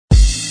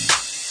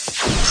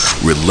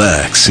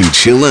relax and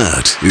chill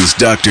out as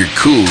Dr.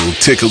 KEWL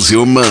tickles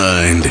your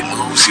mind,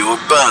 moves your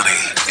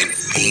body, and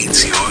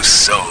feeds your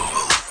soul.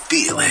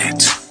 Feel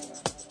it.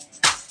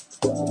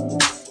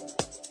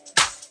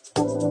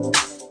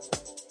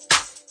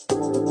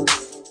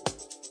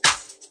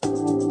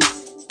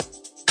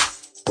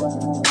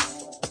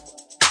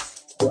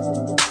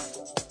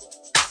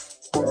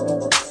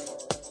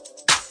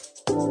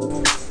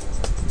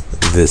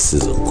 This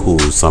is a cool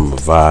summer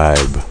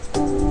vibe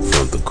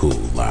from the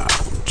KEWL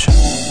Lounge.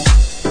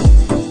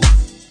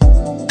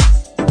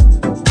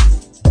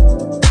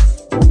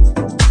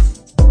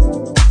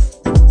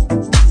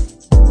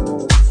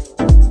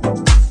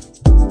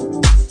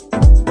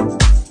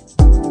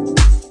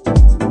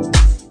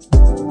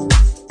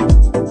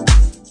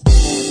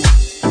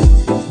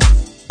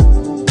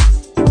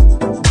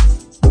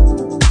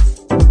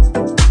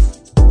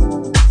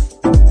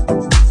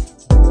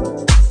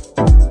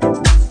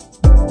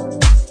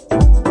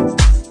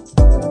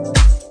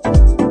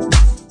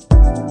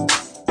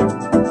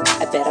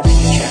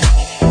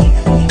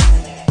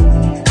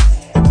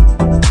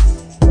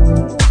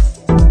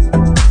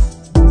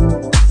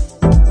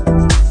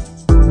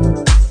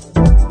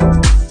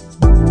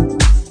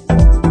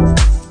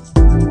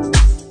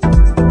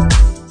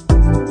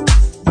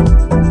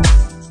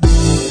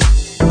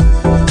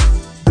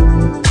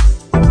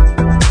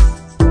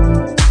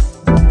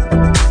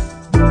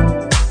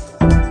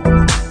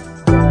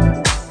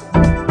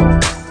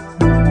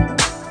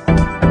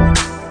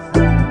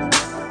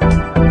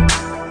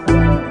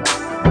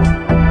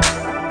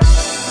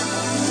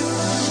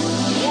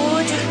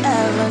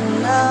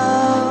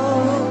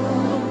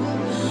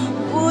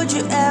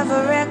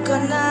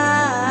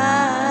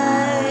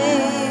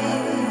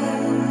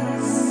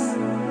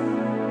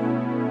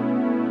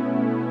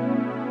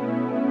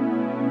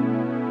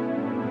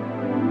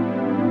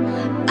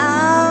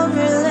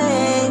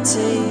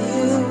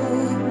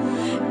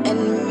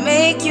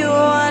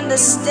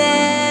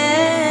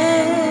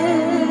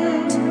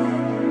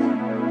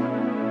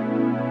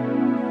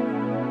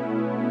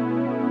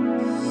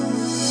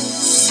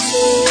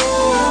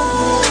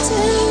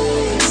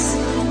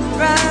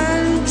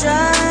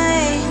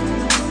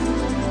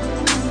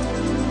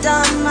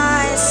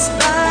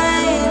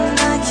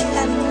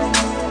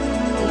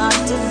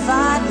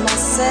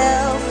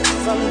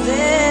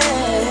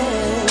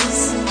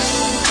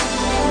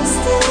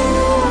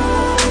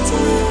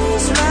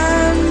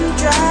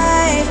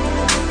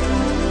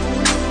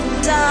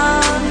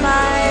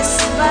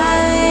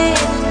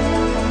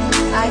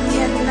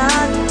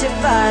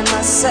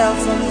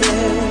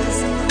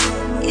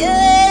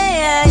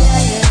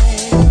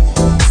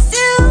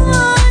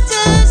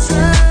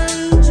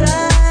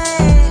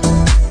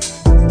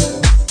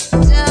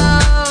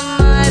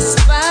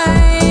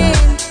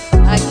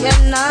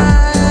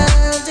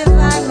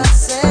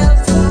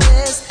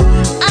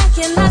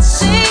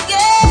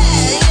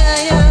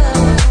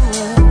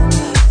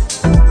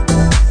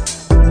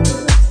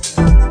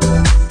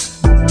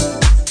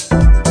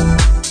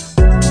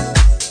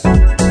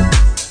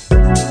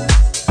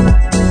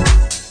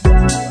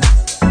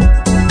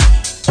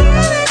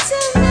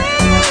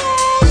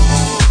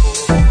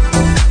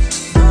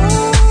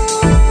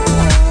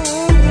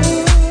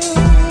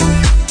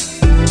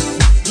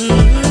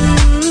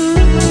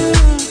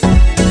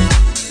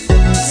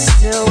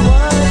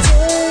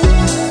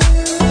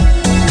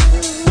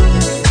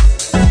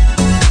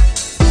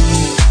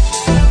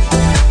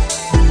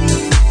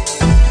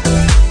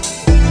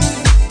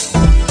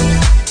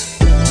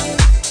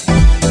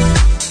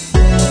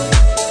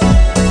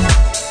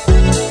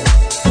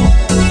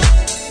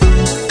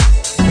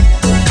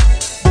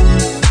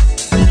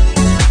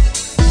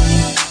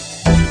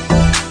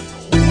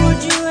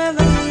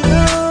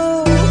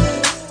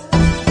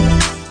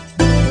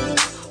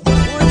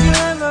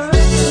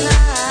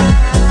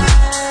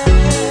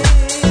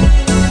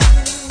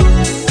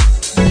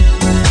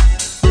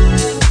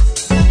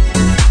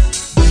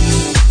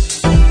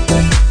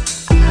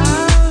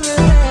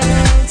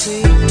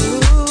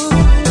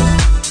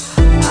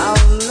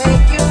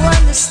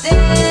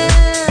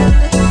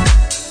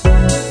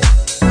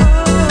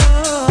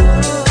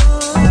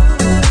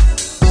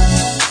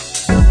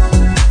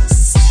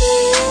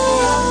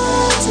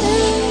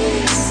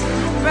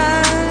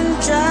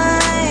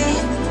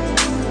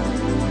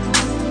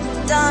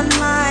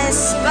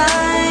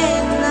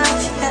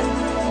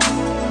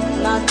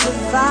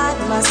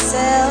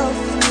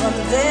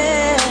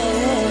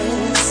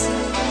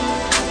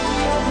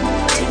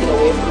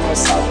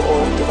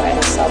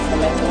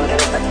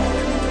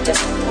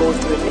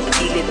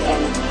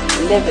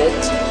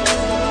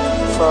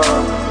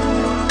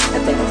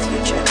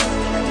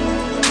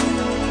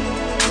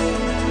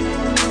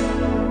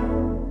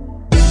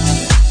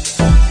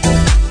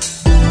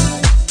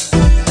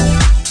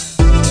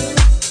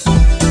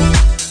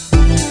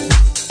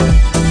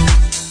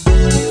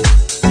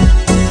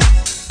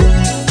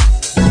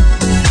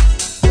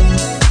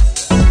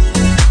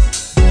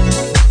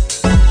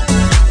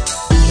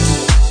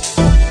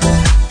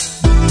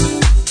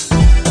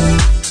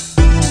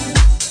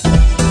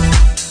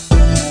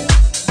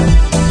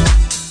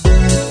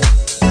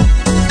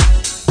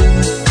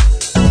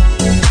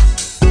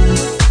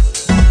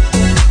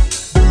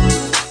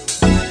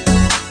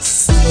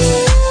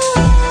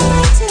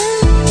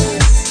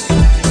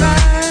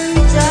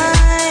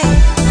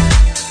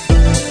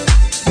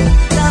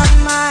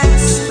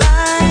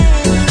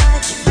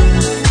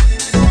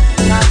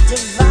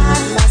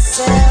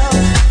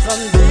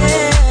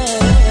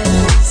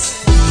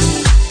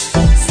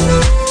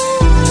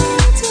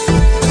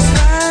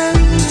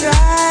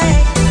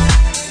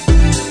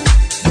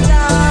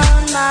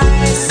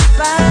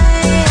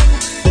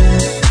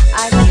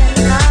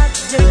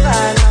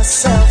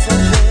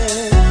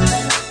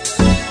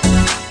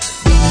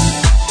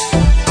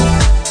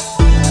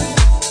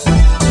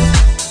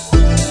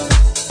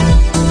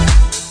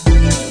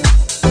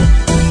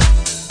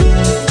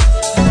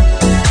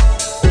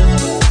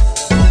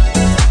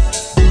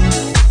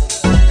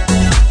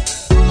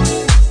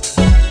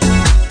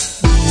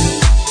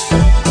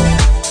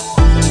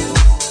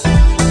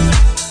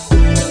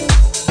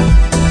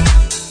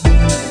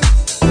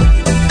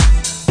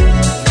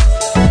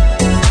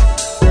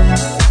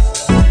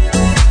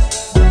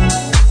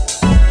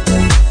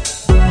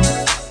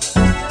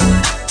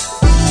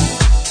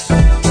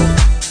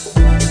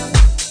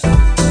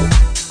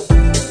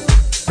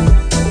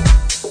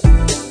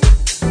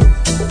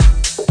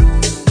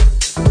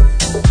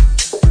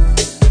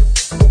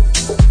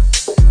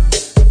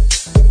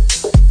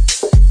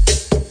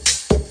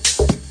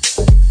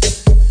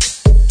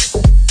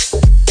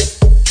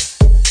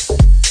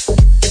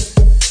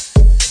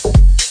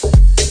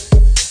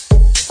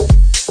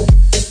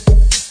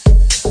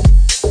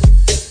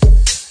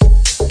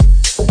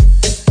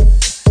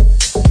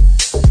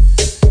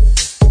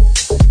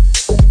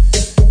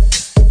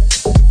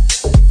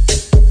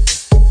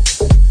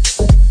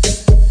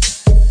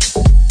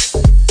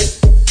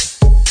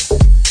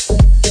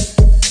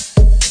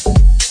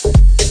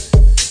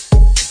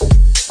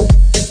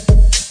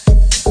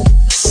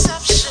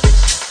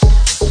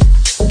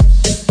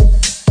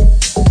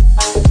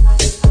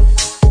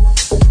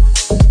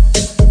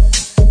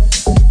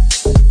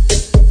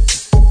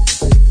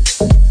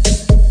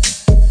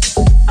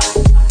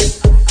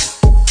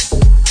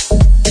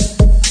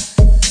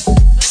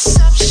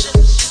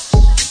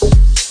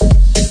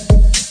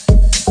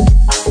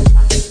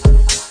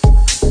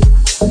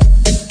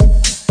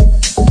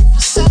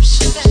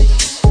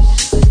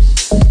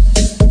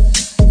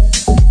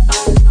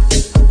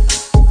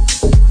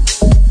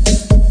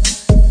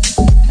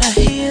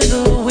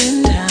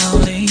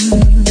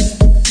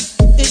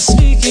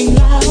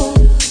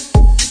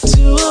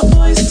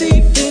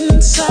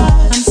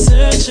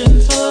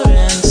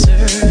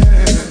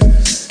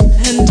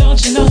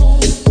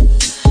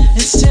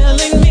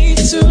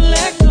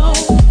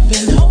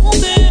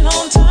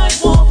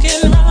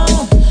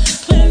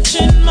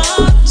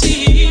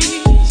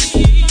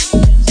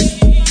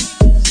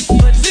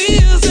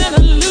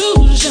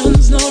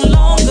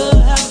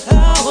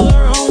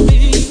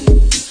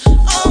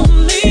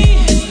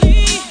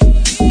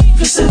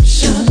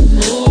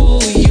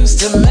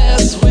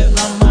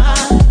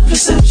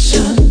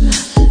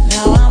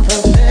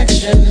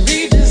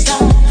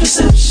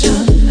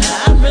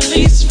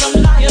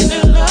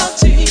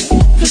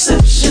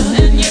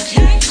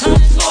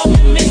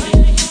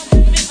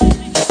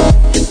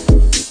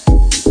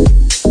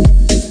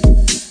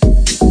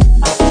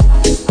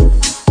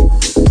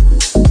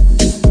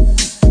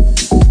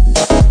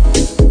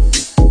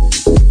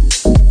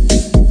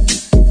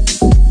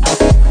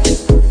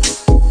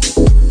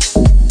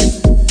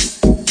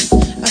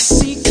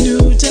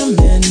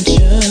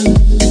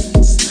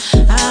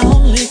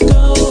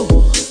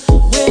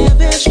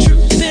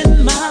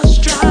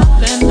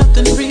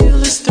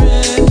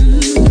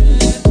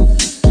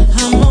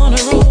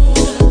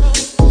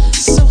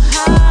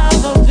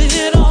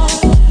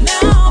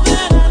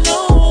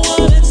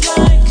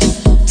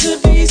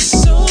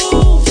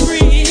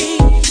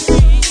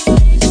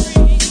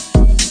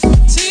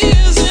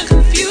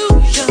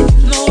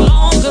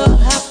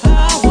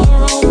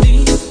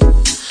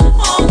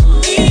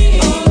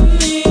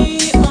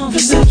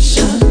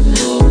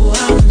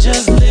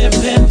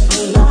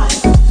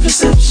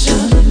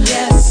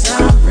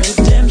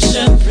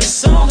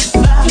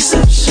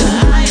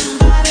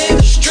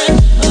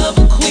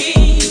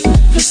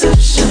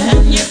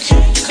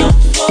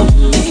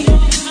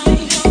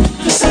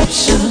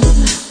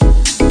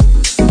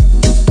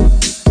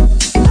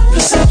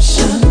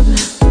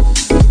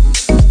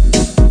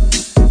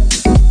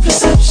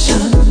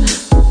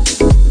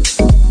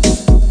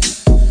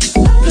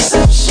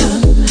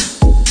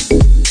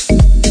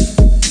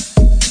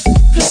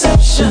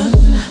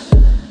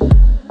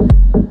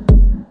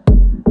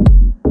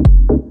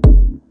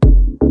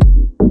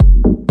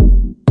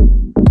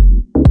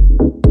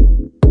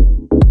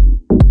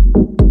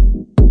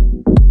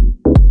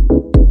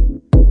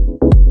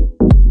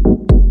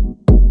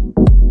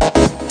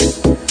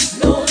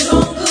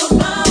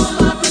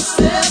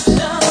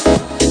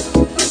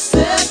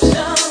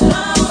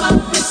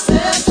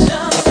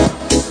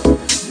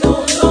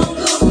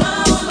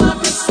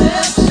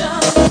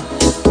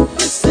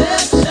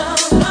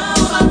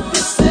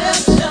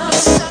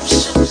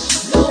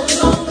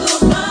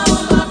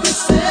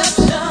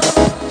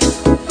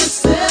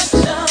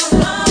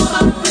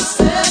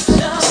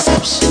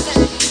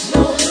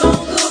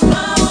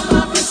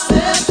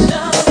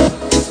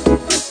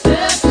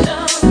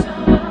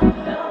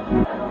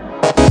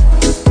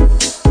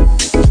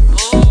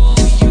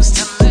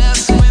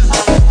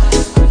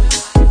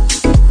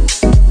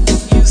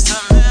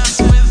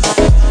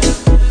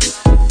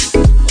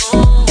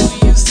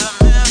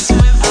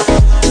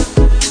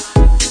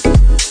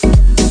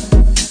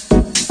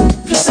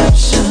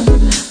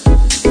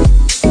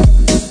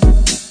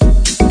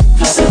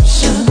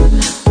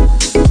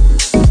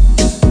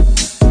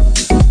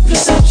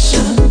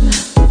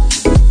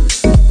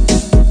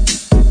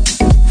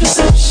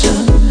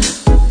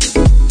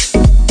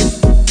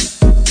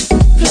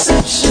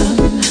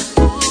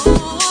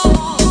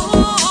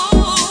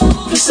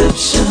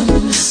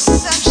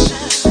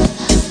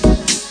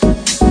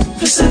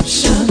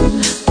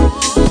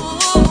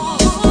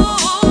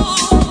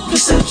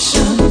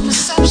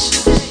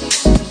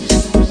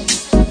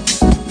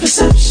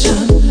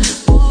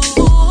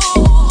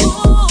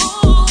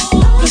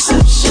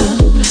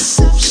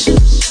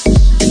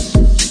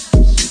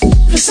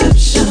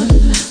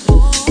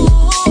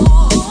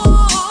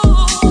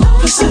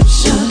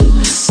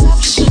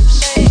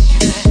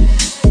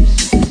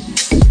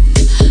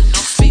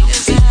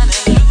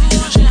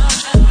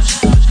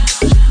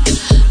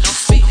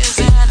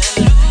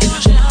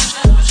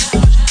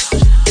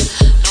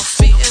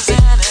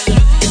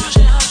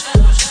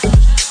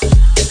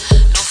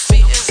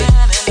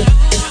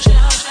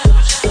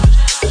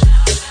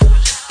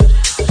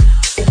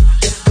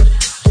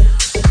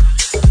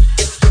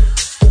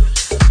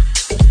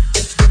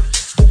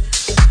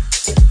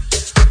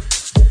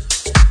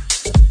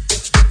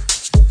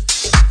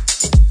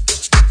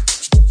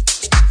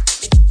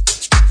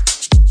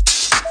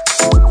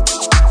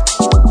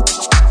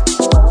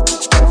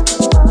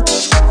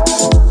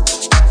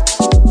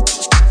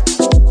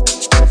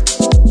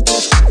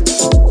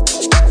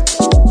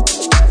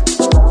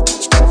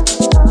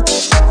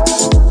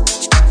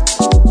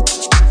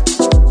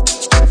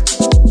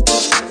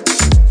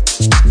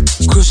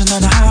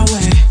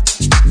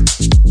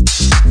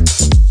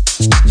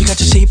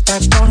 Seat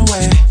back all the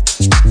way.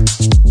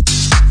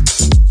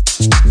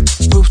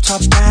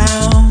 Rooftop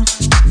down.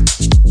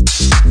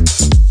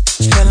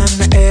 Filling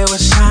the air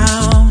with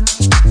sound.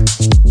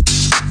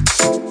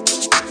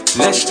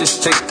 Let's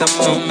just take a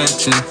moment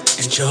to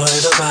enjoy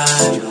the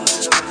vibe.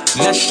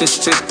 Let's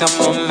just take a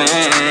moment.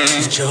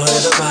 Enjoy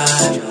the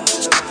vibe.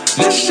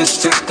 Let's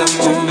just take a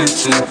moment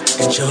to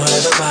enjoy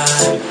the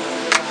vibe.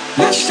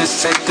 Let's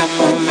just take a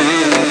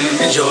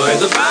moment. Enjoy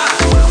the vibe.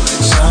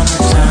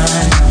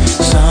 Summertime,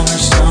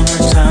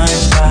 summertime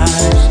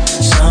vibes.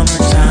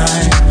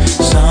 Summertime,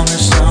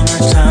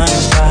 summertime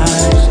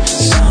vibes.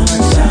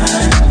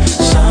 Summertime,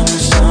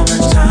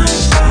 summertime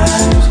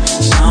vibes.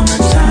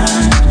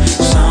 Summertime,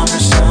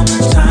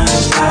 summertime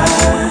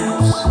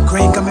vibes.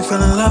 Green got me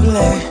feeling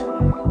lovely.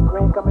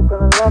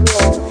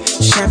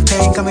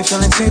 Champagne got me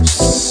feeling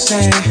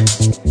tipsy.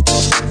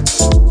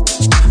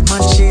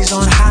 Munchies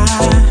on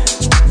high.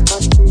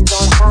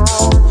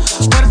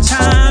 What a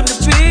time to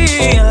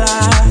be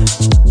alive.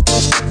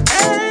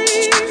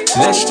 Hey.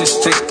 Let's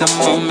just take a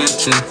moment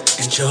to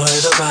enjoy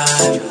the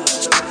vibe.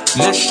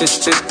 Let's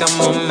just take a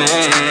moment.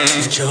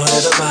 Enjoy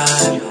the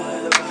vibe.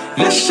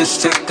 Let's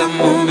just take a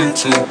moment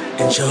to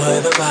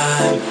enjoy the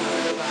vibe.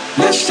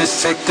 Let's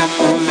just take a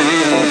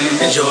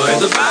moment. Enjoy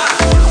the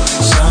vibe.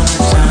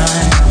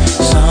 Summertime,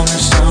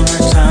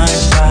 summertime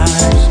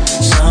vibes.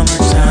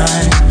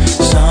 Summertime,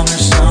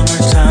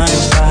 summertime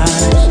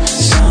vibes.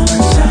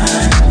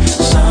 Summertime,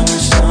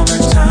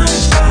 summertime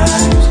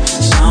vibes.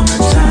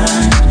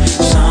 Summertime,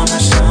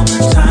 summertime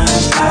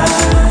vibes.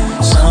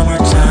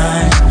 Summertime,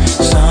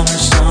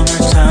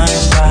 summertime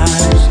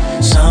vibes.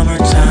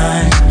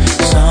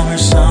 Summertime,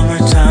 summertime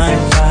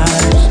vibes.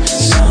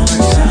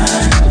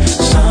 Summertime,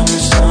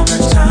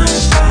 summertime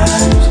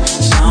vibes.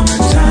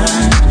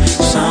 Summertime,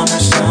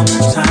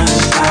 summertime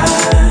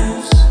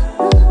vibes.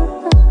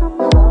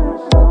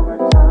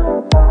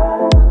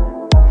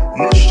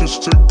 Let's just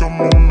take a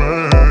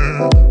moment.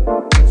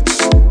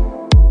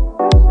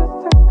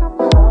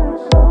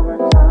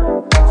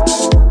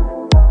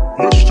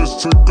 Let's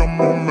just take a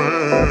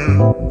moment.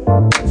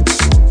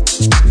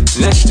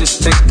 Let's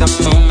just take a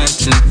moment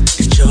to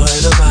enjoy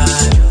the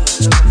vibe.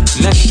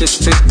 Let's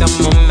just take a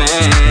moment.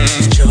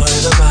 Enjoy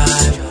the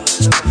vibe.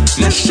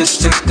 Let's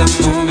just take a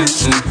moment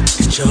to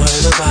enjoy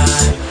the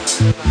vibe.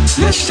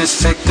 Let's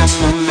just take a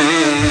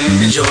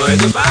moment. Enjoy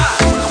the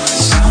vibe.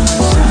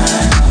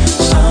 Summertime,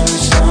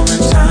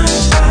 summertime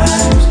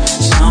vibes.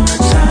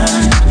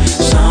 Summertime,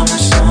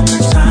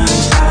 summertime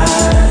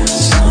vibes.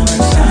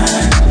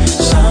 Summertime,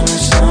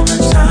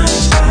 summertime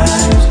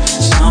vibes.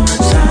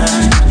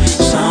 Summertime,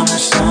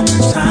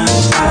 summertime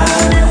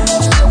vibes.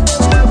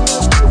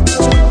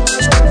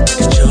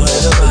 Enjoy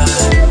the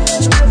vibe.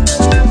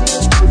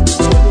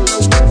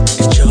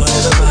 Enjoy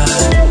the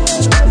vibe.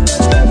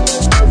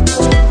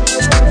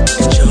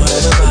 Enjoy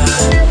the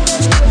vibe.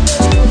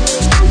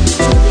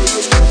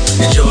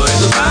 Enjoy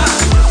the vibe.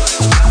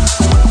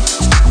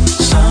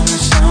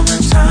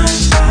 Summertime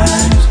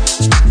vibes.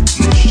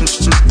 Let's just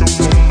take a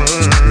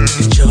moment.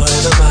 Enjoy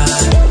the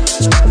vibe.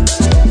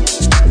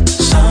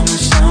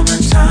 Summertime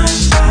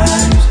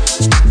vibes.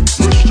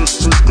 Let's just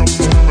take a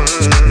moment.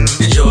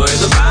 Enjoy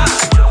the vibe.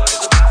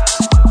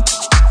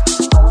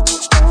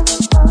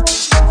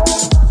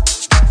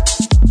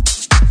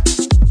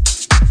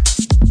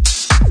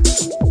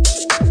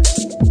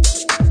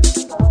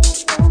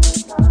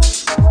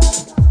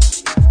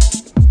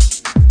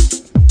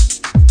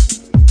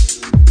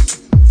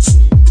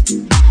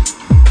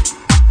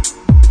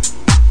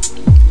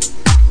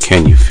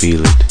 Can you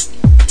feel it?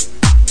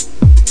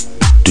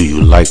 Do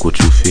you like what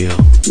you feel?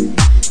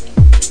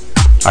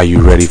 Are you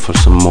ready for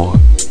some more?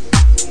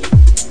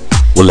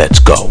 Well, let's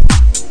go.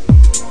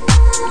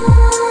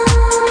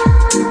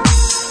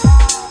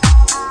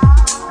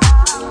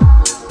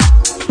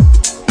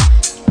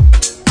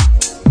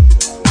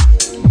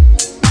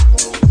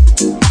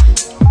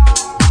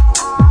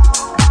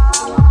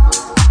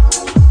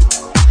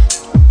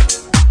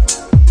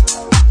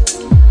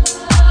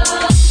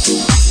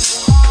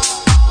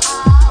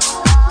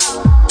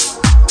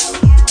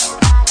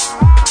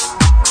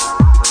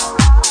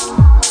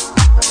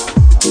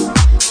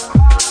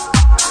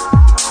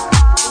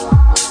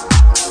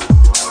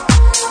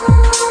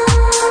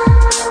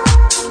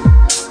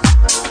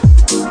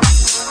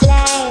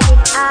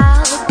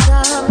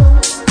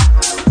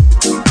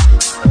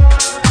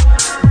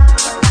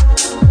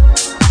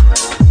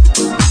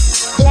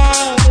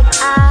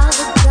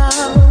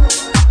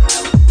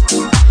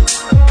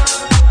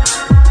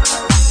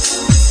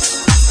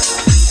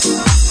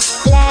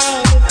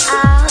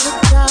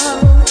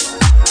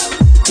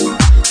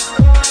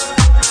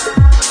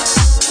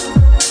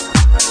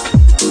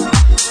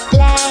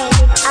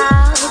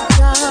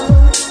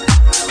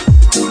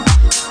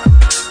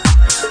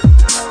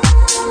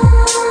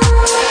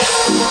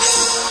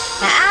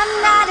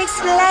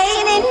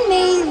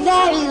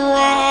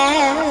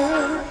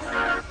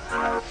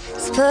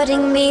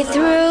 putting me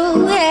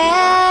through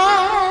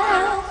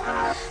hell,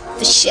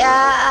 the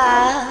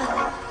shock.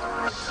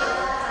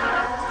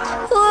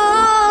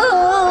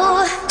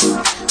 Ooh,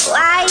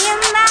 why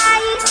am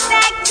I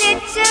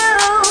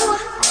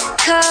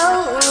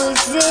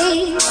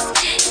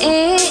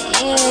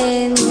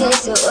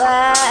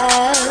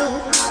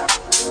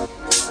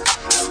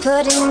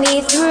putting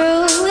me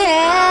through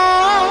hell.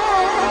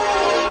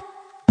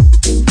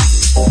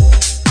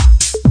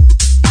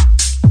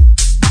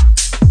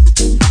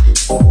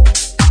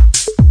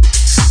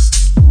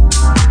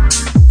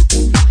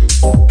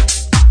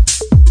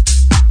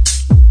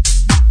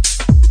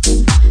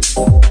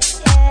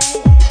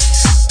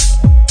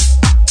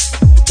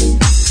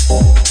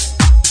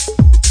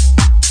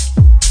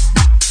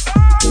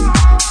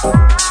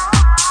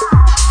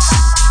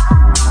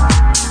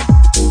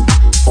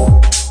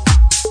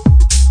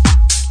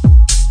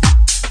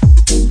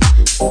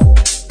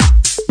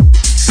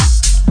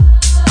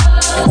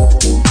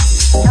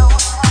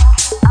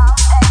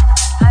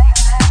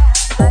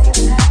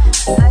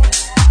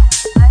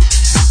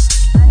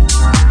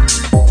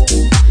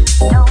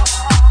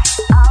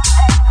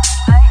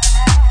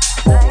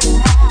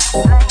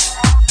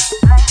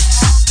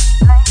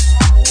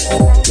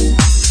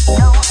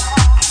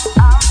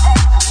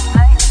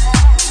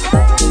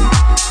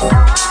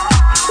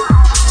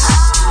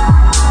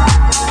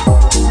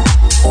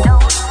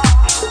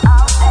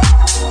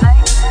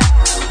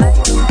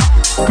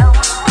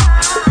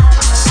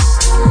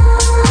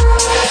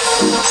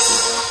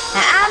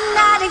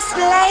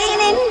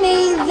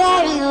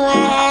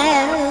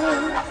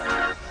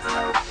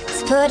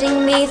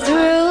 Putting me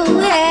through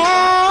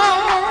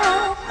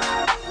hell.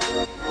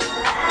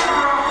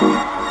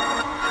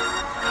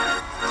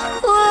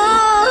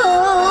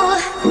 Ooh,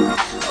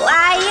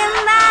 why am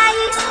I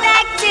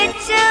expected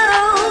to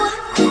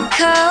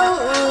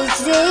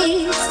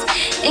coexist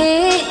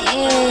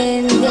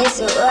in this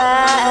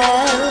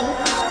world?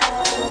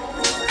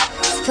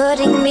 It's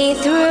putting me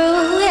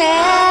through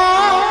hell.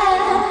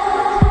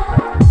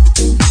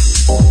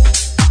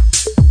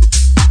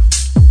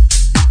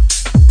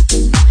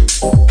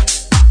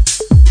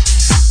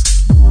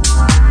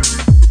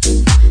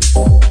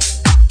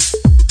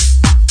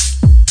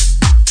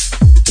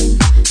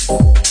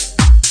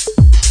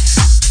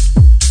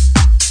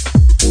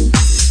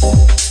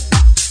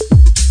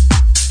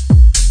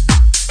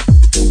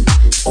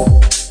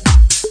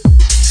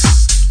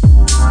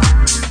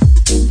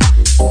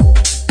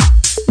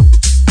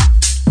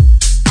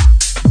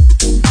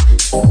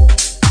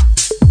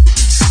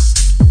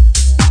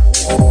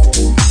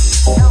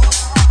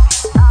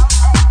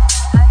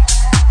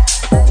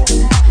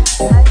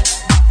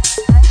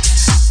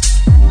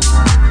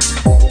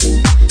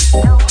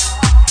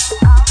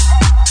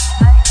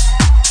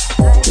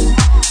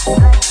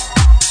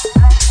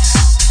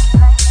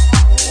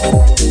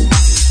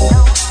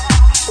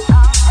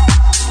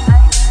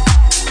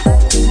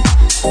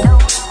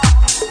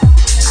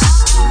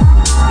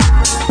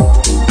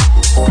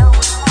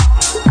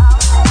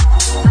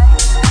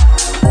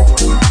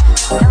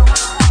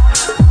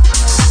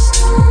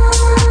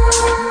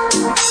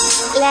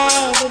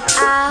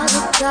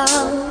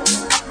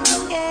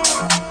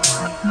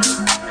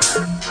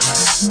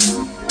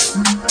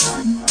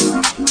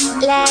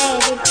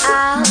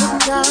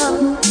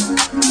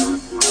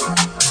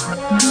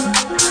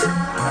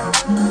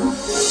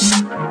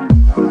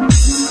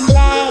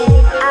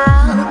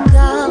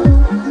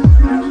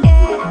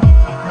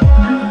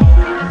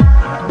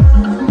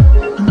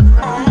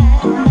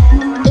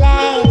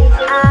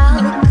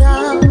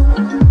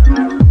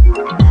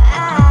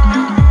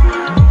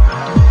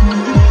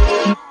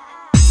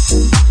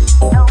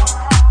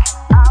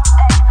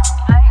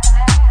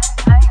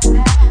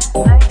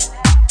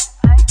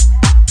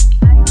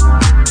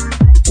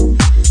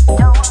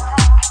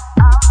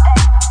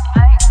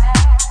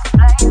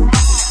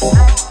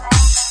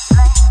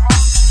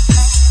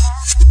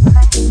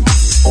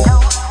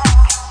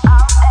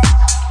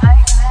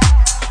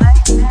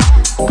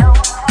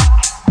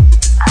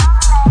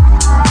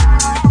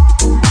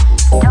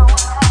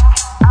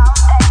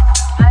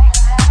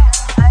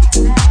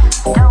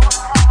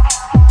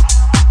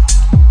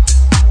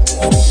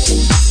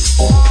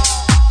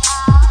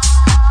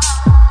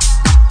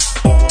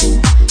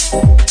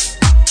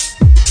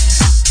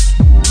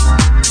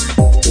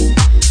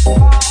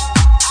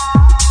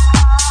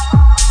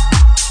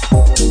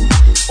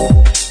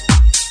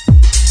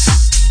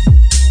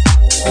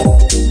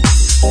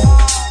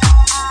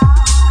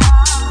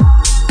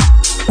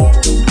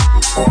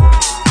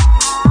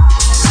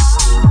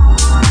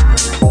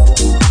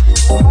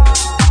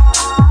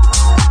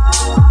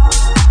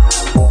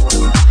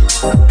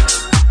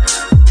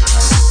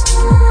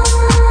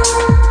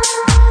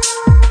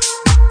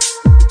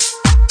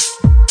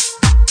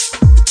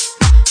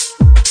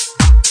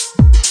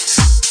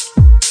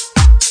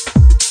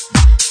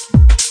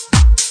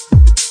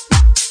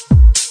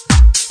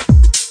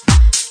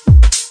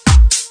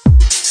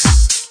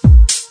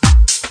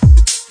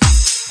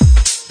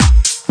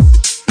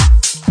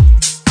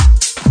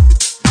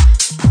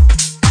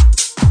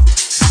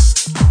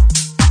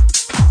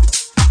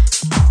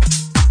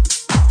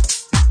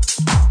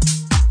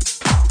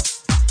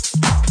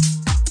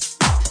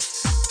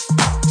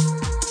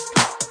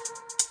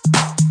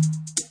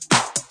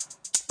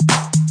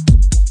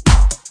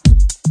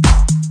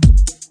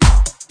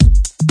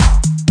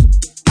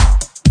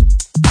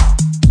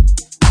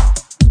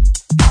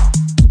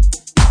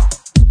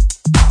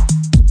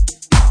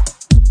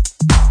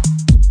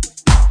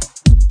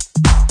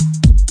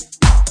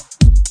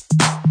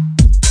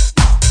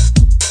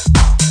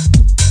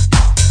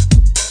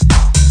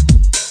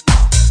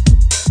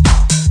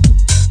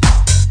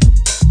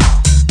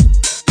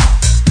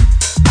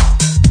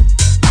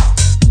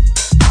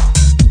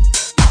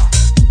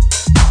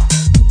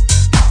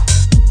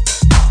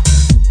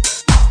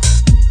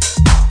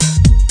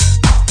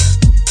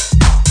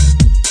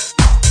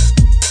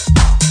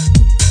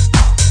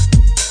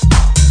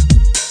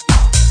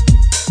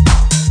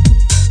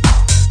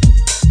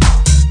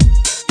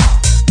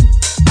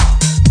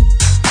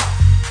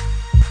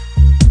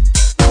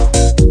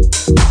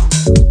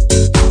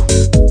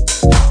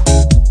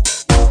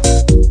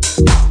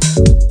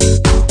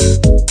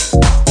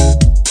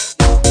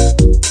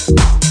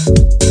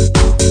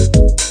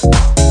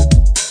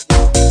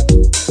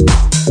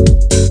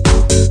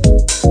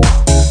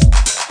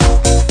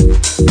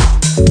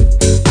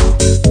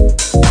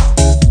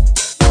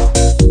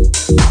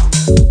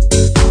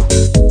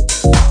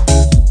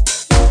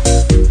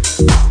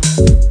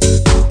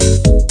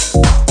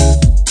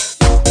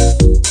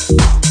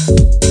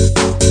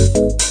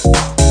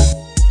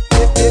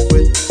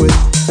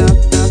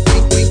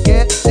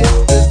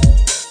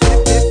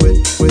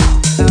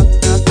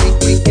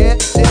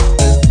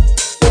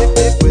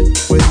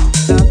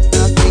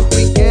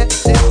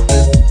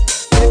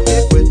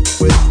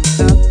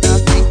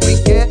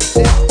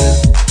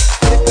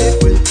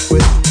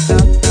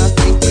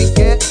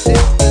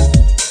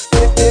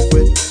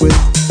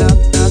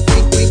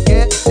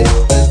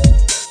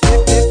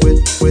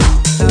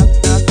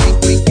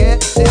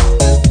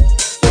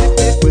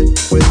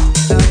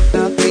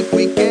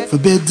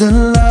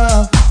 Forbidden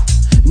love,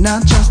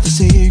 not just a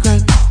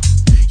secret.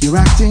 You're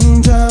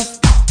acting tough,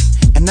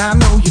 and I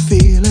know you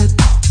feel it.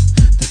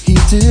 The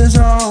heat is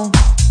on,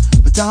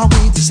 but are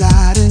we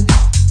decided?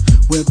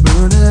 We're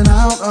burning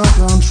out of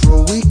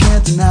control, we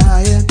can't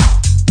deny it.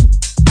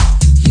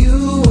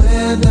 You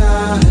and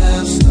I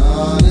have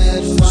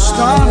started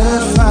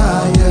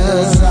fire.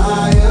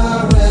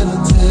 Desire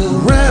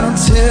red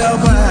until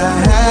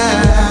black.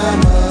 I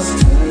must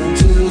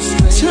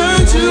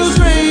turn to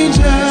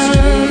strangers.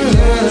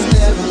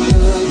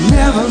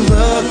 Never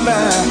look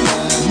back,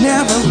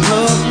 never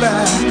look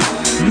back,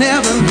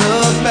 never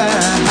look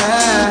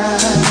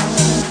back.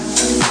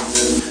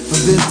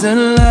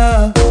 Forbidden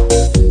love,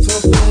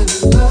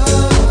 forbidden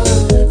love,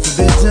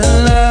 forbidden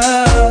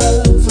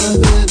love,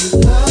 forbidden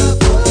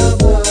love.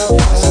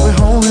 So we're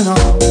holding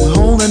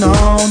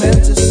on,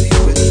 meant to see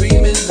we're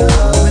dreaming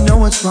love. We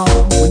know it's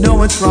wrong, we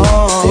know it's wrong.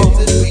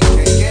 That we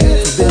can't get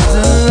it.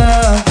 Forbidden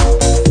love,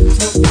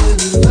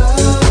 forbidden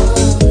love,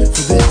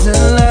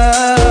 forbidden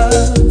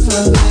love,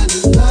 forbidden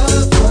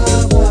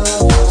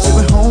love. So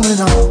we're holding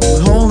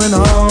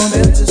on,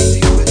 meant to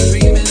see we're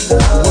dreaming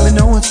love. We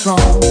know it's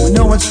wrong, we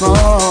know it's wrong.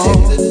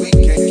 That we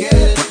can't get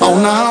it. We're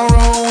on our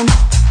own,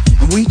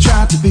 and we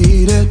tried to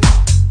beat it.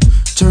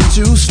 Turn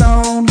to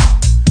stone,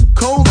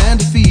 cold and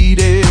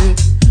defeated.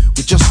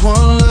 With just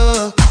one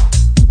look,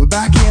 we're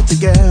back here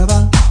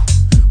together.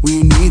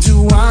 We need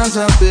to rise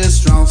up this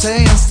strong,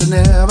 say yes to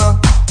never.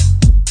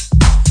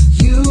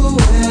 You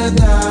and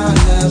I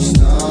have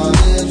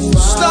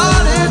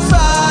started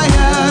fire.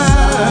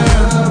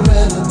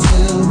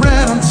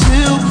 Red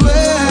until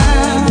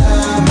black.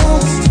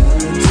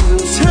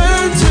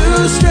 Turn to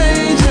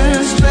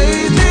strangers,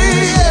 baby.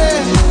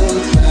 Yeah.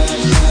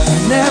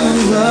 Never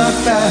look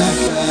back,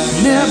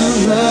 never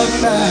look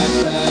back,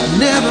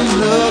 never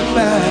look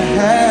back.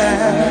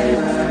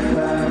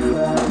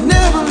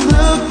 Never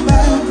look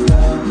back,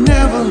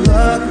 never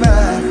look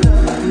back,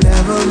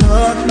 never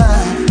look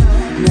back,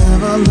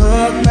 never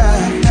look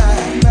back.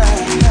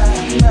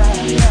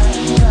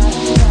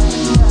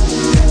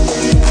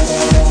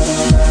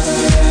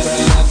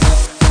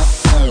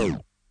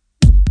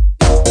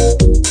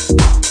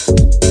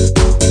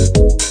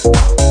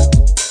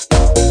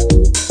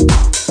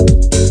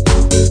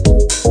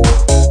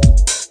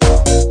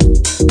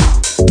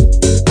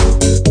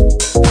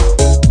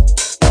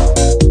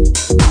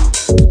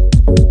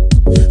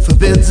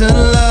 Forbidden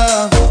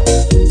love,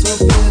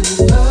 forbidden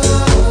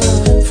love,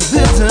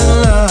 forbidden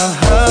love,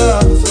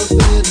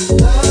 forbidden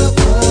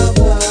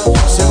love.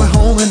 Say we're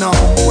holding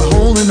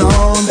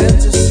on, meant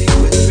to see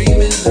we're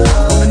dreaming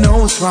love. We know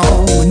it's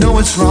wrong, we know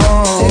it's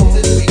wrong.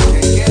 That we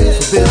can't get it.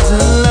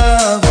 Forbidden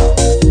love,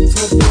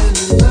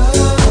 forbidden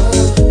love,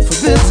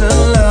 forbidden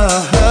love,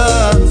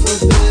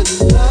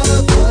 forbidden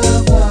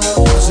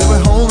love. Say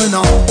we're holding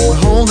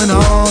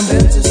on,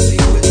 meant to see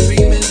we're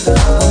dreaming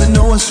love. We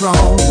know it's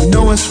wrong, we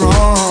know it's wrong.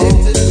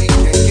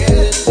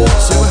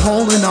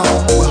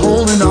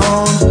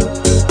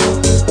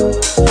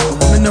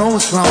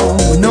 Wrong,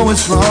 we know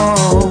it's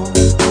wrong.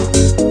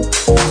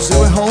 So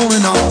we're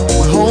holding on.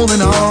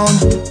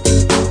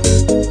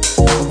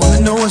 But when we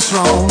know it's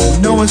wrong, we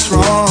know it's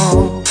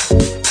wrong.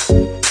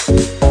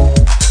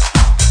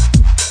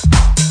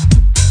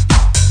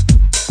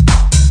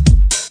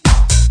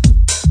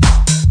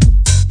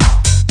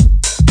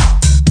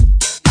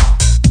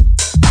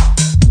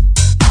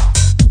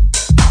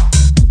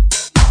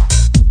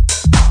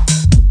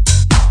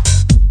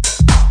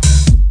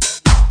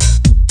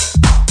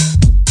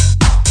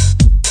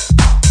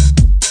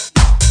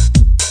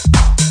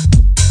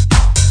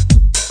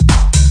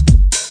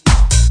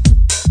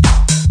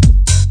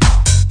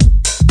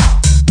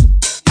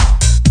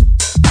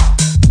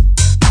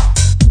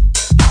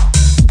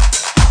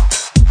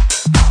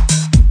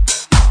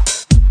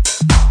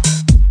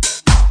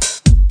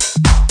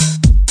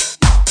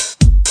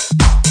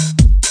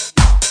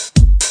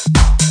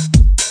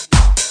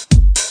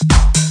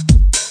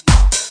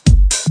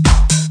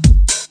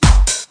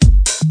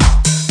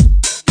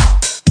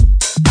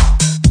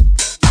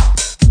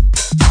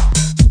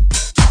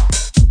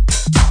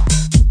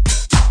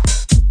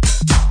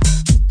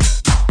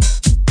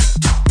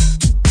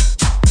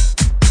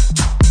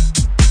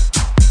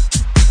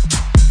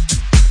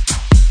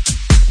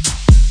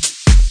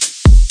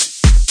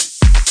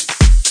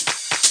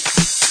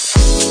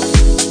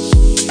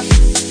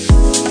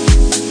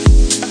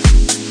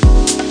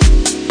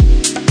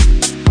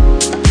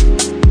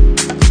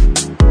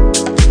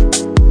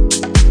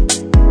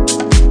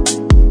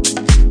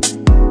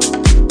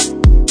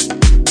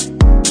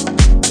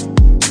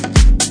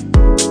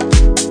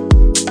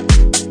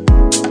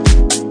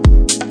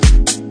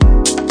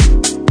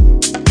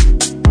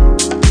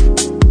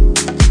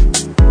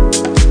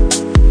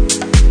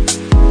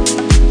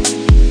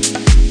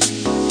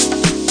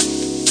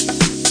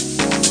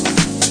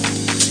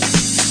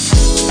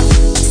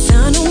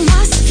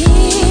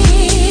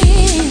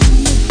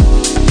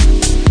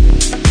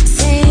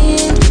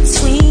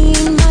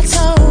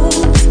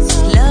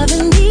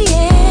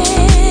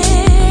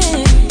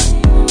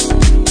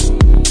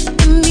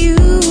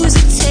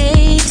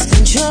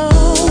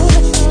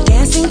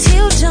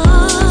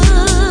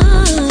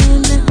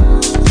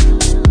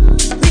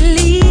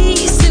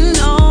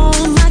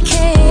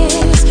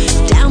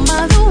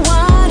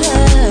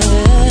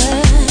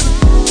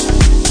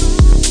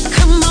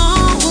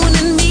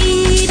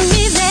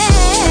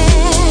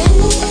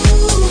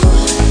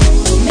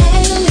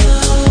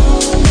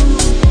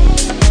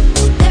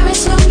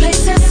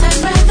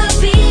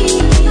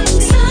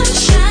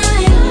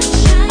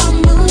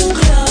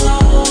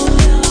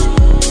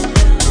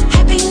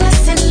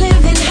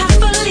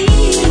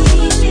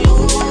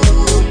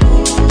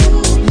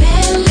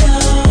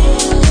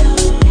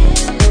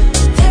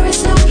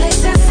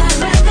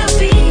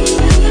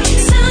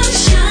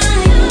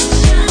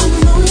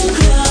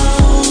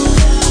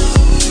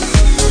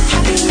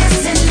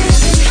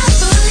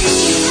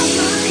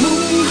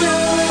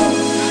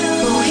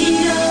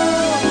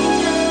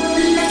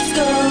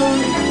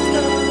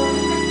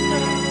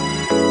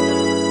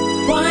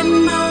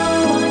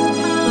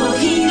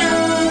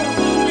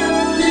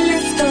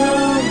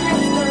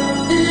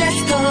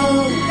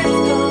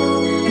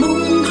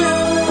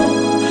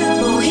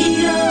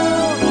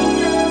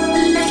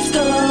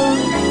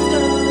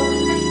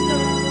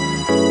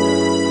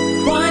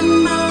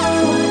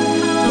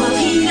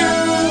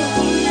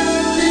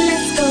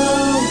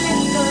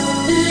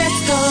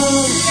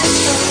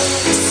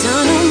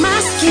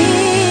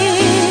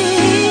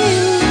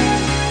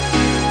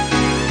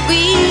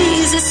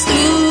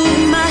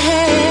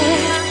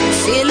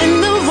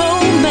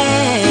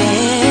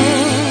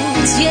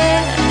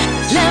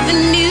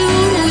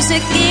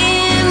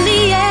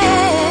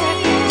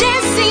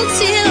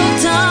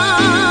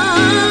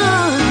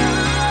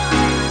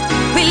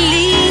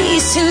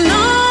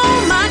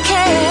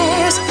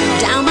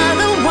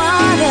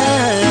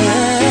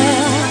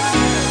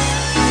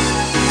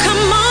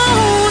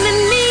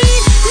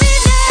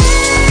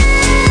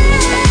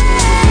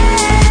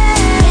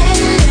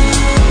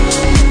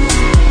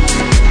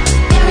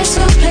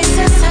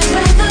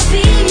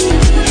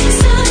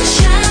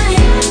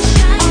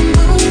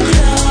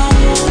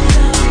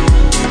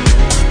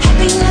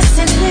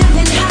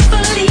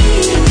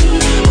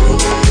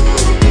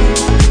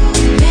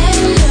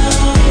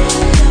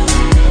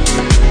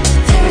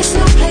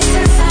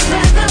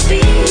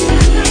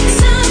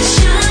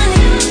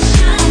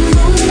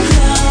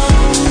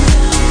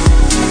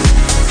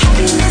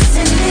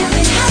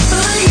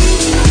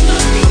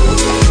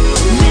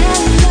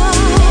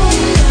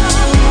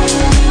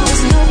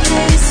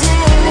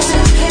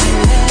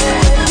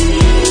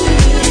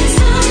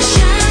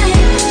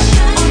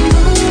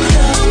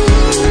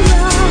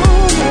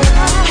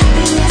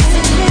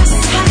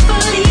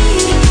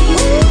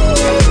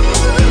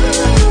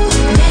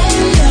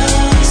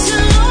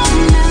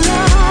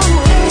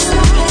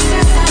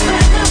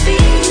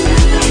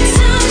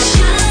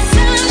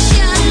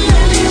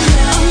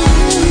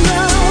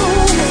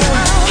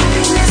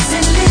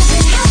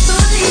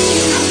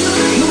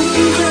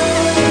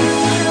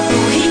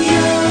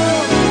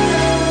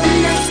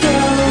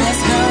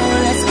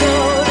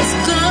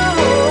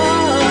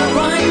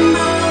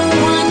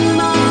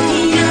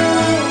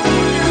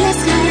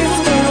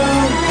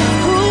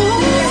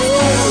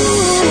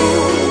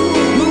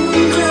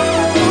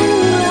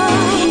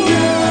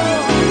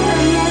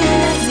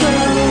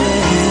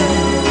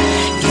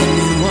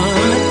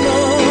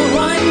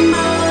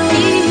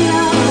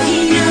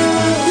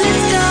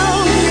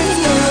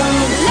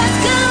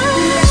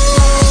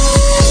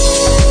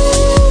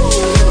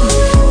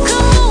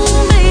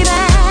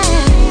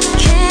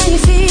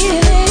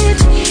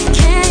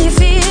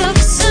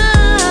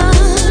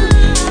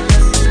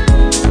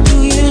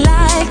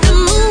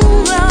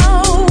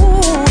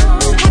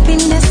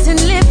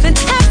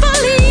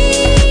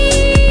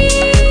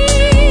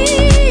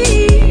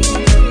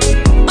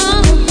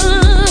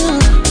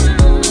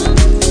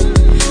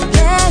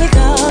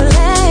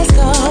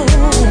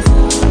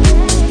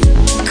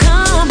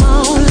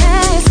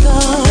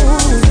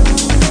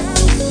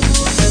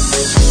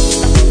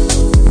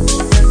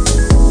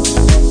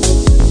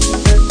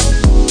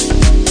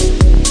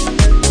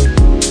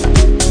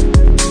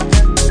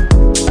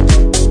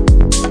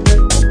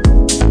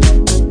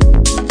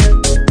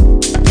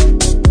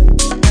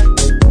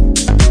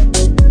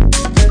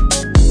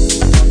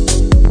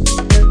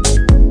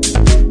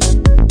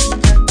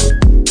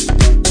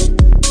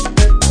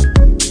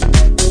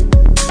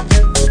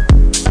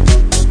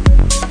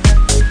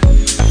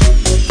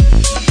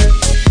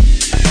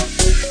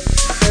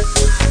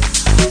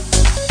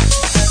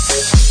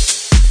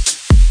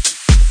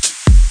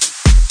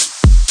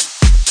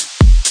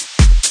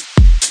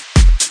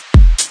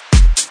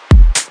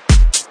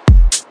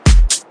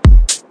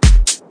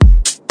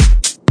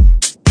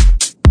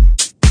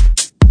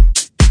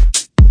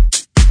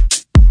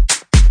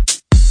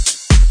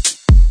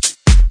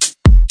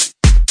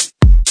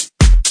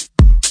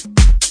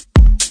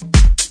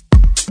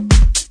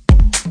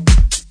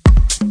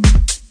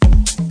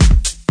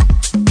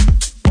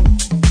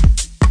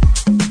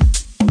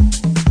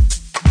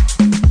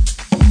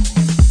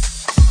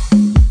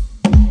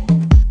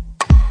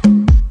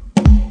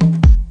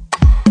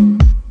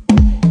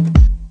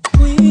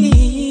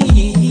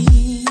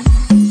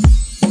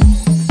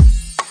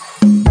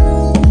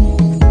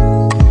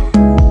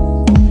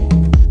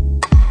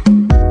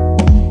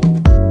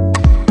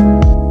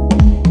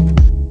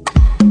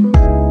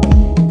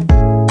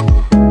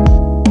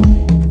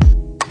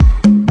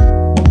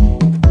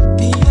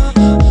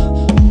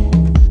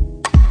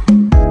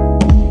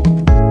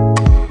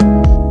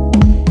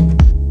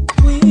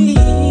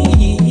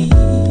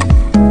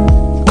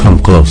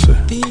 closer.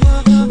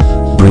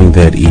 Bring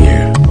that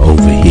ear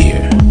over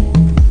here.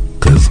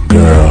 'Cause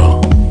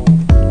girl,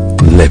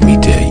 let me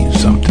tell you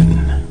something.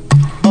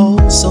 Oh,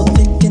 so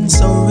thick and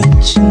so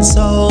rich and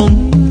so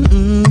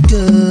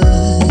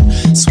good.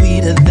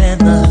 Sweeter than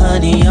the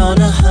honey on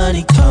a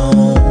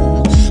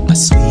honeycomb. My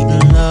sweet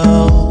and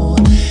low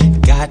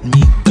got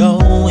me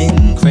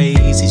going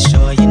crazy,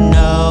 sure you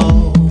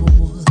know.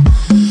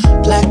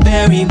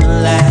 Blackberry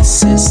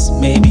molasses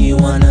may be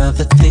one of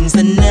the things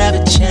that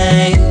never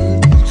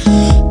change,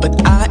 but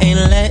I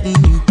ain't letting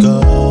you go.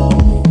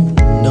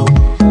 No,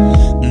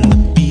 the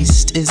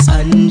beast is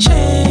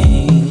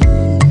unchained.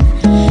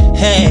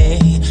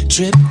 Hey,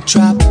 drip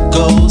drop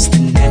goes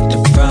the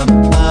nectar from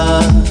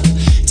above.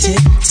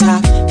 Tick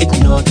tock,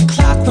 ignore the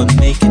clock, we're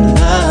making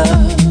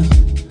love.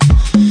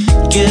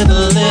 Give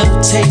a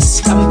little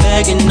taste, I'm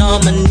begging on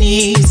my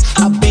knees.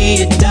 I'll be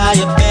a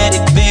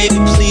diabetic, baby,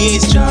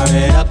 please jar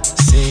it up.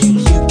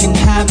 You can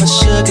have my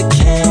sugar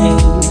cane.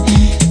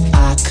 If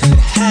I could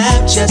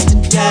have just a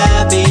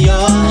dab of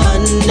your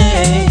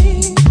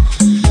honey,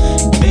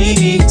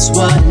 baby, it's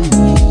what I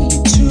need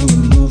to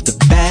remove the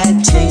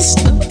bad taste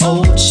of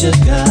old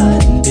sugar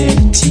and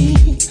bitter tea.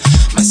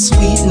 My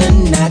sweetener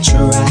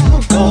natural,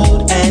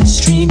 gold and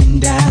streaming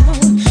down.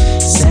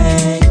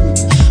 Sang,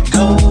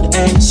 gold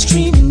and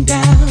streaming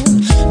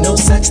down. No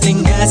such thing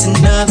as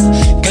enough.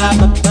 Got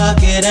my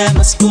bucket and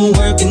my spoon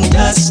working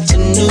dusk to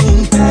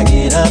noon. Bag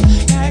it up.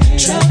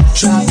 Drop,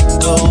 drop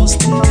goes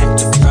the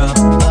nectar from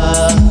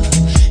above.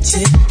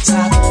 Tick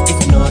tock,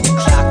 ignore the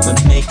clock.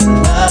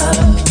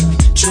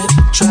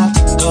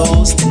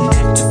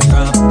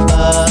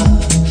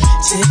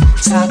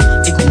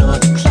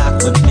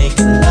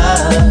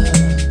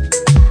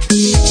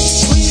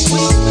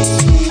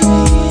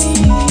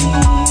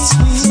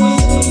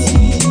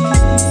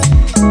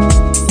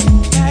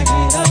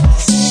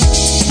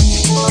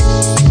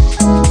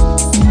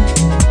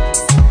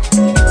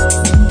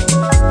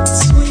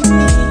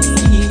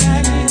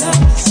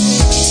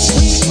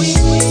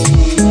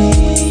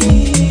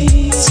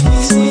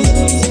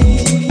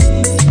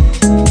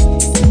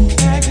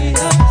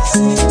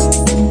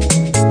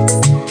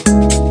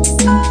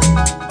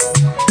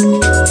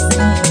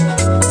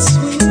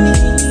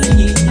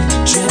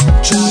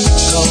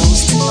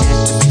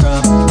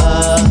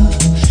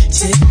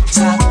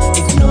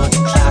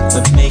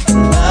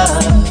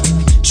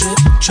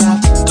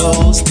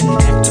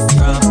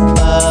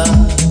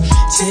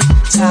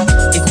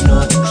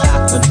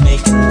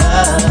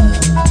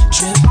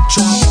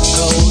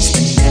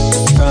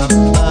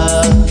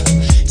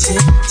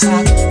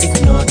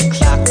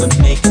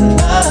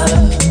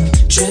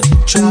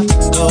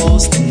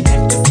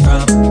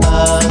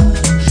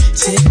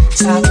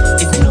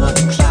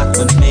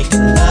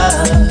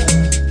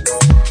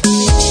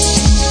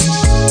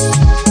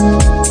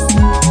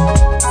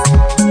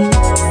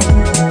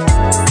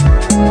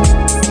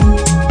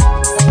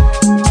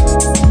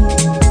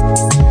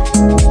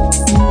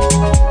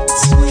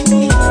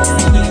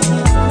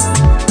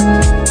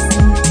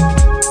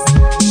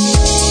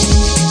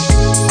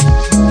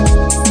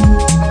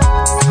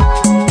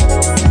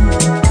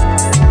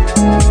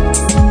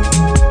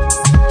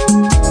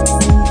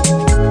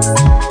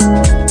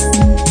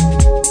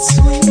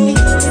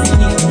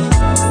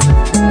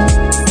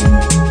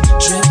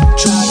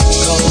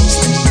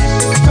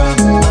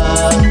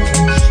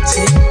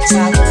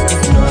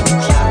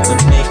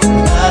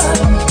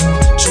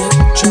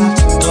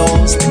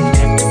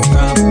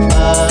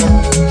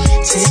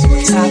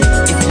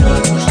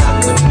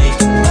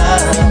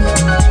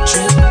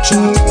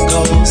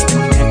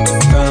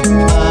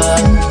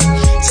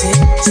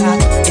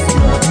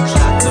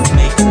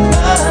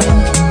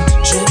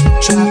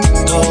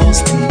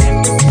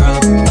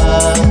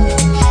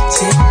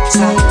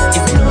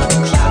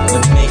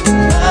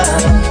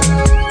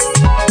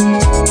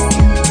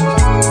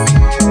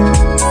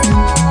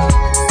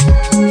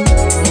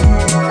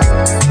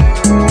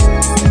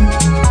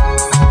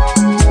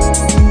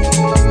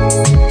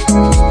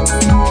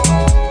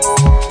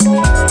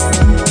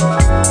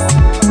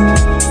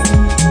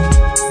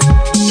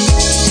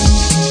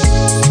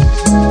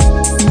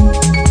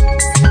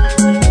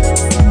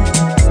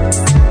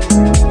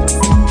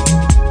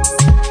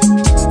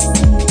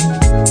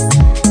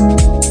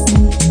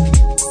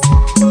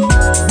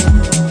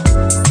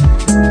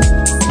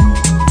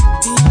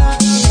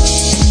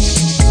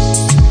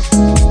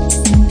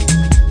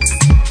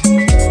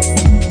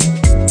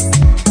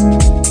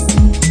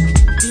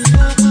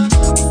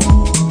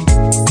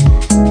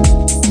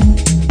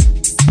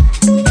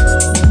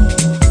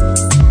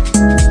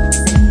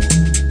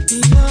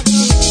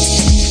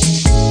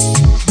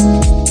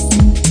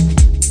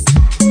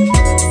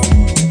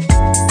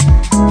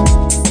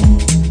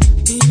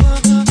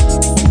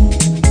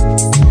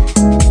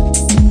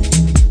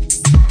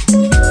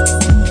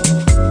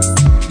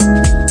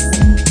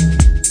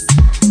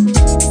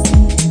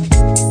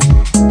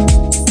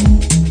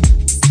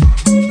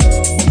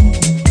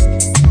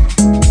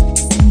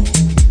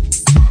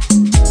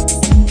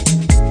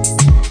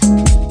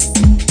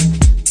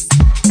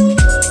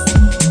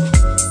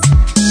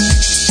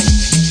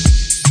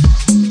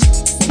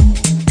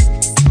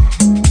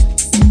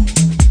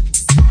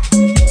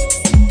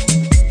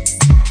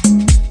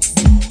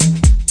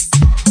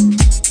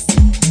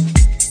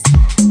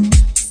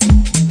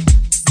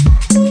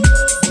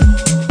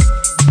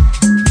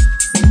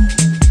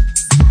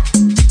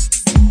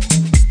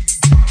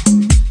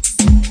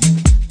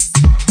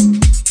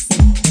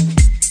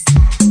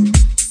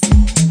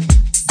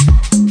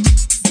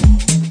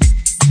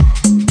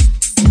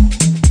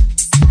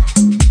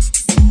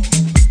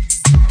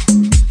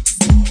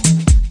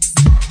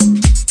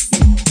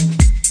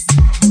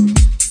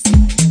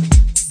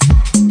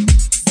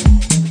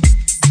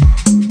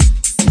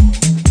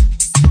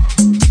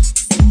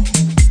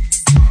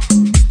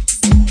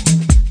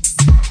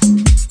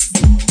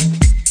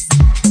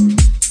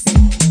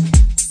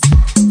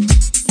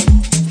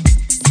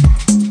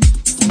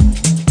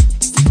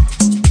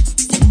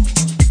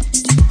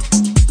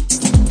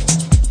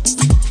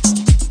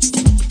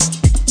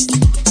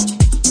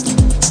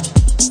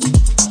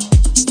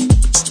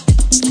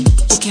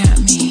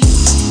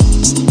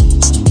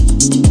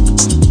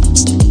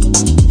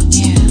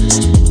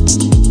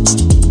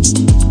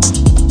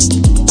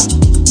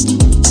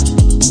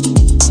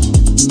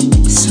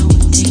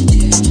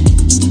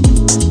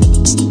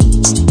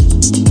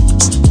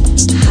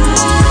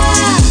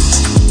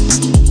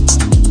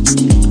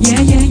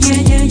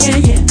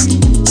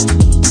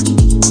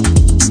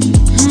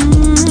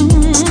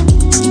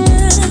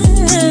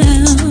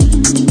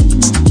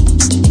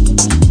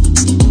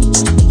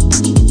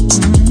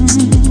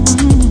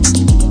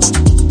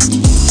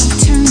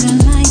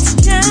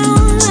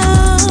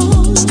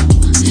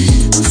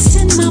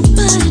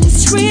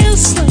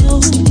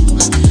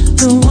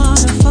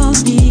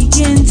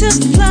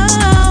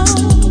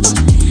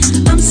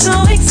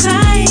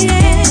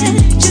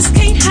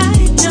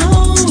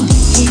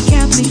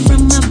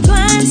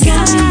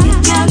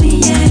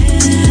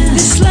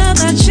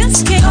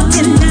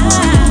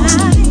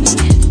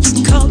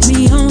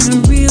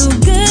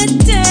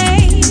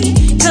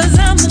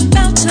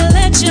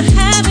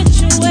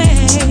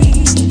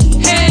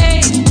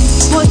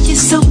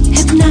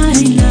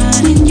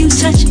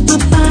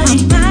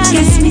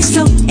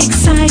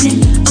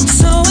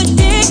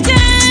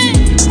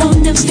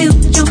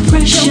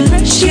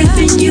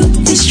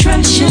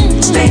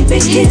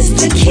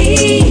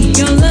 key.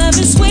 Your love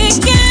is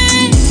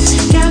wicked,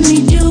 got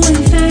me doing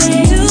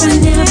things I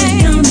never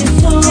done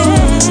before.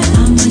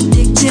 I'm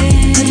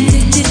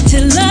addicted to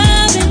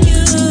loving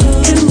you,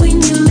 and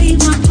when you leave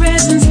my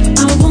presence,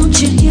 I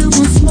want you here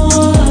once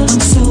more. I'm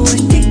so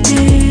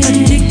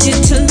addicted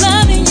to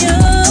loving you.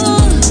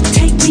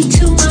 Take me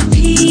to my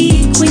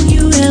peak when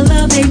you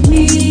elevate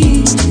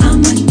me.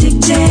 I'm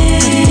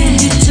addicted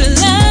to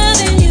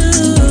loving you.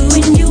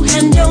 When you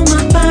handle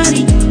my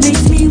body,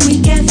 makes me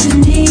weak at the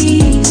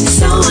knees.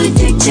 So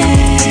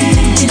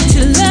addicted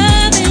to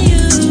loving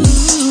you.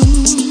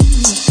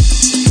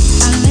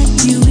 I let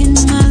you in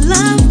my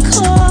love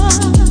core.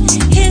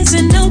 Here's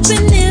an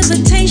open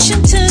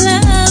invitation to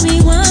love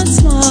me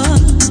once more.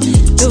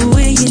 The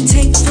way you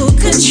take full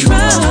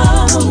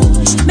control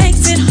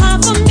makes it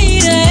hard for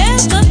me to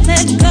ever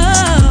let go.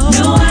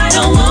 No, I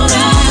don't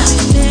wanna.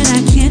 That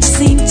I can't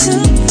seem to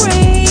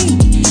break.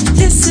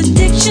 This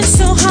addiction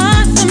so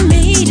hard for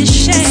me to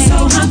shake.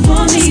 So hard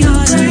for me to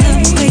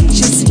break. Wait,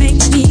 just make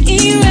me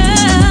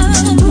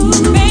erupt.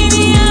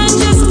 Baby, I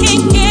just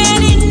can't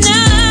get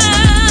enough.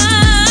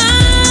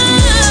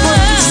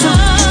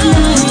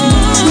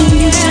 When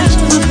you touch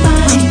my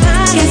body,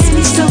 gets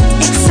me so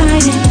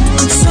excited.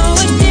 I'm so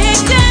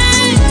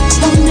addicted.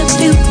 Wanna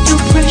feel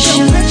your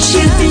pressure,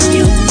 giving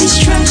you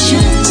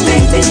instruction.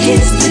 Baby,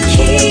 here's the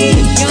key.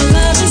 Your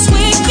love is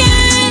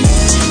wicked,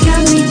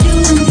 got me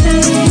doing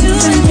things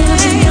I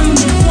never done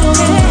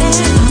before.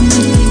 I'm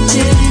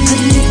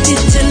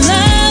addicted to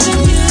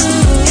loving you,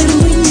 and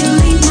when you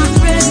leave my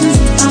presence,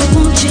 I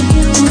want you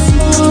here once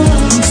more.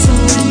 I'm so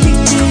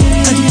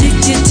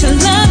addicted to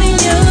loving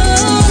you.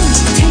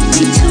 Take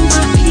me to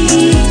my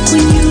peak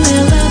when you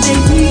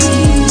elevate me.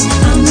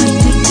 I'm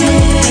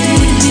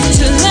addicted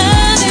to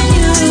loving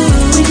you.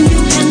 When you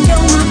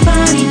handle my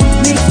body,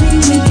 makes me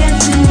weak at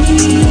the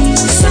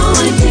knees. So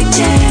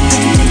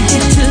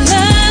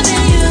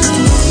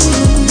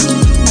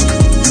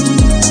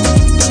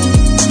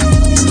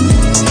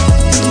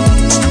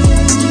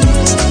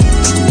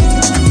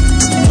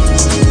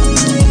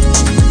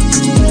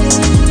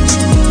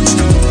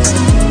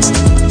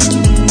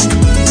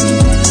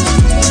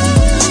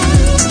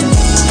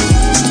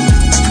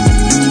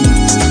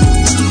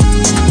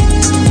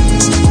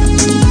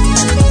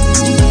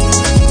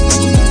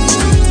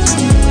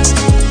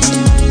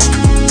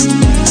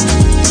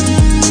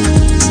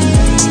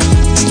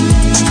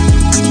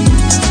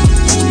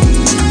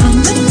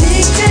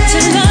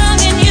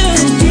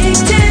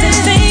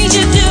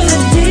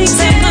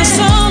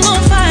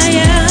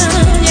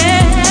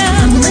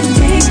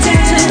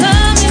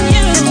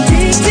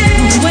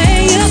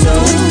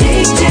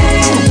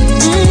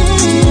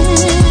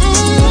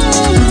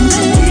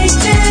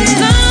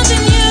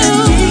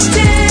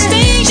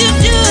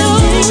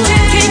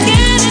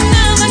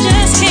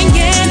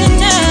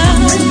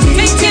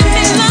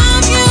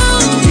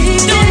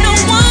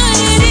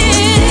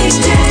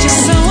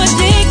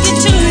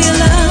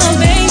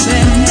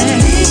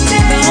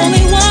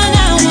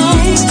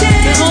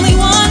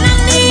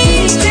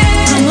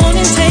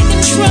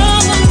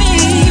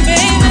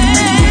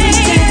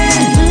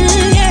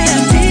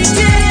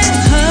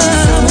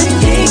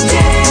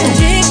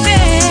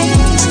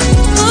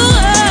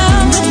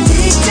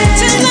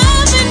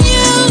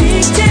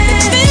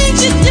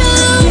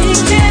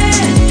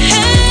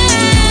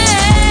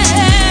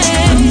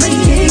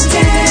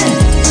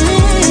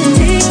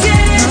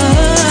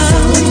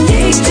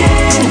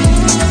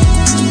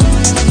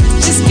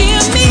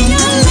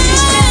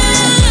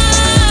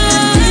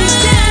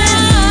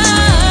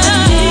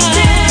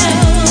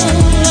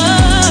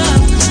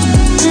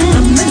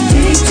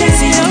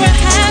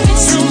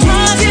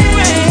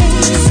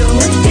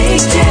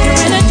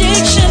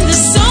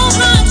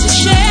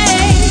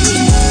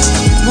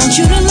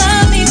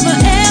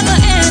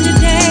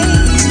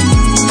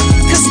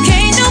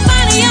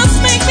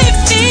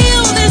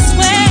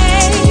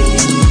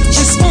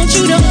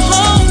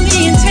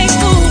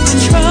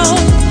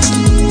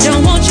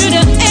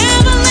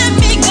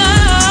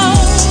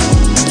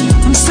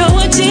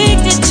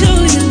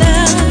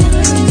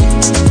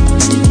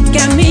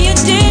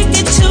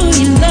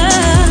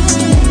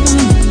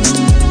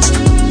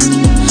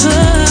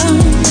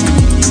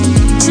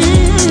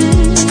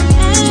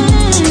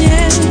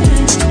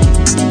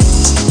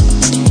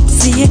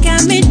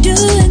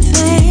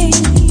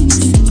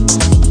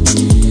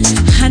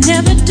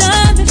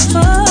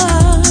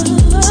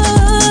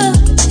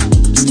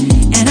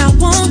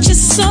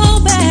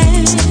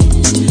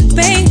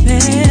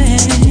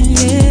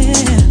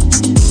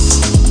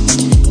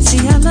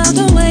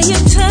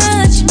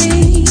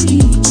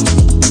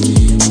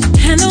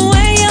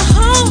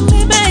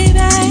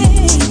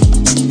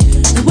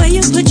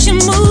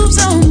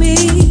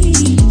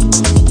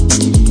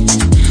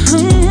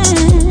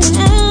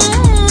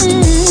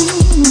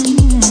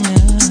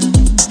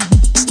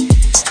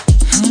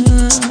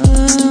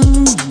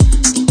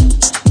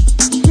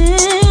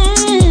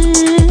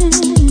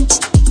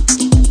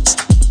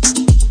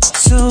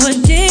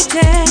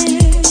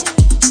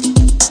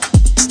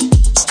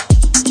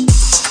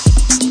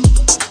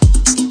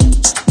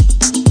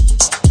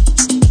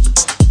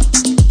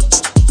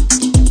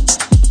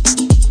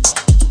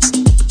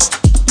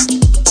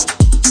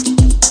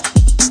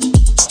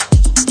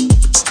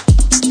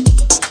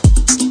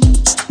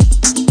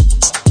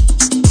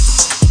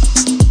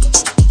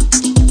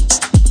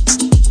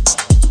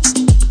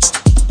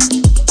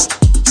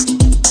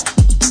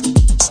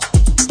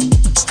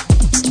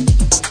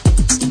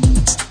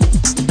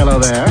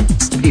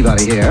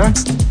here.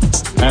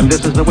 And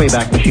this is the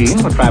Wayback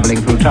Machine. We're traveling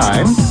through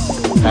time.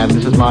 And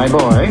this is my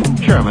boy,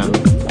 Sherman.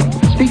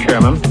 Speak,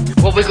 Sherman.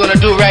 What we're gonna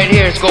do right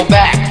here is go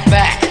back.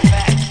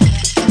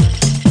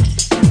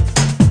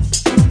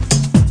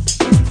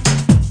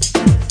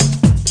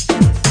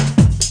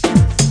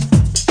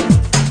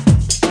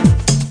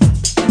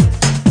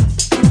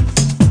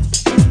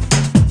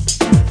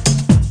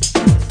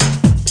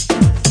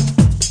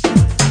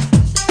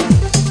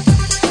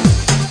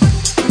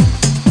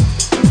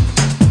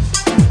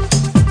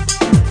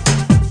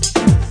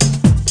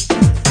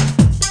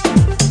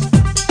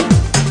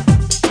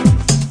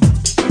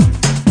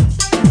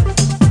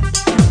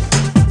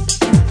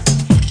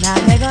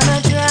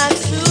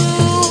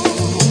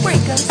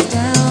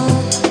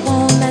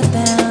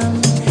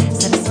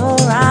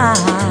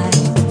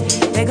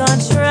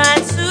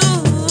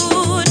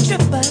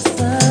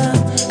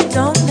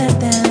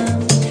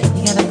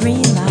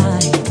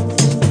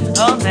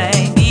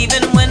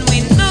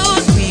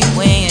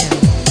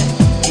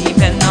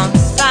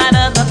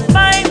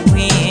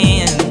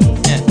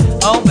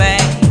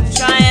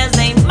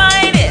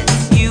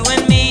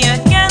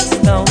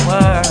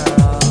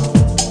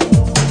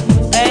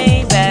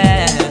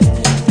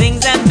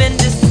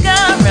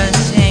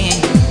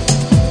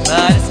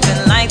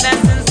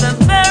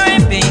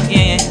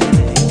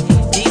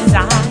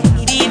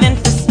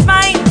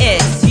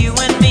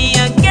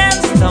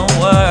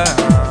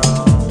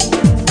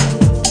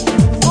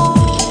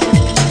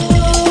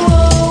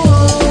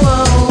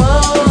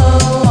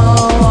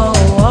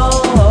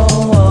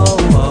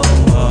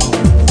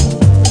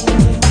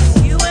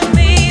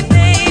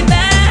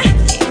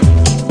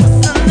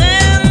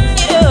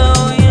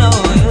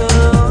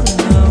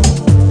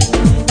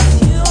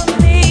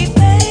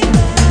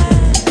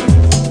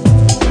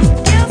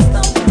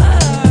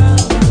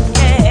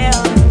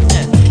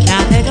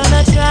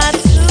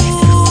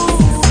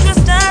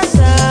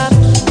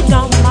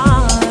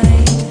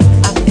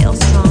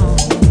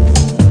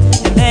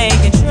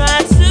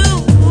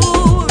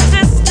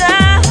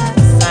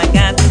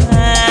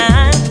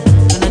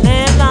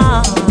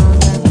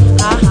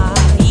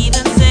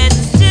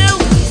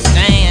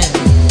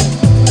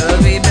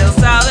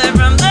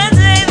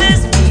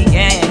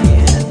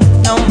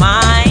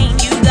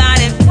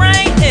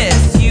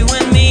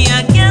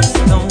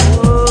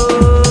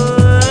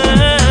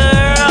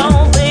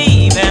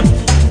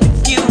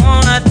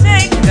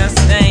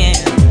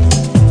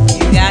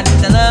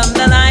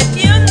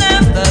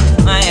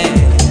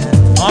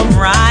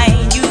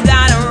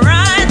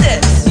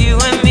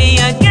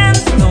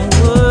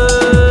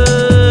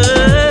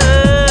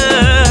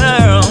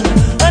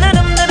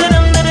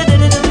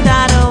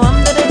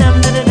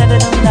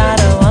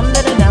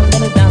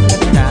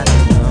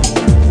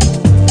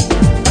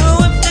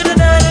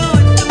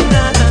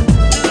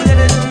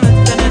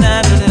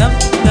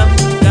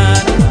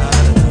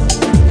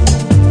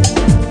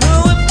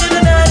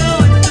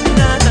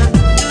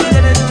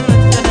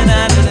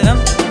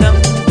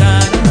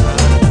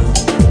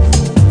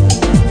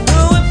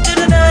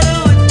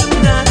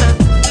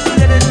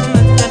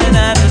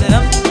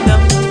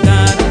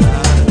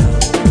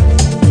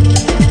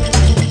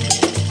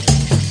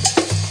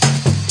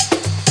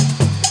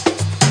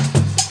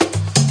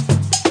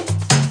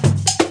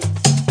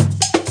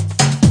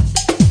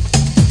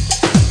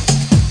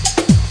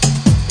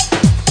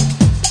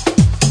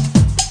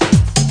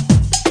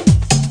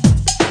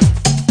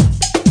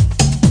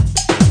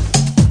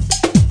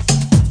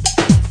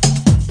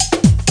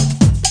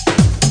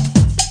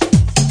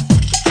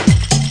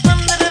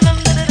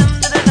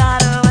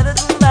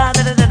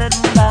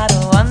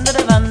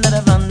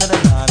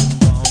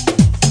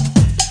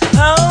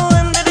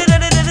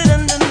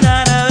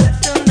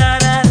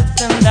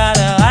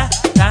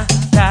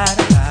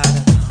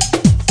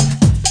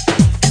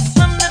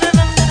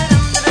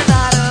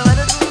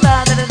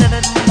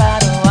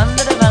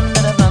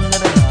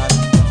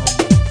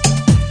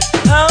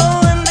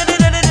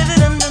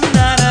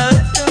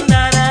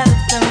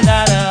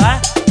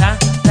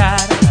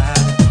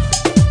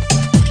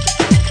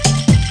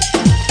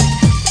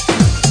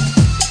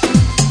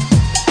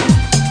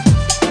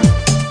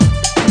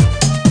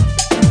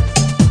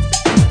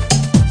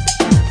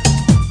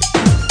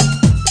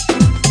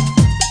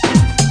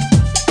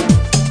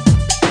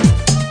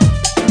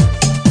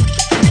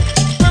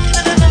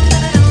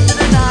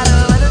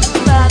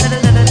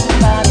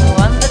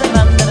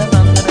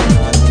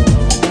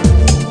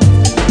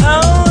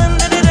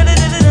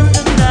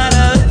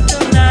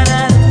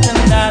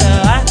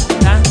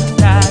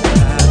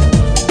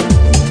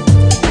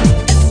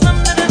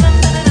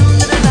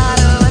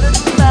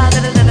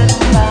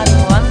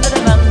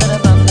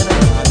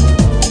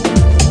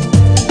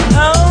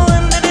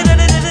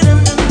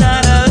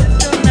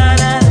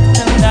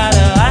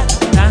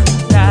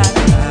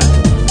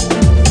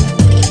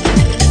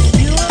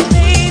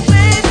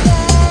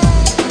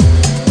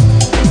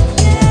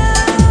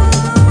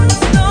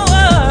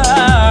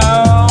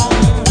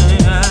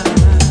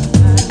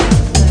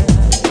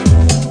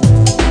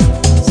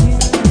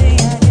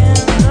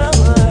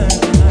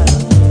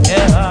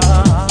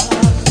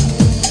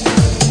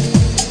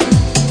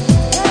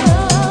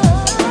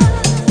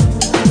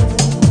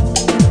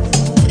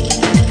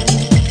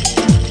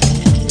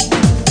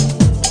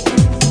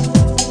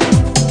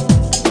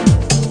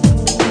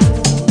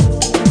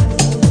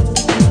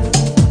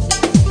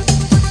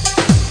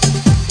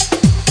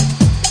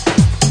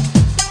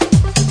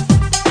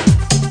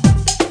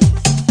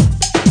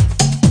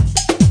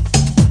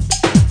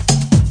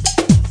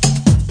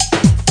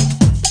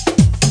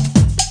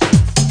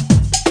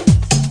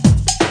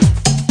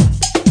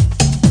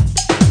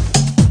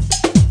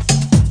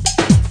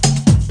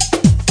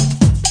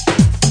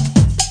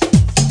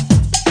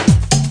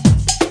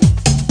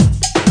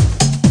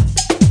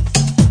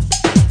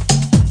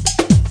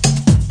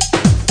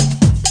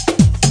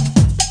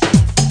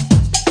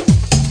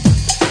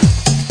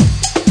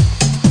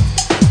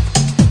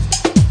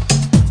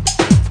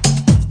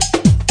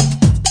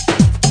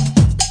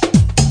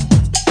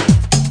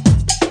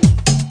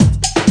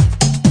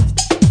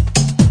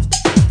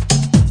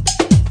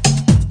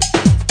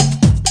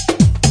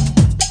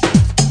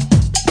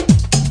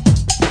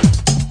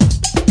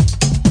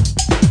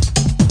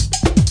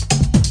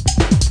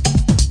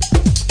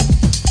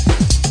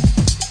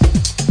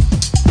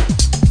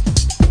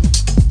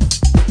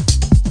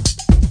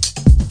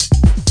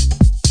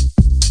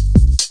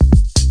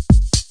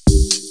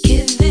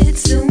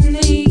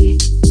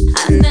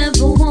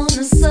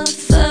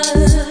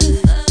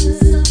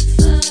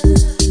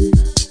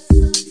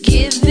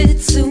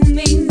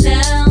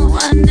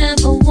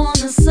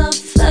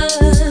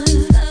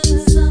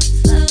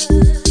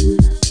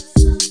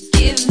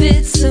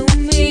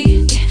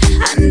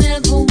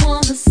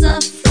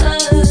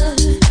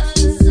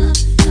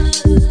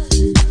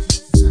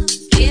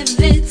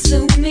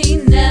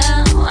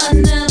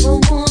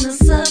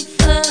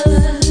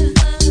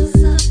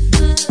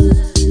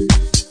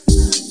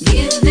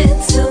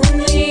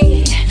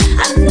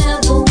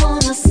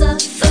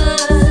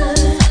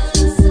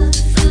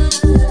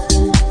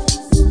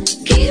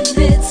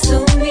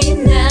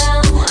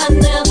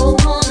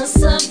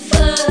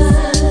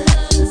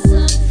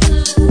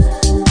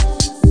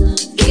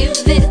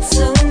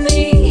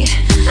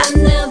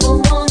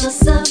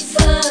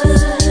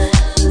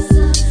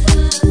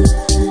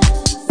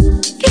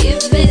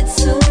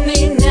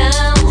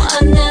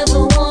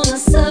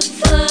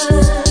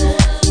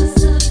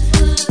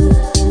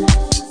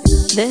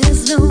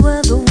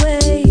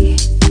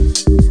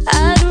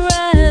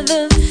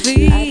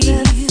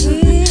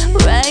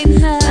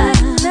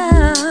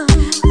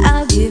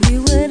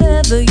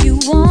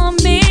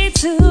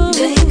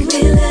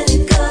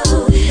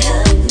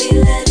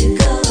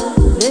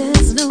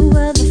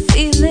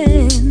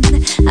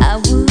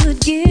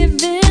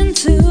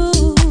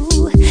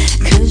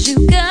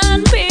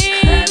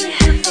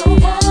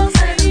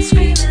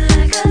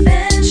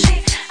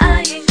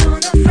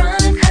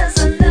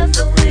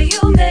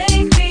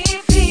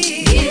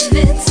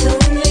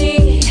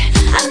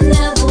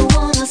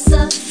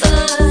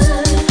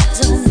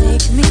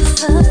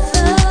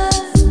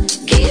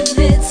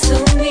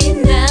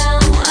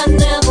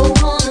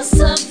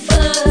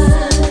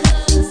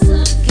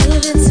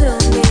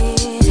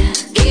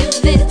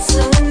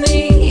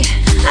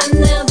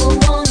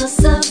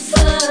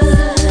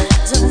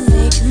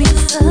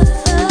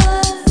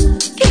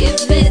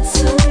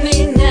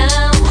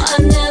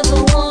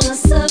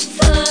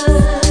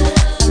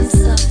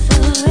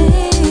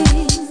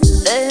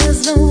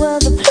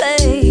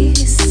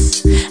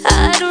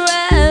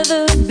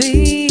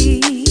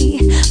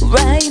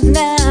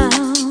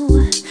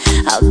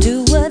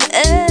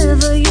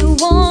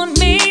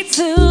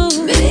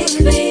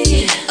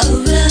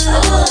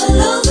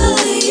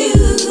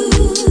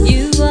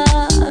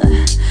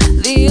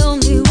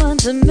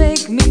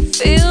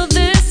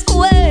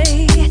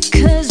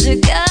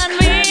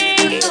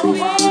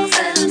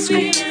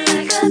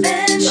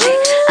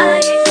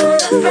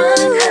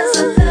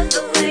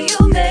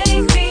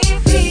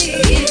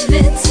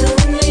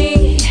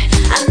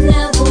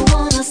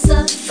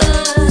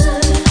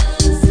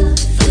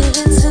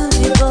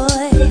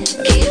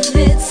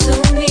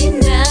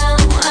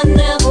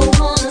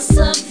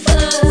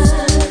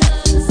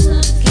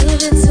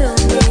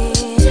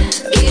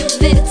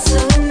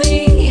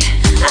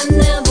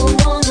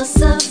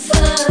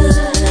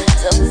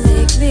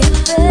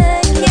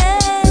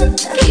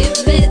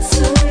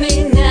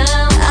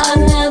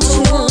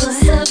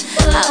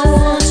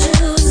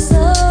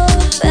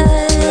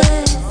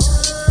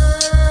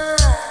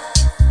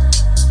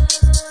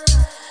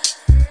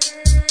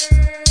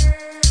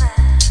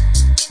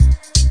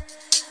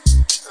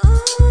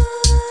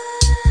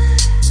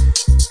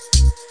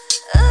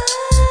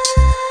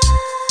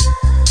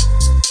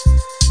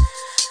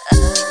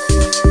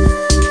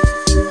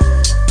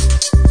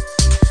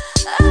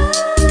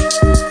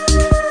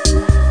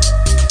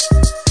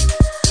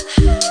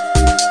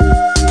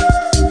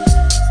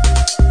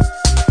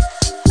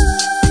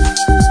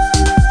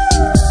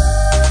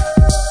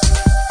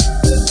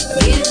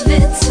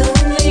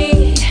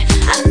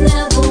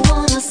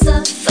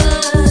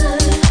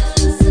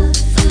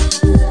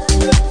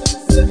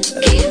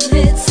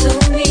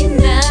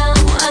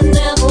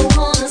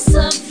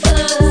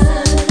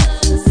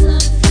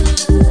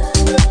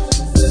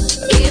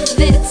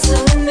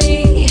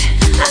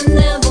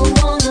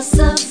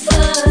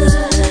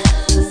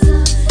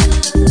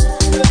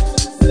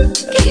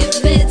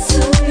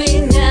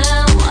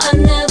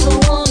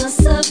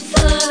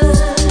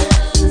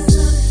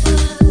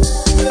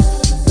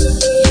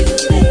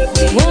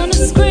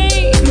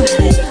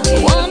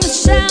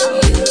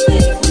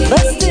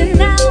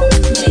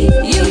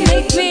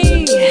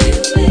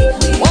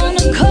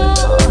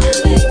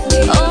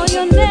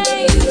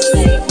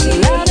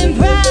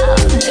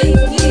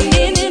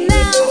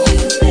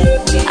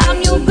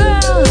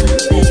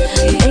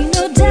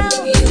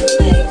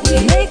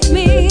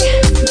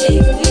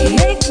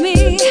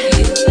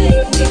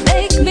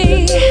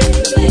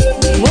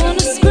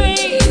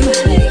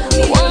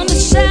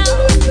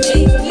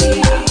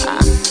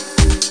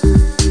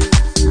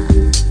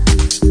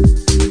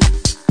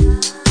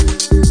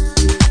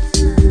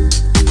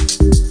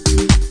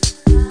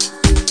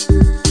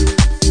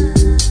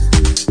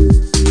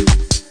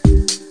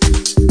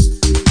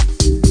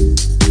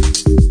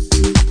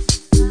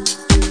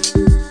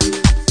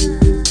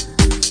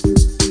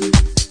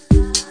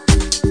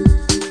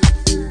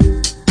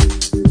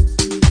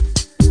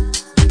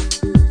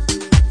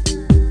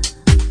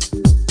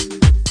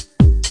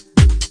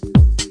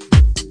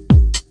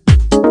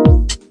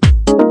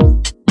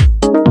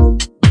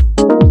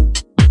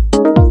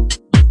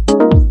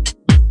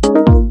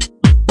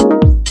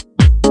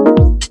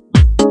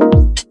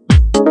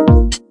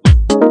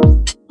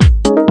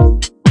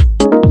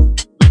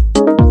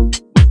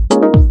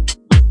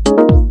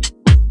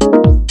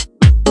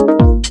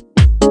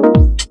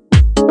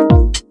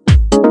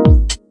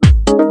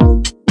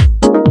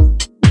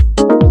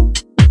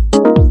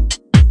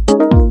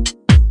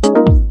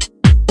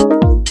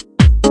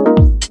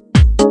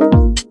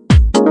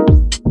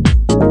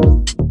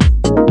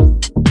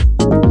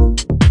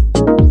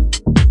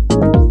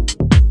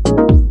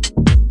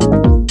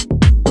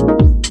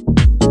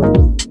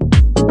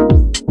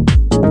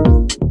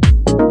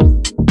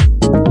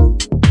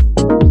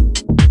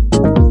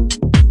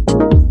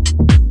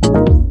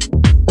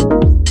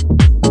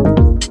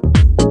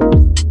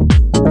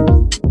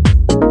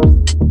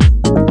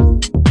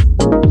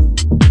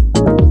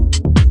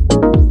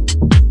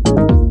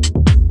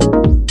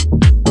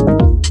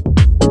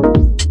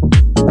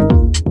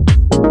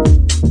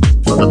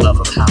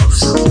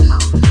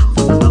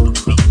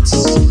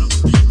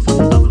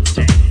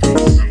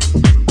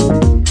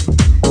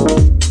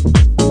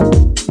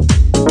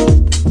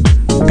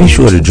 Be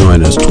sure to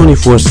join us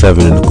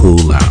 24/7 in the Cool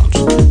Lounge.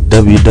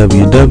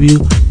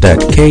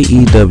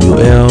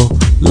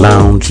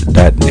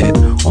 www.KEWLlounge.net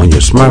on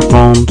your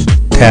smartphones,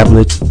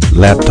 tablets,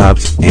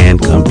 laptops,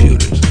 and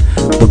computers.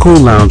 The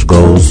Cool Lounge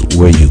goes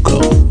where you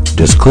go.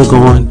 Just click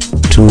on,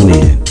 tune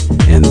in,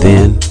 and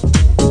then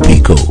be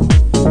cool.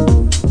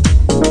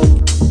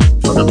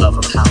 For the love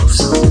of house,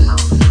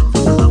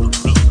 for the love of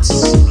beats,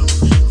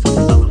 for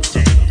the love of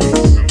dance.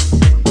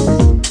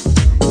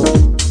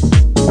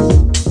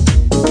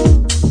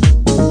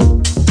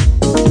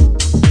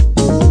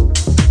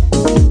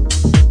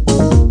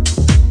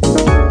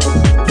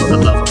 For the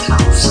love of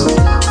house, for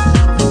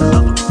the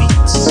love of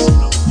beats,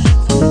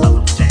 for the love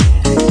of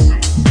dance.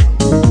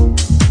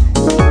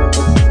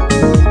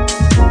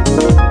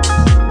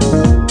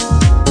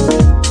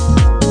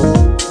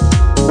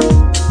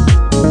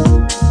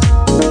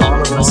 All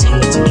of us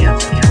here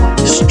together,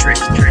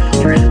 strictly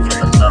for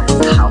the love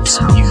of house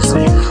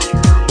music.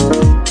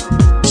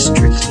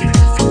 Strictly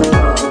for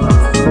love.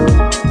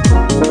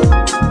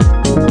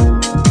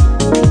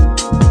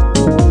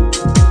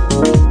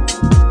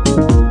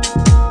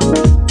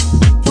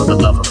 For the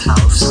love of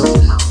house, for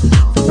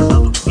the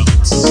love of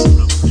beats,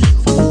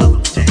 for the love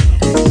of dance.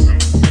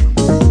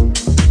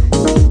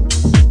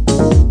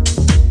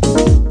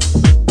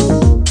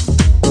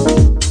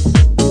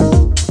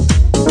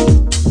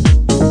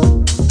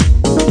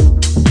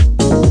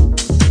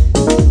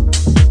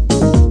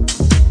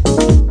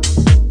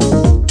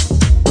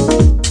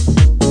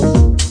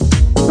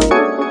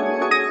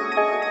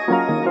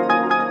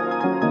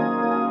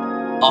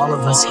 All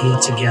of us here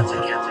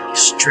together,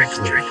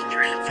 strictly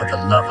for the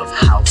love of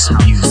house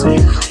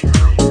music.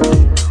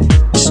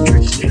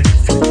 Strictly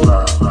for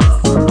love.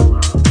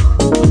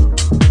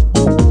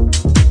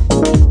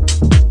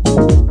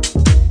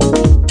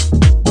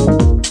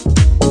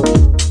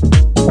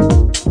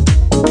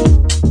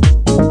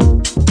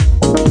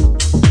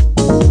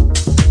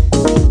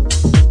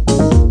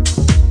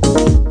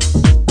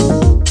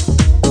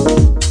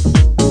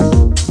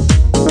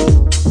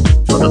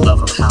 For the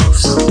love of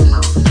house, for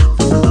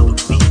the love of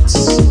beats,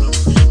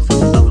 for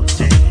the love of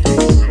dance.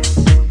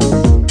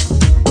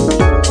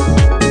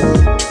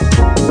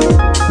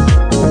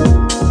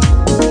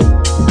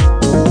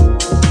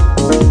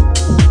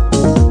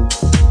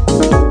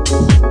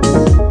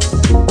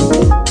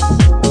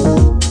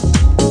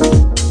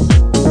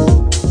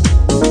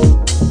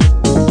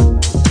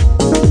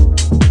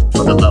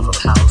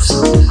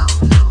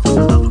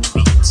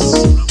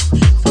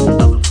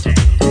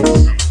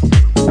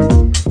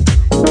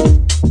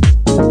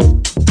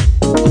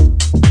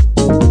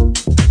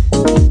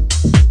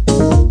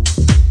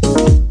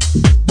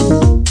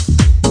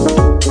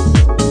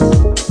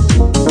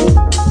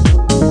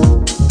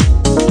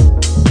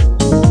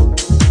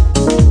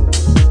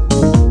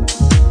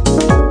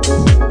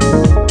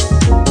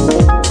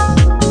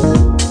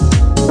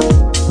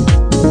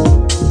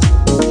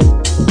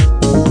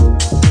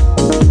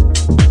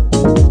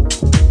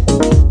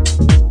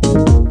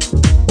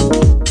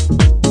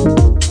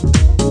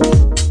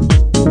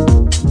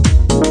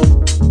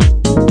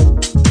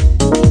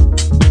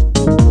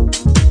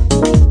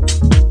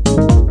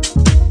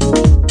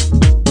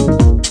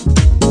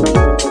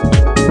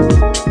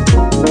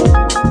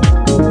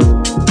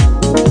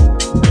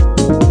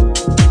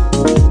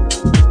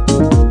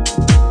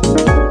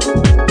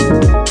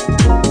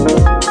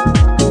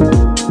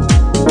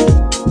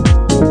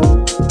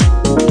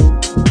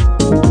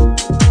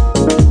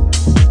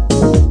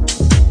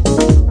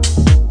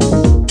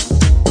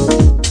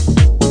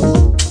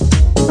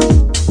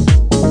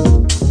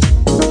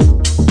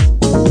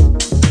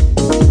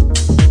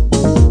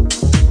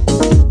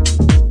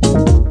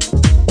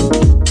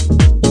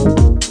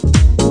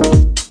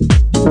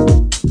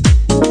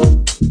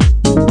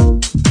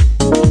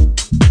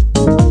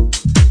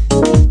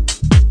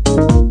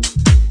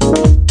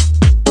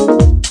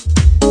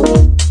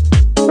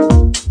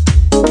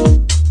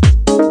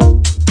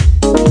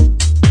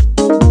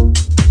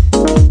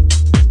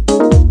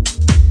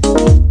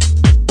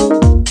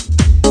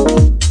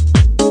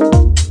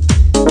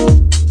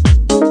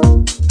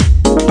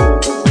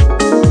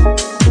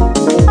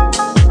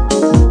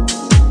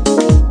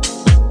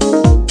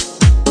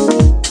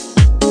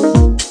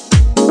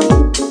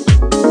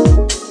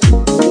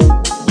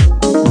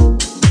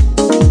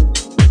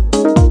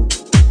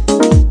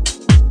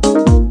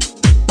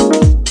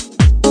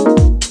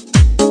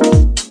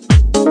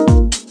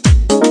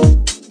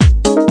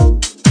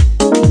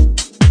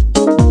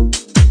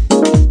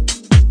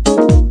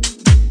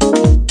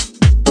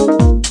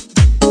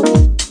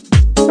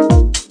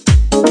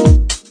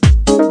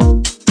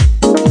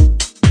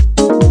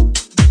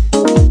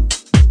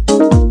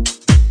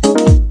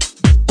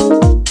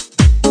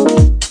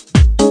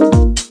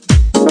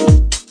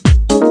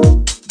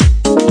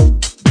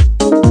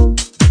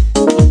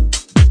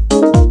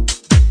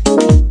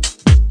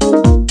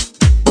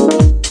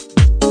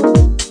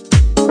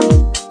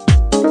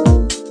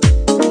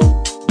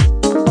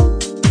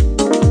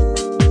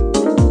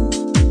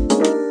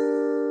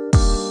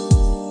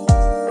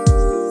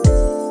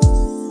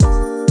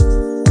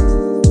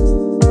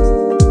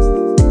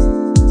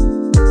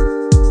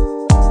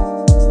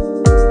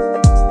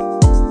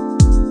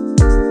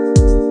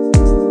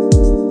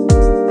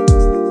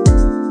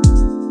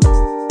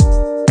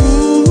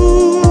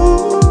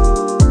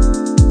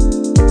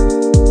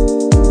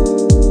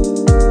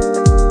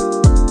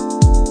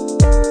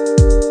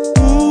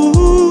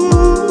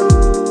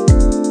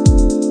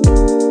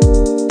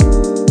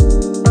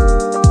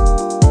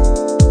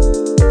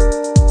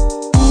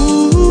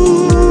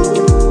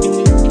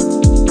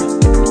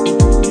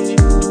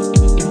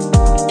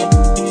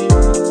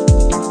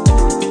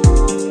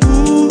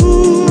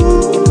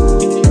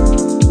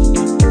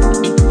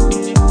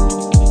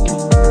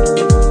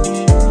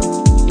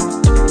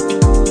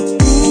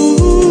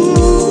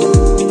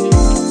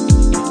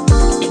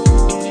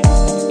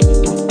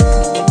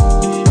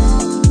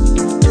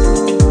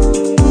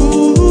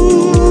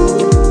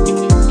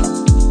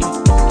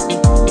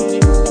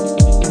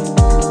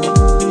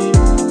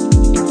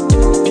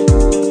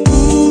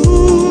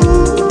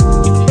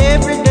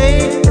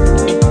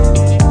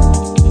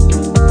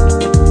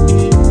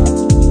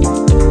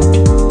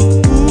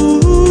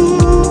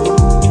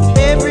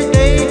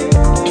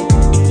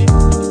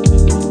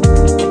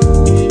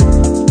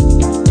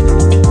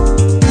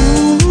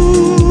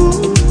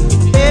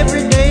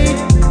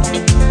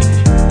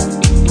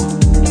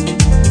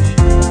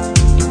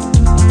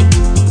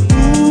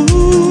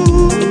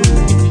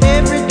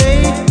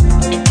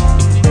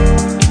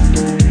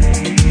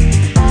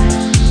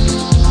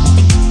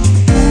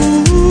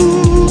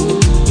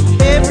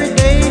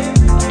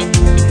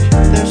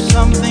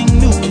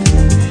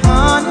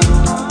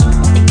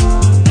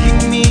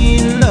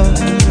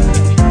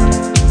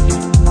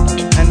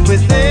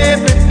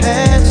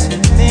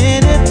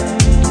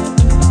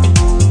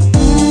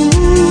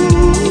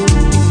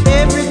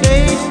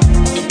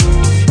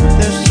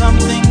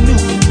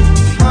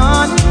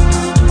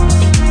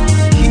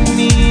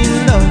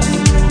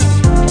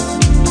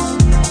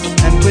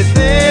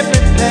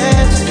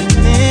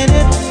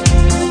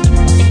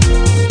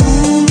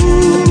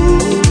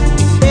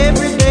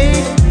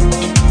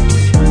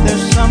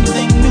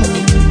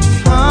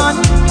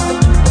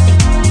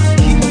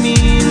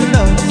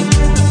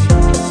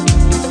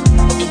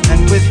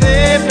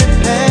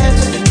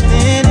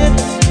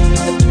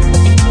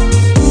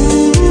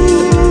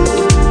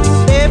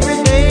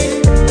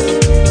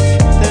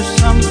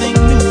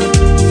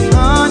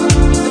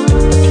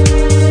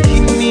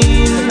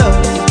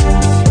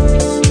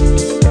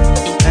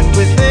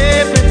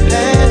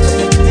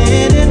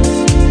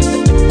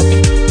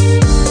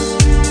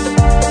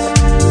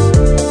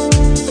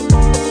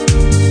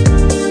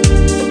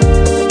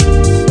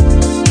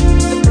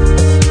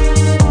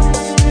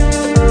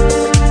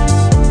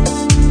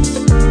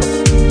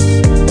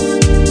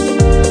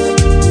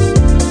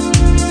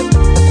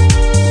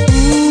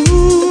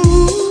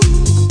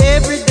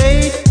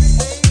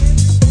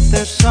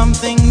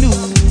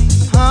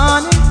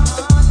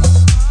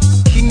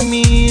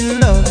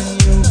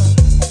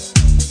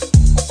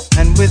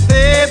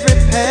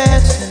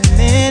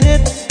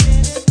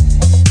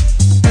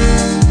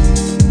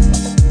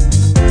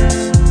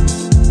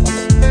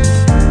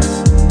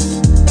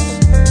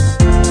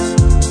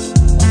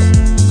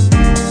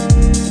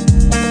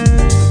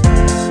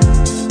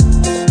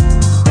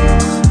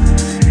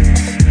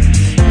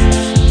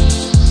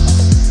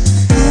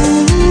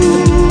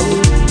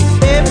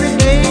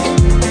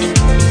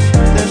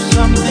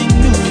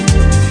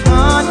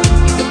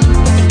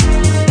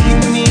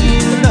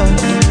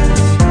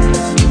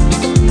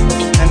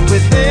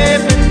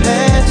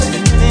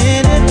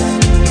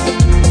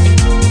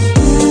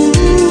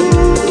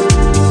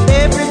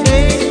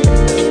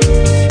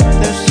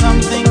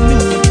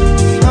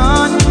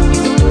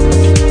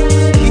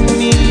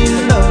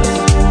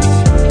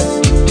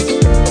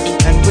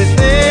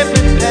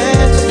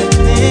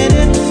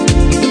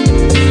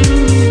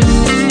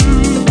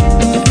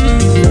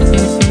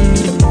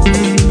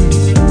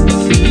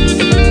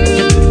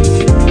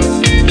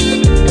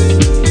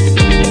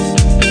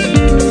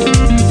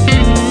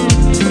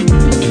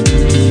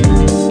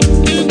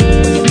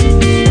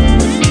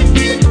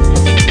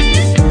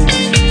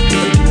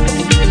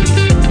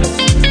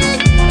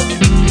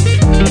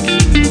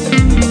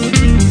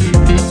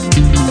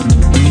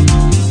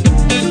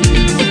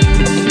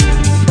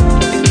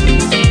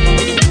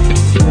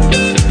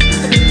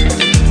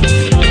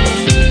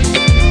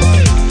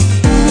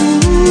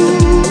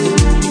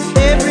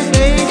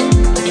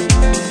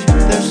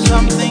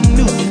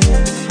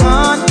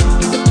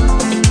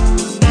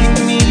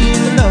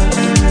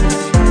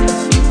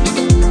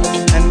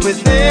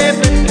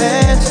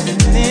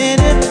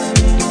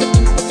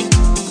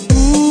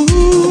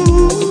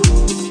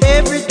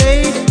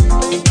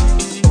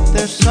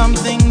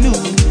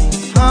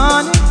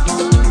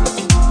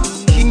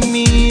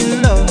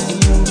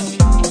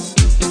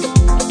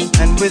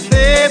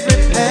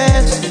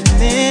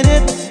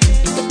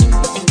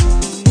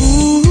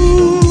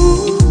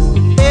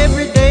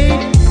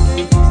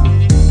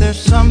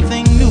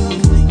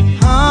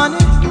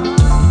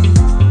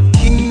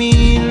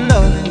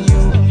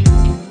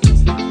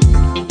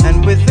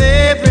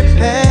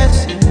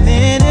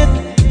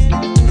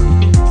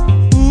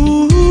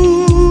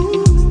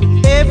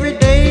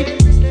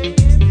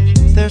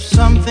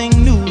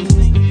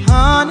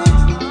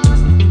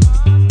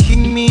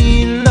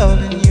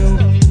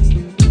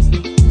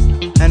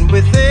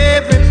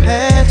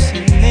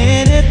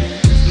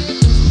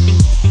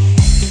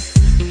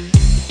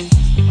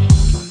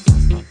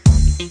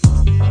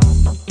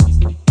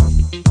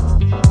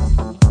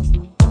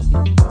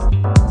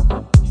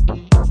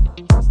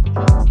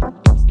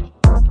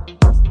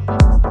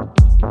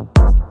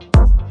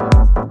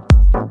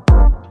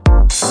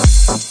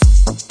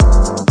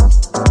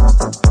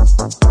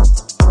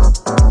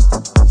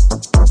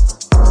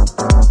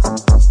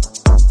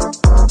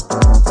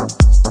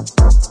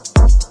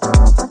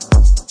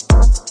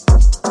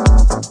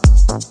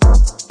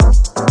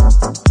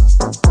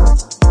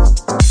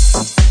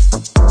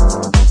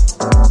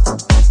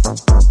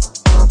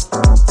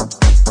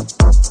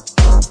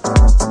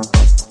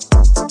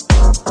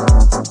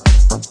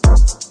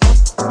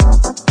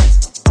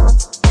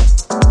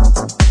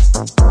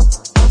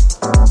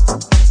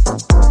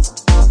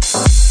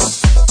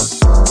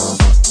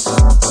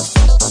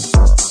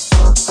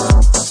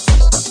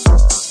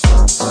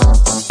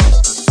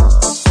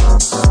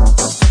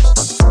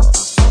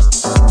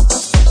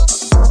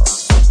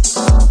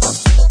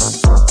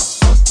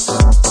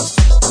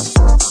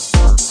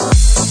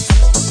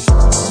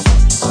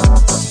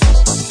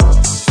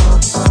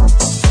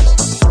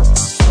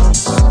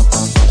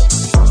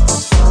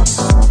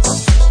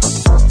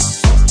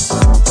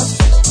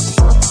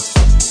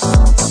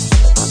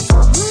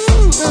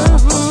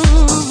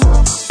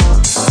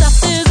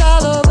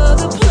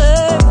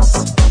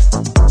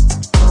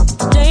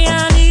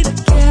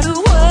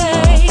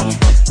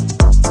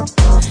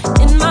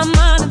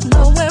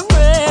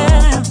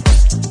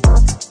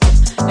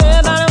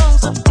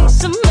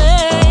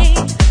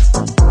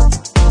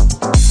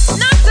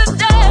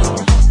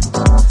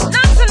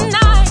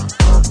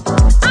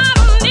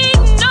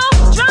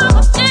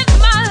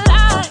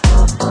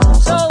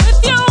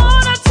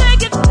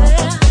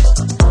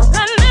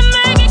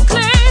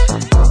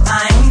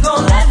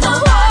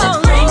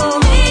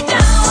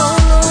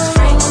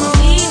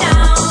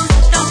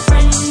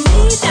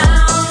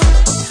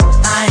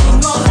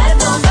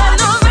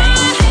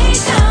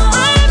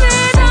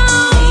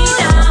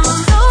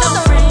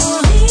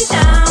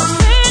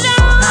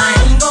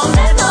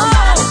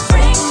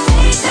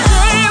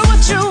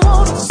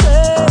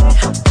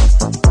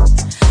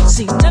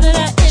 See, none of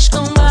that ish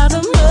gon'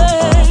 bother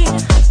me.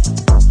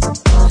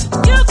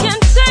 You can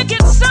take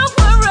it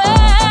somewhere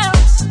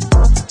else.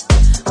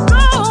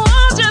 Go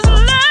on, just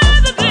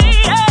let it be.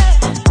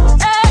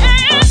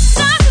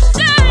 Not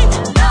today,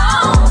 no.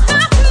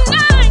 Not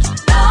tonight,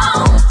 no.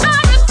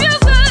 I refuse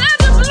to let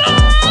you blow.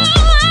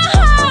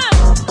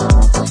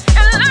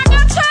 And like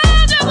I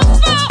told you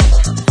before,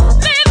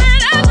 leave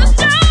it at the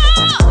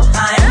door.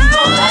 I ain't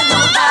gon' let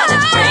nobody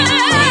bring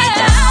me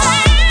down.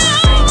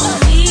 Bring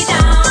me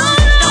down,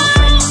 don't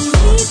bring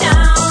me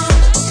down.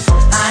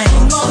 I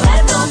ain't gon'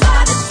 let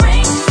nobody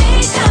bring me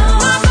down.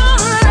 I'm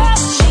gonna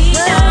let you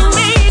bring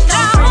me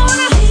down.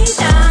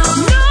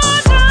 No,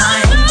 I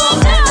ain't gon'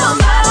 let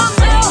nobody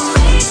bring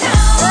me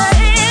down.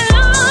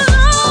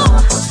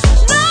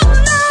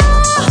 No,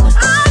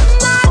 I'm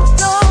not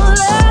gonna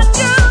let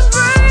you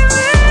bring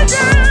me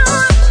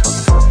down.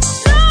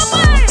 No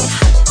way.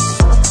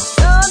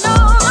 No.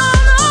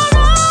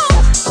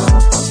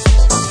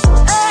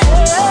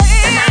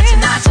 Tonight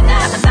you're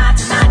never gonna bring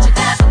me down. Tonight you're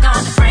never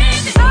gonna bring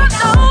me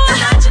down.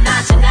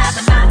 Tonight you're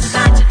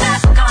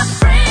never gonna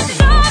bring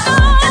me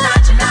down.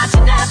 Tonight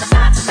you're never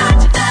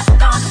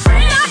gonna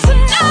bring me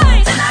down.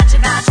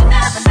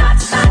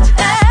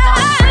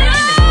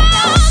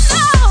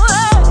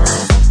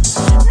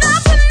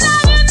 Not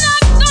tonight, you're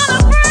not gonna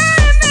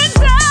bring me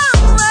down.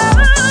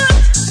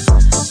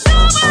 No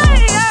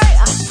way,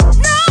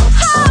 no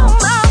how,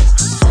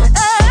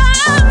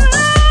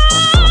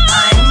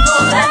 I ain't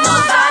gonna let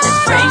nobody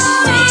bring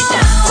me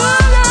down.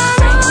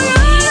 Bring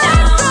me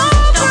down,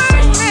 don't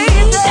bring me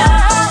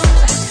down.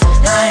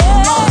 I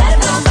ain't gonna let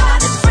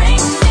nobody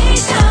bring me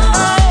down.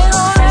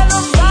 Bring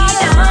me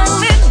down,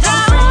 don't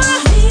bring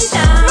me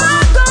down.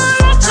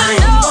 I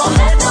ain't gonna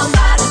let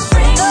nobody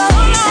bring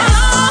me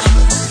down.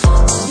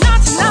 Not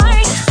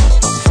tonight,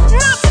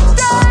 not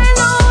today,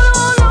 no.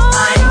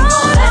 I ain't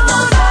gonna let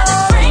nobody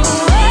bring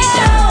me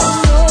down.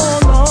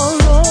 No.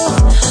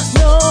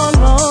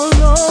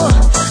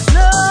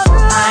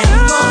 I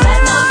ain't gonna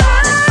let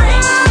nobody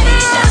bring me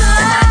down.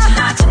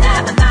 Tonight you're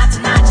never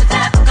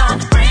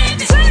gonna bring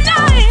me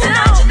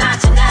down. Tonight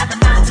you're never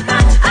gonna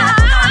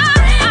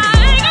bring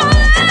me down.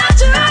 Tonight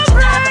you're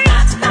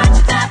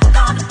never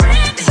gonna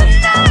bring me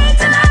down.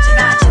 Tonight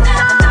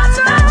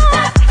you're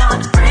never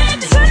gonna bring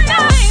me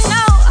down. Tonight,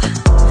 no.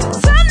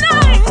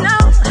 Tonight, no.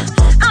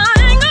 I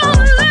ain't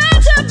gonna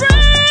let you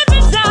bring me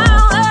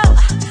down.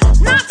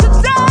 Not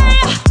today,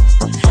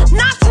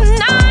 not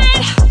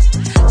tonight,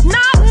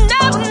 not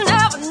never.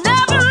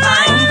 I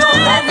ain't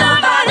gonna let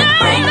nobody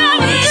bring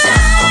me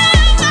down.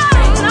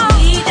 Bring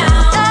me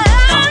down,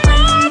 don't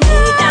bring me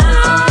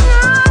down.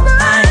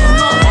 I ain't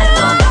gonna let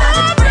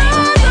nobody bring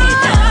me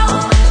down.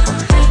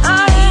 Bring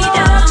me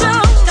down,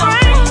 don't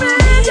bring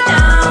me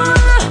down.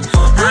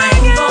 I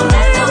ain't gonna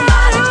let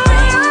nobody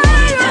bring me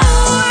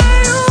down.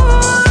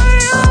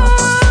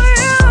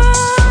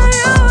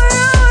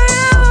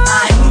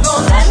 I ain't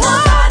gonna let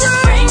nobody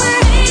bring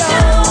me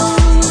down.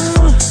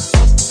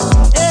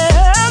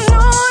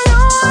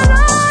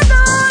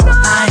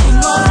 I ain't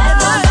gonna let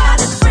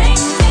nobody bring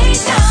me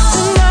down.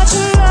 Tonight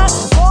you're not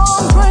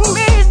gonna bring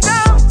me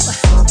down.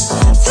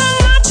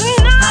 Tonight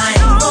you're not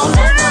gonna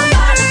bring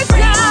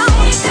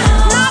me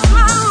down. Not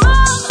my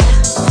mother,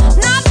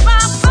 not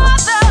my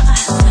father,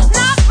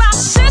 not my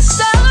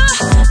sister,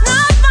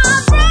 not my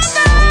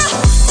brother,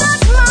 not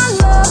my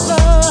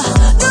lover,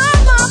 not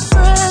my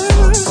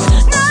friends,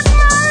 not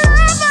my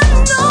lover,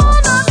 no,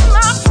 not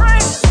my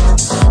friends,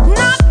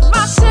 not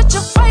my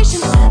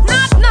situation,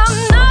 nothing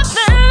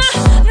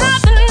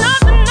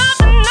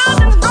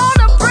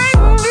gonna bring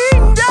me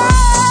down.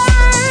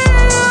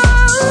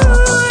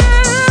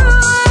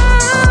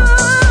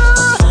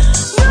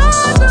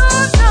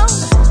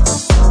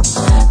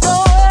 No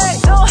way,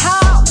 no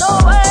how, no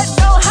way,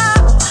 no how.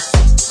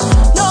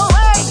 No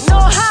way, no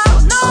how,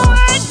 no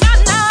way, not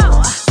now.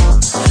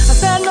 I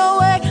said no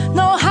way,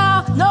 no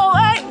how, no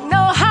way,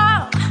 no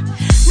how.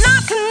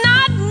 Not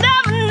tonight,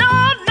 never, no,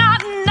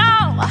 not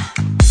now.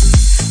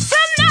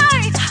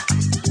 Tonight,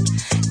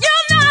 you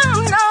know,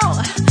 no,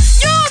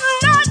 you're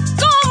not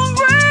gonna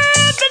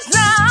bring me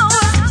down.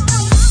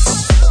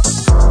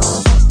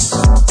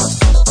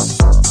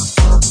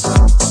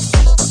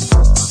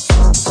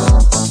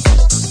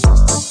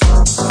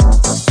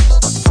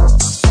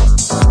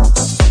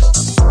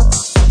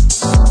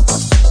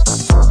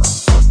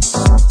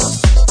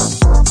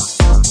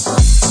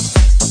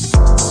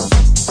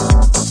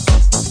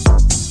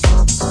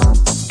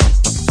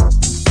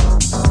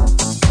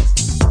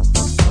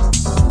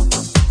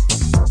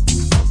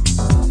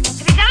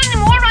 Have you got any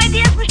more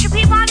ideas, Mr.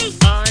 Peabody?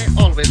 I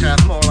always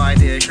have more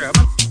ideas,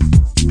 Sherman.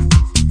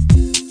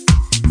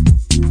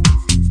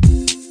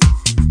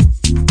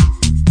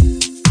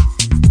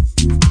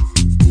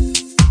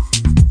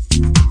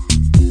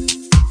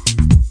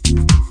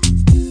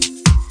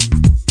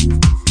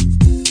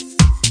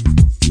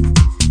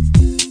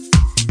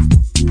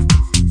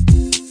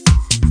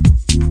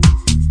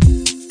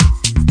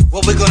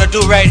 What we're gonna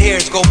do right here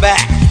is go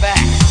back.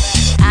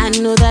 I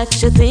know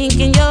that you're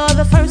thinking you're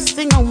the first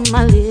thing on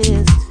my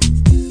list.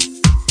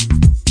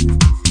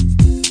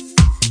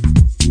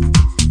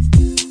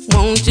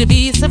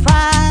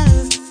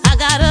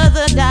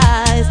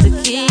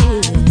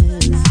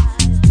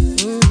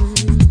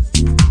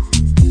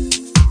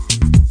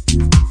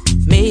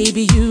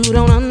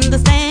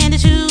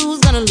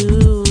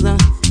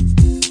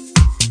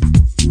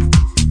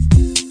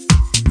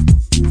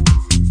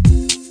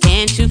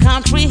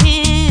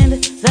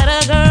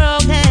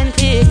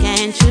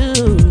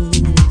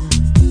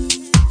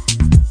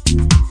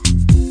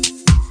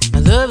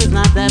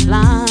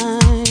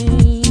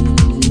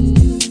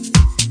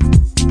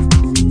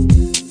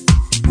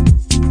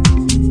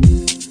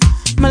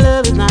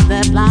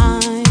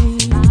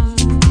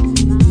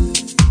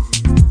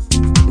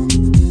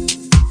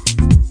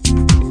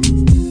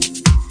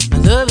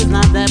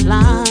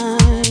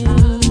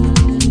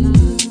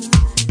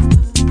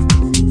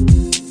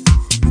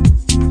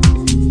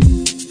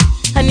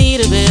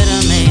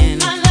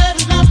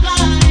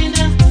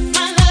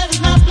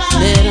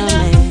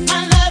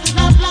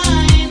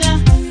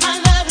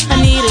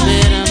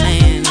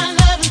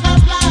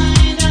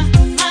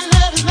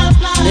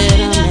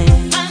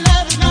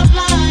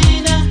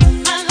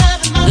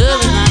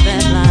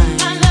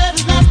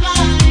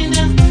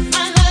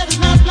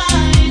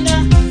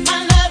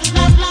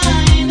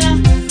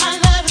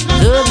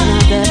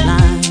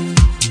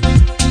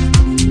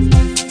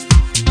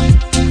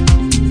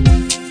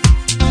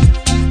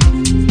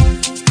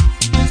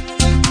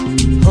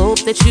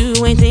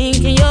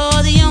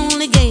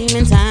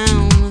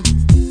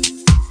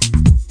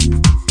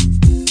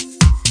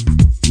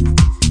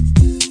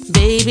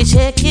 Baby,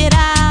 check it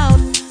out.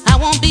 I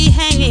won't be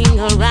hanging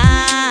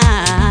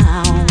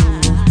around.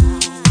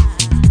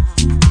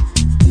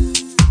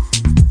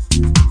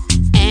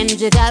 And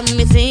you got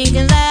me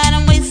thinking that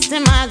I'm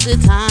wasting my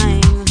good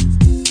time.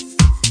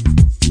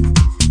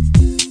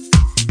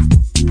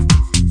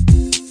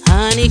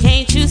 Honey,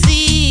 can't you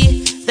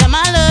see that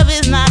my love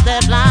is not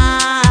that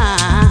blind?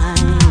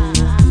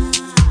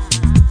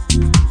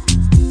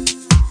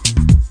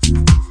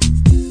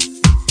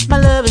 My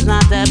love is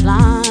not that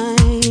blind.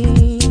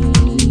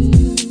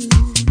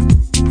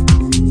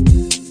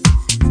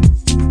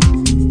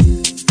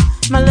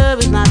 My love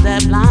is not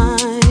that blind.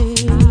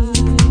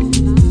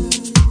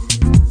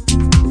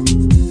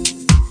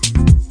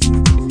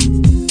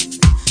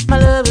 My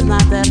love is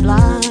not that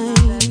blind.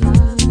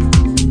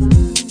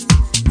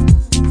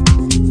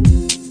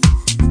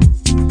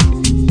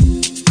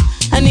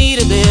 I need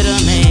a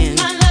better man.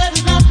 My love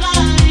is not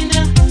blind.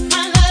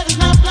 My love is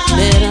not blind.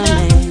 Better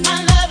man. My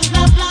love is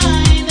not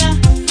blind.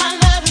 My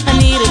love is not blind. I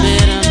need a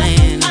better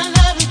man. My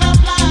love is not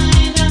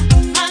blind.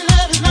 My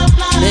love is not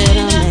blind.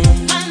 Better man.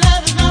 My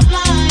love is not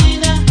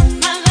blind.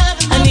 My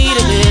love is not blind. I need a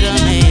better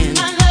man. My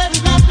love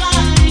is not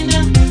blind.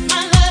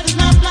 My love is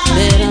not blind.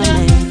 Better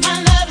man. My love is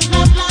not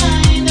blind.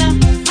 My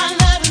love is not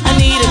blind. I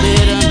need a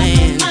better man.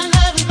 My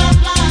love is not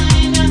blind.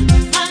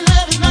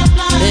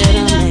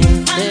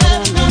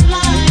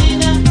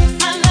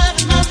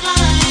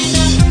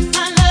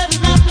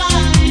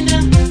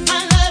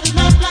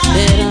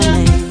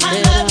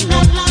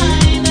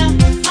 My love is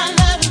not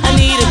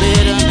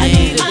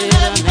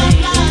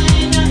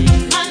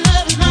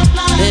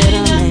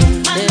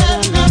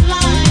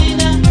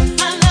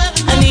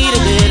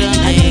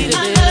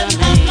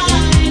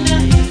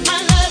blind.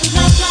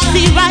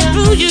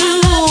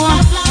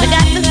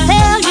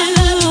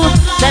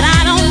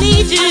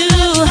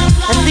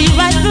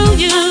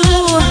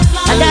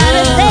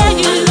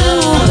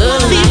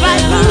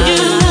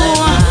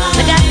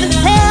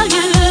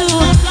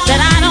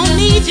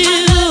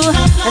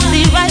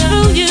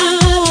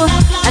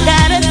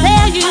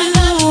 Better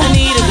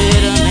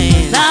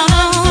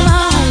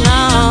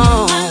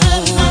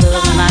man.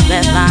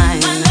 Better man.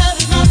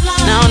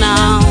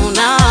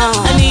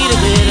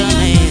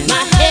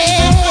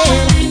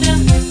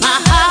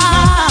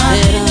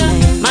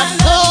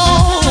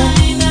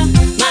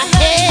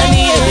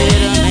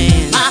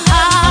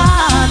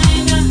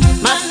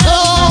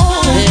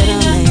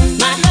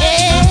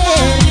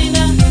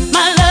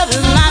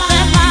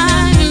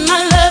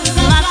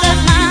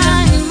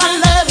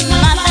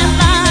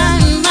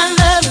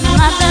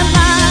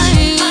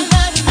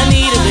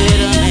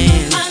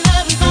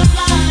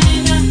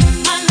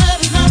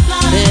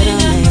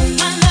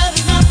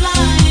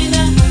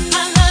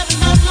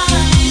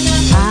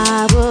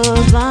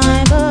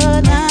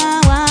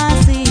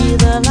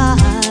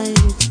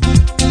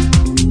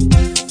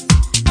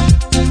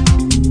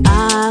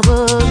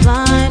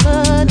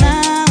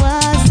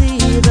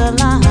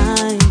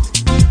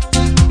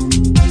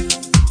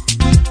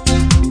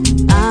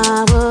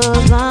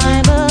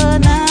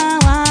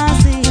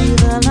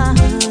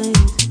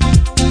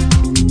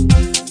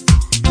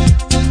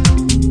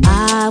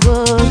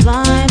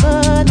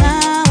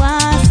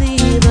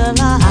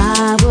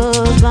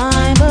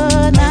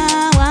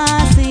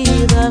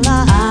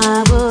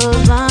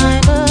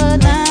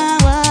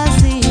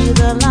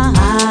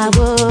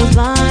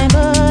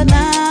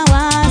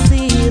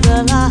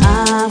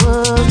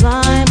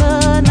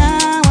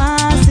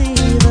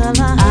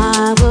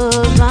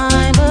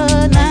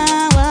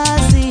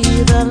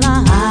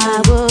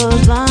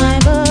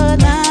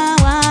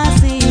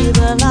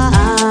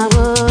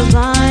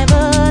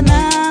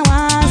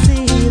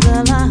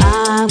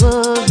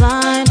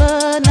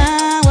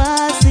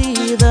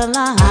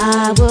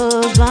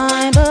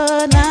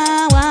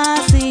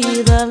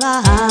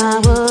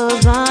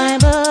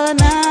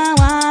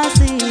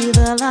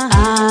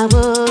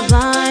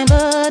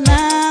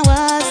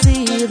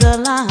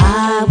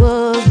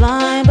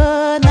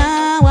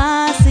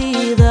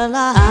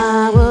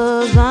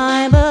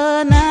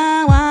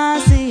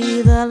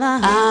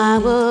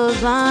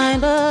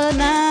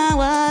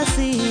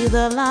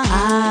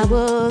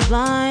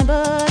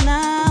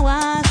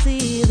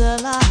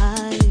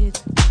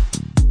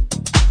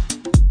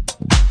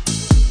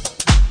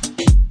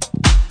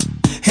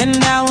 And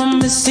now I'm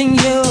missing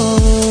you.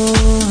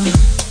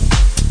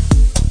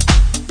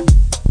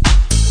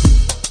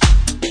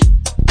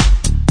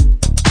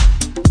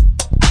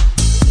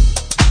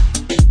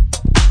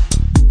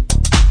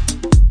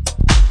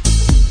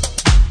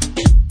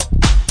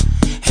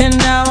 And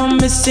now I'm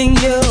missing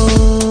you.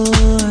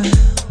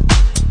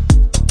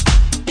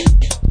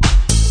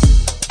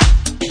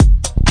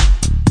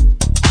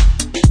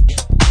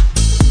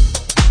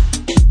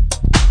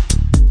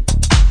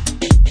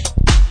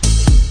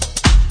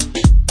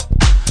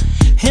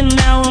 And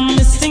now I'm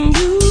missing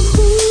you.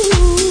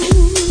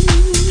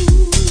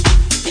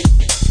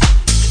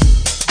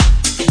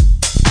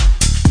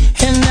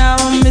 And now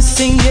I'm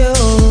missing you.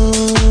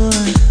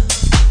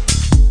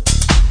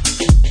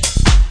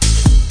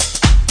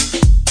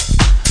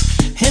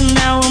 And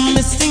now I'm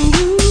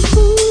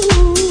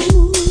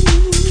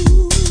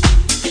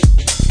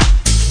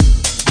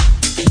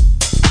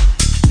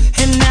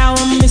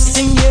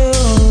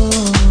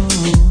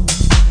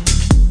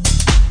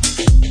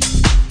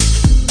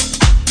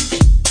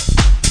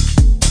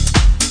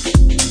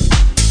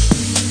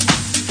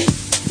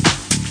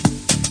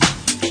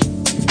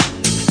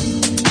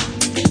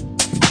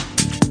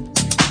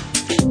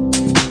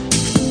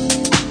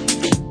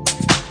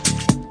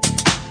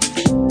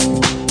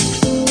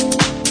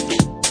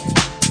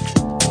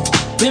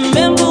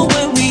Remember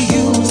when we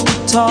used to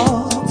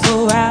talk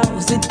for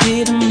hours? It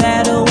didn't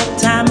matter what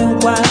time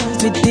it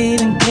was. We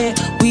didn't care.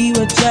 We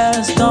were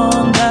just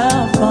on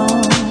the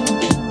phone.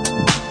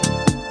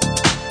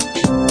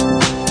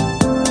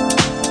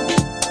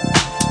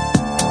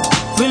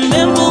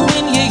 Remember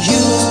when you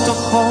used to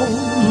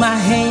hold my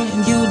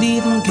hand? You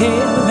didn't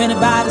care if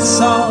anybody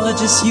saw,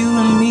 just you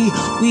and me.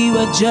 We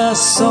were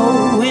just so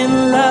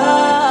in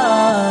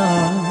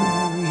love,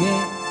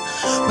 yeah.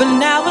 But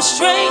now we're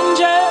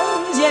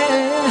strangers,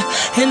 yeah.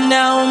 And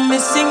now I'm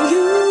missing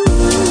you.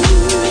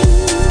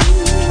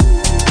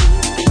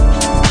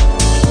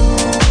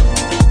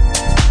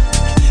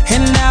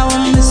 And now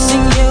I'm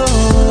missing you.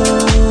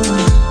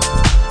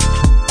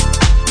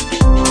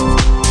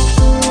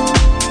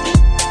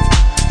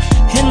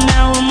 And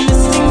now I'm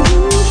missing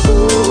you.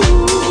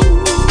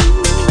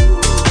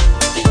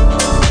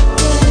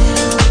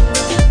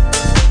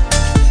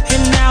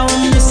 And now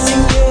I'm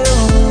missing you.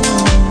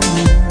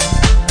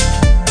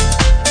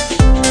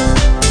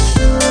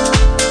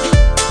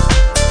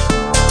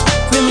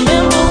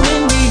 Remember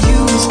when we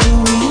used to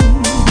read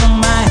my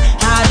mind?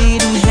 I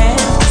didn't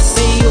have to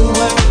say a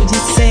word. You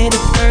said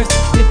it first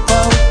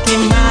before it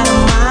came out of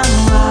my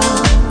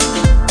mouth.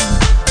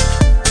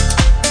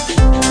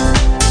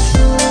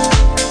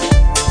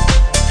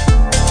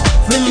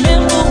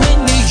 Remember when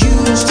you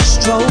used to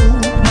stroke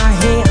my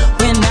hair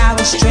when I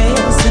was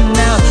stressed, and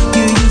now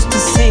you used to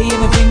say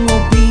everything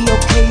will be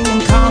okay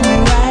and calm me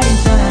right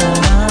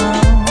down,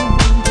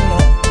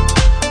 yeah.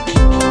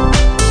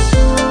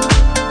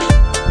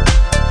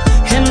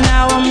 And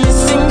now I'm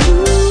missing you.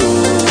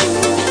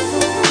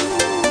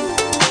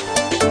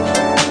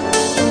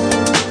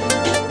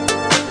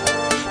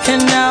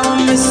 And now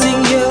I'm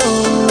missing you.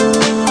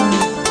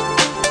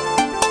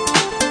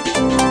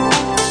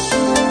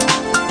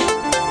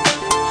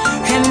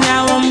 And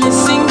now I'm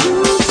missing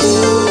you.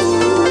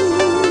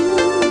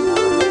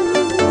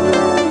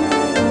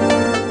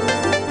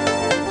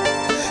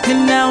 And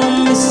now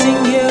I'm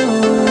missing you.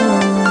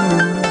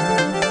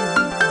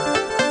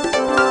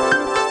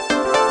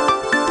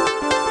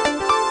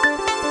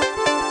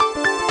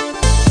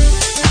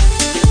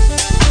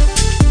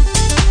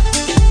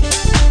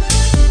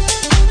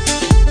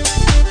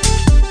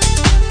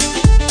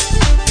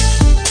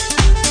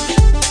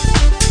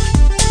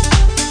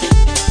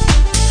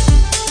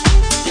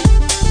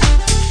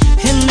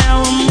 And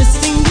now I'm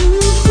missing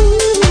you.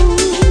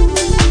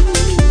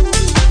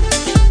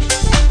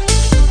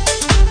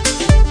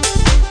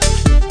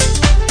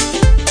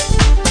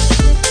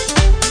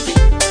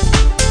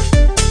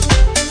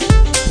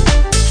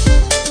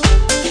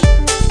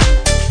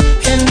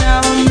 And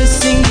now I'm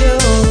missing you.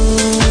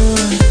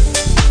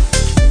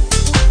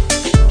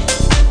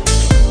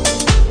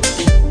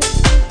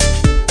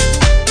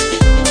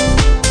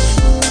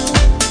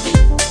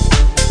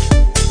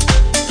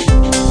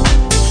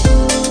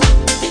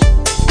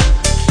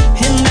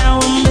 And now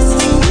I'm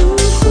missing you.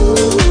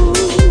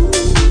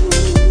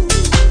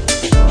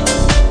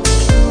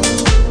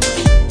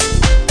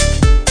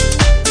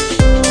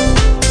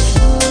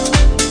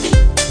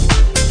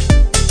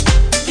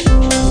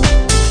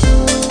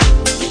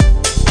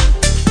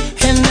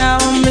 And now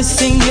I'm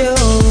missing you.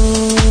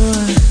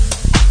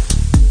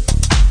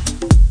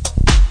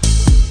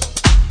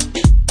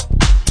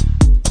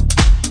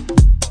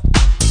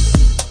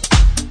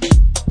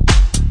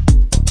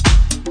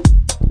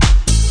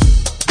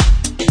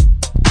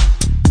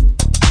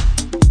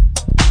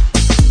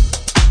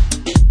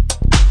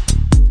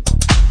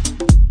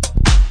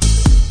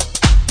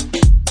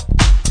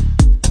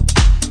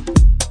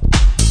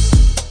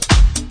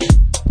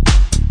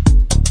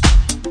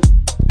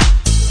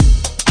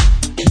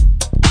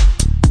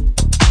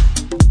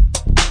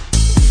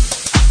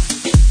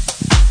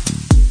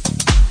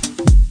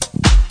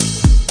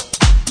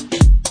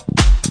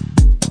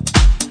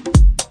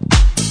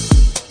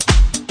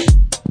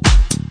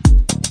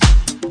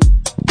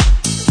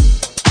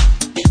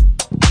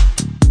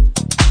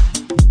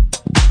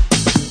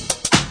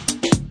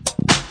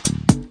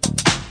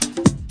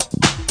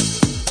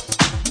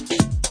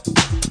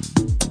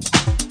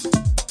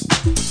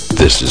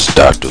 This is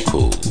Dr.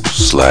 Cool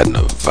sliding a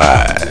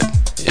vibe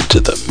into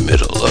the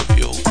middle of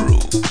your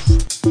groove.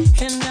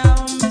 And now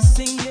I'm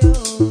missing you.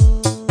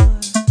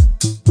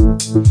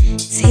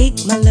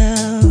 Take my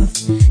love,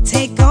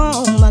 take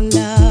all my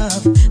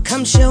love.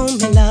 Come show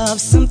me love,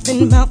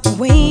 something about the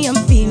way I'm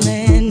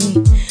feeling.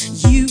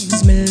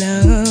 Use me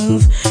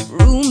love,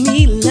 rule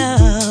me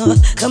love.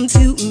 Come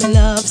to me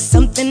love,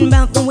 something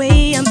about the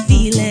way I'm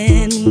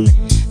feeling.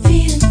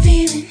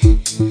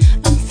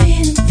 I'm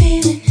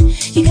feeling.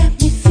 You got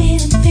me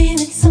feeling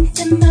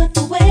something about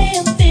the way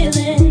I'm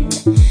feeling.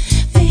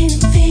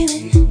 Feeling.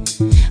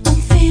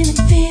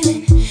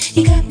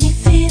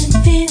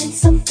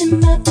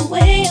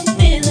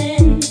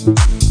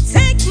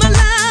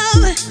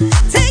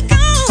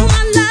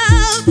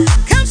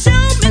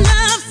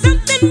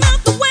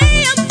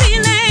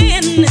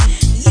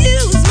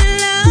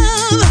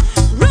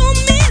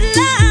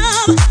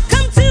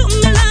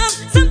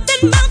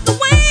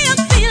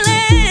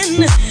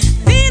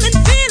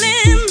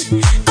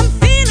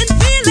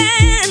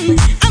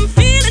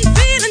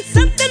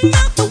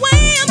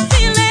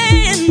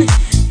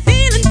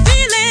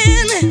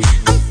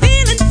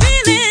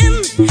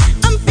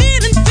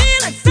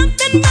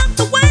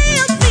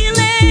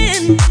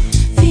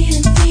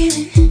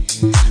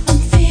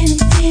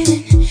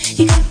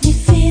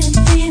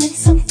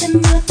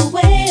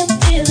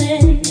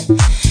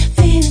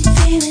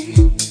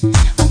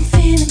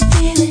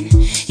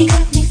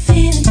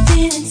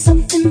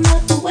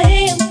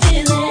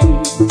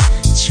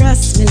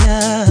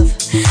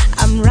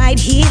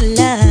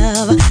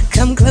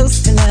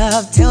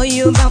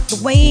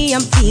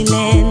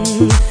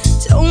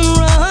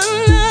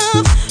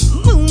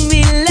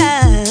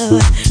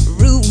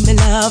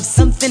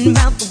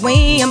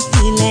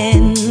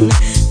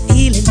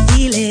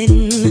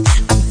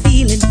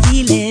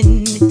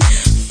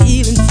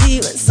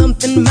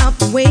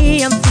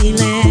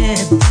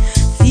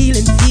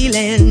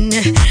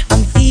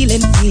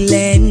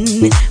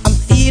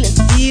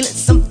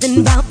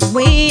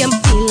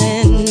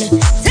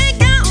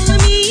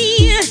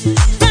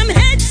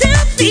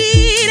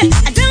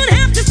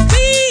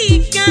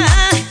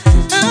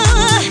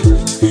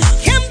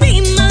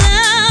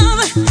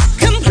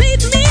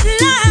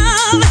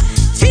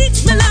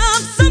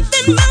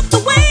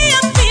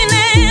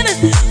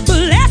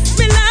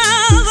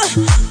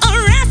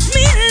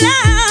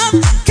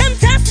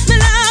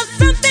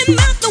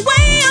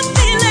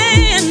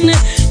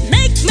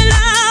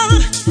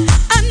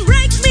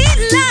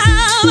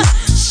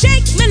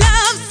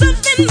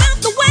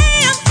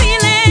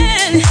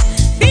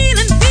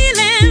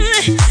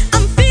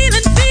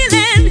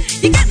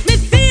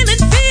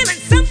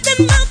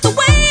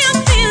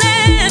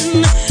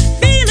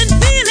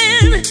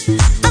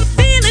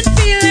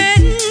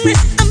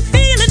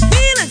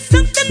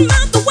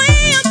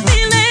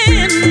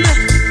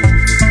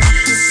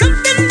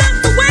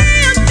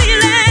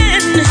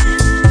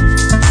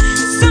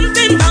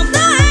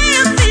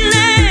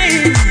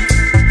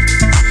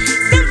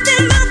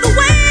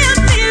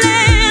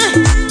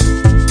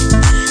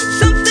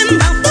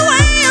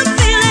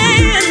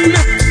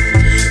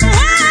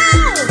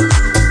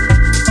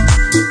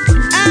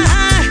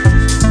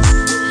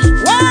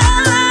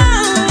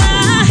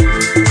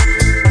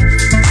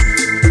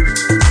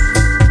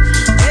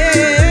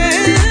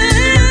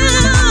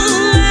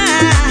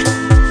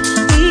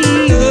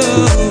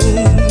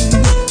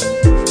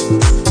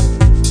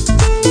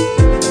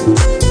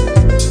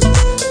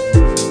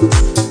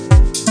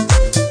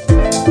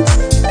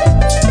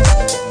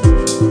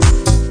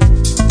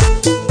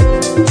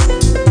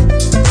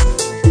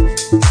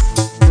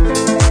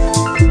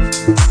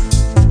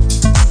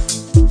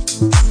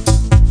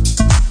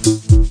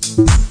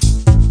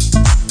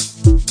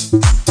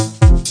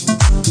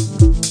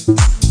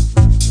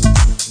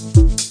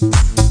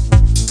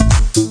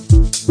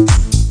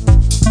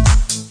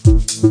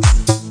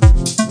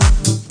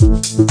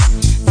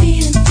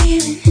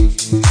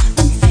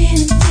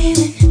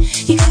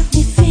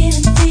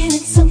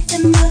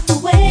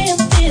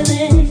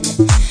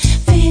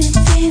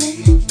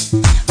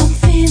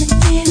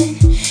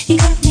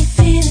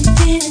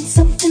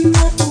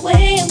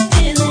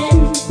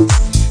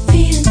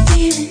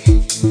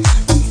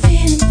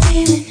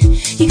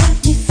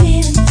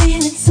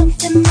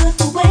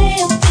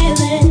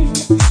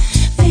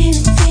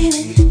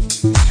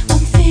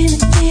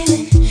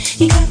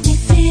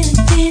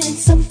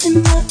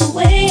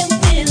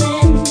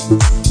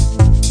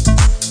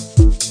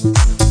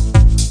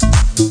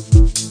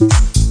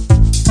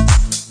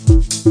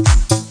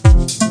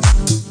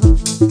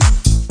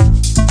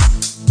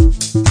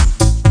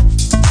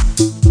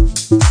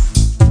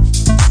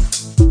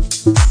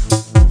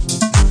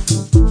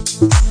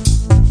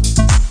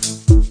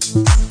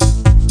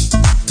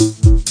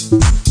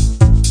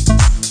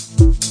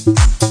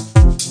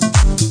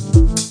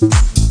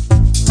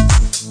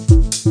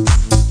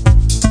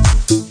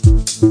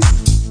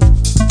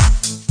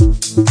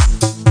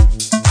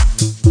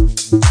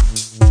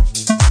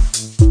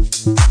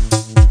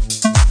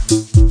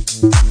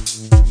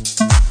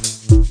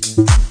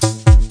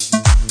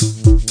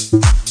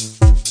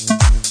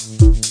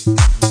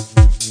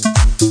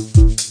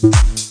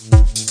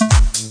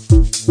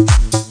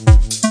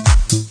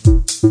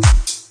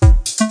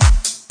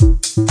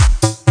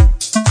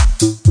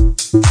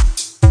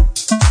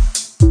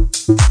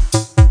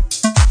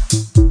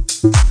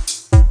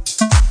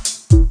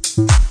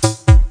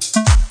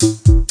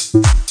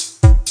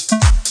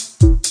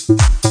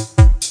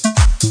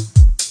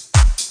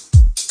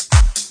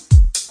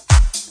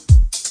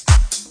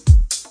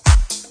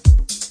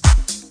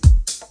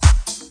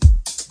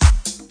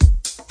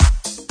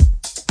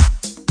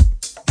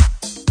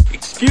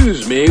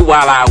 excuse me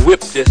while I whip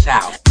this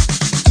out.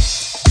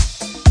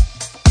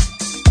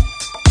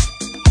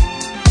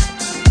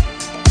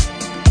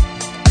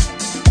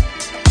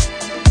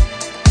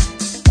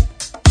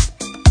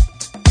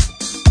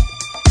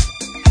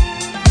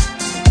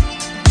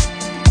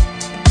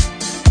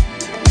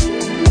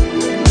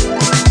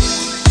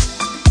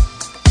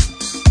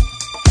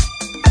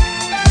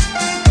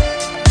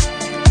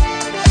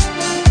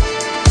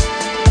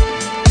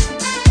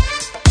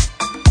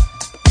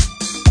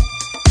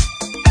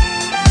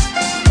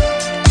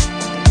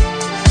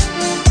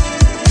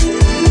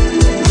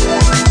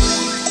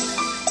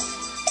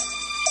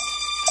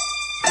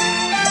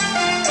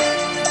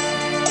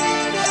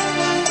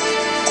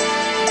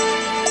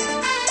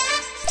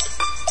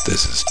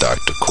 This is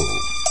Dr. Cool,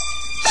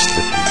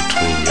 slipping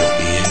between your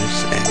ears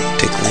and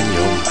tickling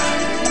your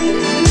mind.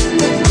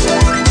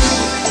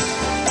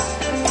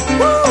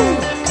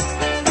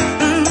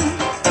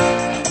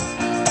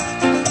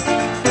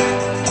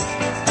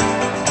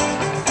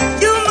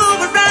 You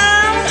move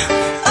around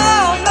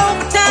all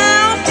over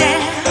town, yeah.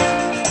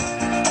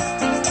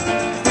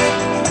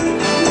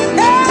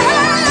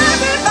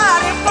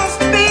 Everybody wants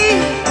to be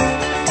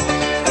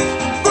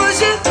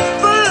pushy,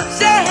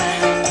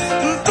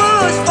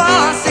 push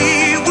bossy.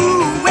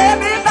 Woo,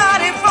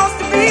 everybody wants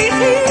to be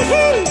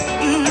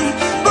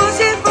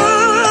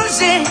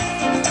pushy.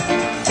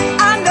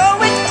 I know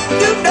it,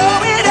 you know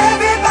it.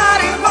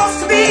 Everybody wants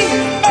to be.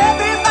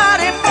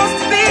 Everybody wants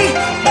to be.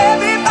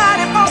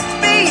 Everybody wants to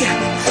be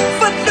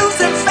footloose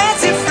and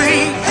fancy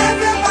free.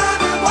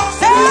 Everybody wants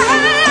to be.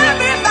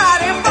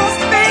 Everybody wants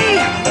to be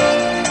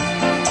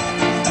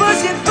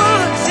pushy.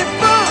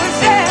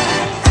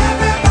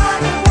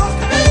 Everybody wants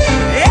to be.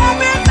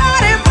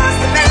 Everybody wants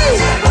to be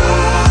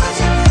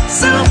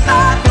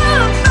super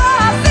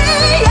bossy,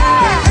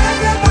 yeah.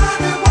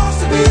 Everybody wants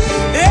to be.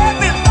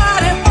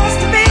 Everybody wants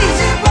to be.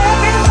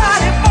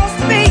 Everybody wants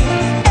to be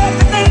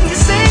everything you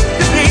seem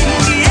to be.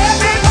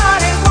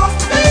 Everybody wants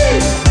to be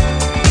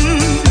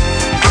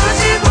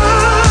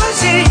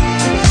pushy.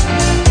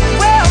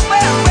 Well.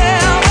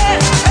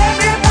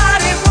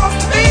 Everybody wants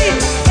to be.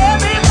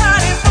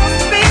 Everybody wants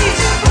to be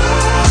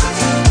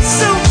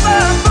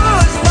super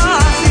bossy.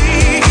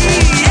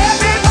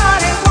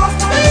 Everybody wants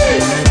to be.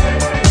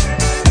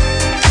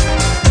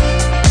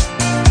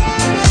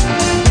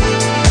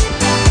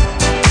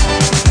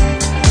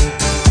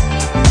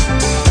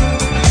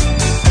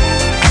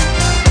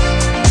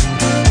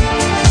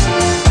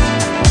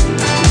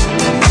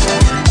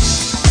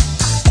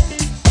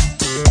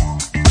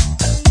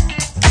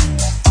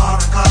 All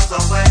because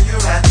of where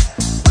you're at,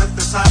 with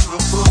the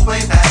sunroof pulled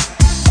way back.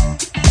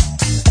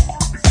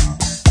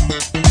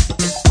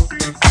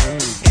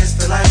 It's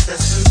the life that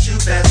suits you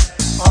best.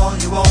 All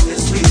you want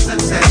is sweet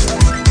success.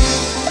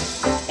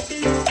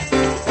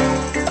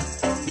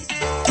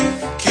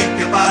 Keep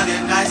your body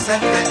nice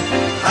and fit.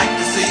 Like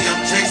to see them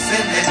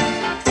chasing it.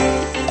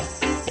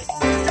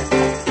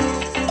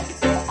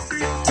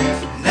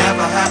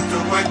 Never have to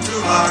work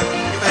too hard.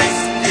 Your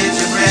face is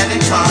your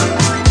credit card.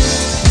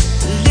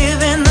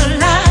 Living the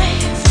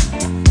life,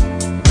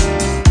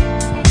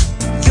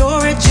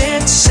 you're a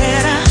jet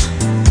setter.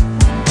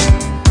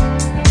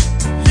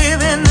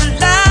 Living the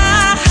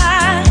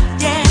life,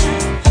 yeah,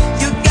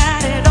 you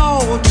got it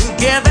all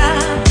together.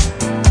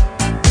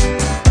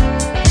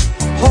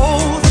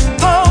 Hold the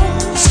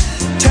pose,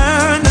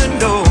 turn the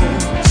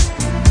nose,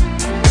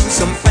 do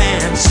some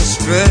fancy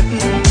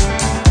strutting.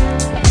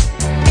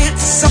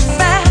 It's a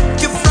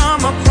fact you're from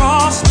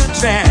across the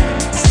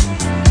tracks.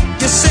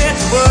 You said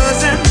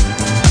wasn't.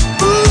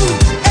 Ooh,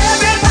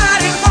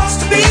 everybody wants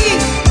to be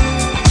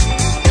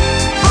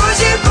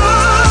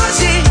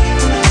pushy.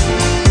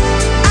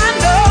 I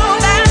know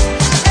that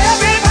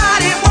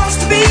everybody wants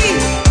to be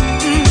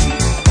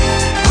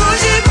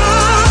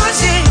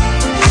pushy.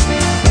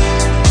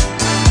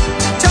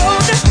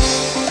 Told you.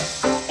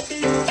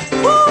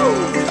 Woo.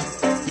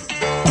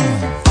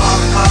 All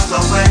because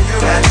of where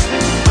you're at,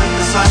 with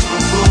the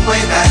sunroof pulled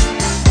way back.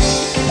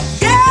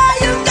 Yeah,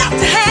 you got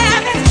to have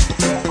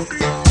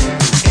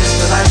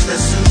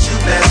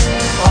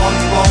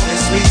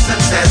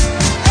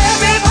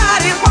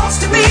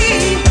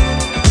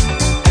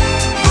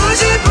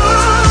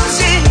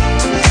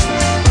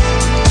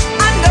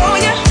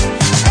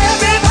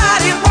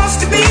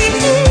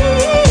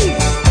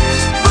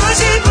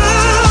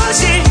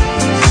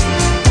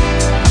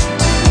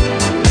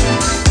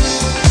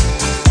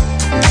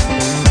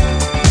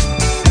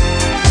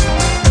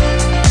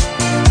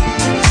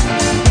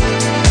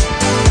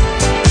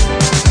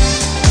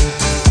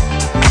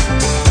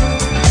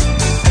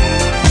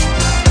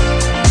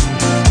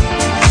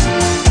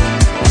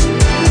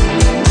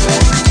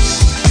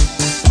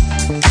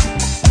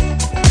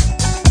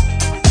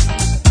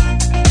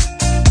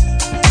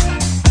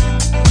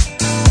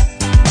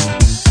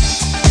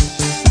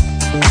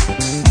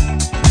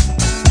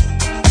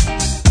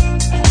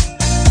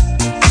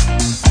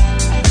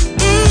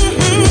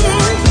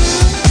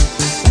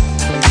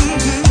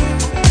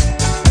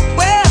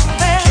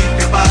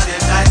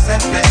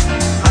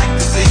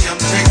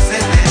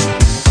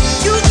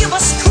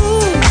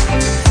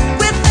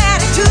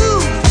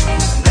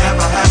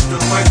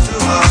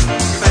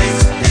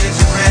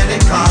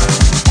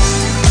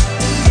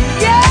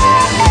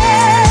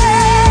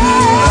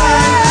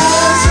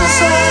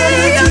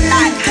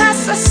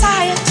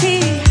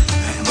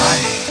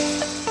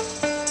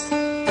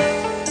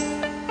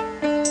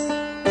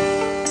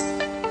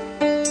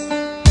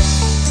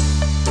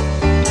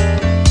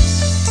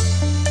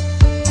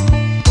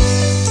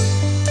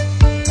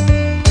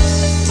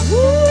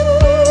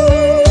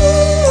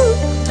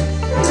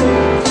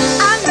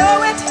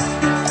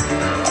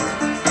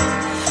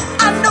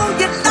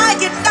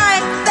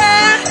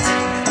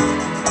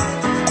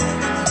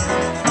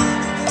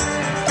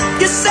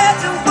You said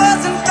you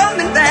wasn't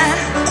coming back.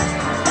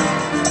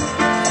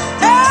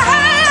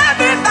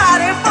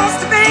 Everybody wants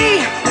to be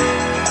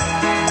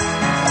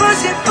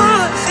push it,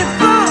 push it,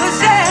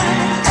 push it.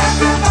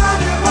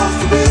 Everybody wants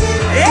to be.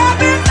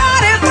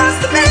 Everybody wants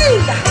to be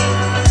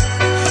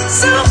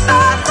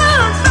super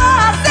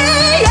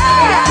fancy,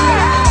 yeah.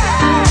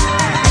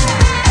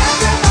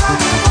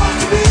 Everybody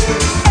wants to be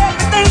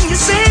everything you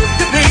seem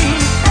to be.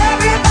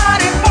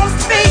 Everybody wants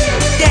to be,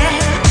 yeah.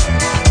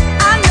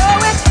 I know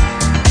it.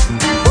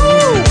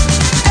 Woo.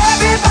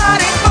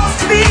 Everybody wants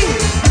to be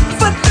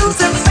footloose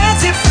and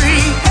fancy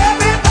free.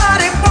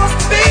 Everybody wants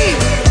to be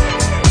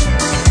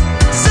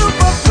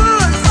super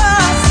good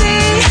fancy.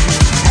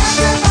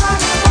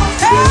 Everybody wants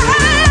to be.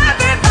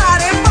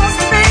 Everybody wants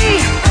to be.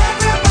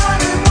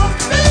 Everybody wants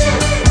to be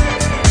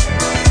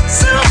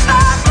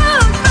super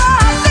good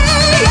fancy,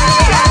 yeah.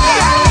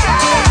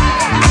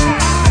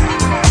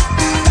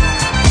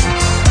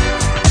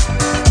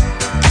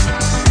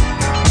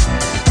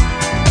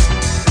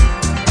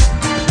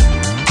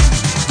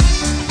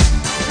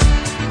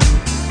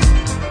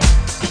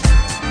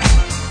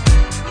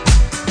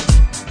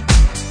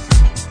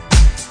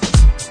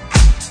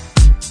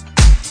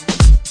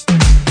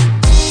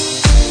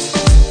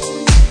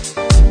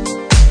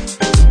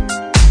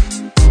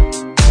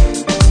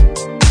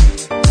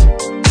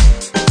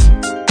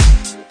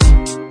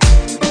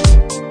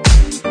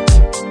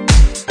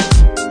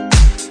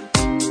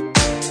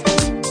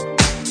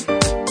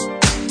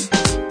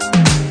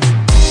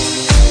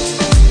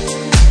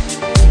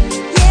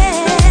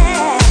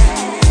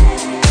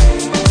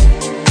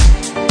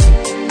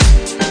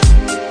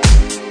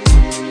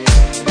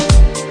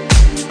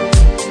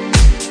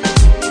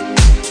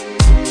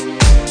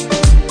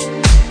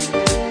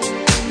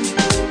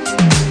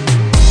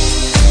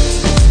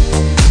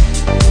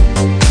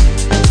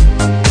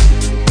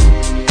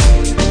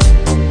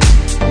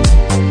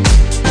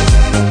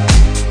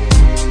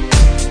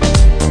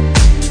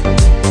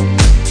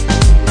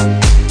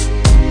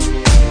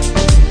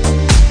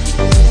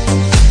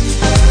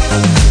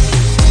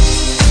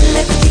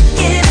 Let's kick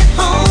it at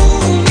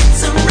home.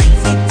 It's a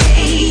rainy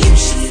day. You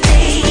should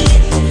stay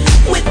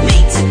with me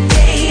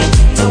today.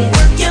 Don't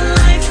work your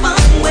life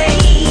away.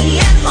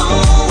 At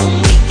home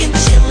we can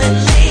chill and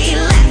lay,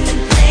 laugh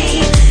and play.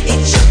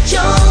 It's your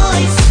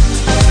choice.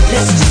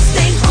 Let's just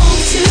stay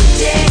home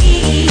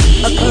today.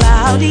 A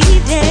cloudy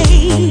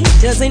day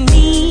doesn't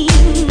mean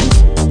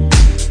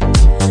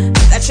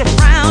that you're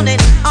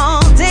frowning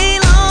all day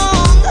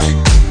long,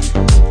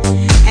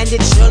 and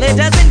it surely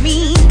doesn't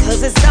mean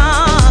 'cause it's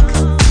dark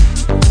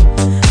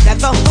that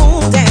the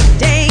whole damn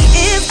day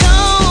is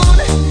gone.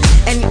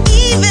 And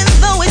even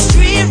though it's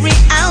dreary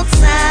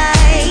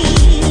outside,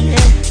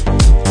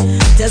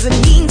 doesn't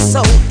mean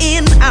so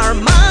in our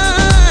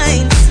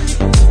minds.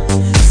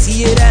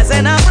 See it as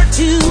an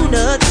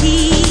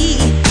opportunity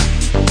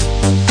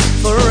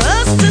for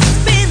us to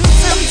spend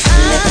some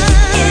time.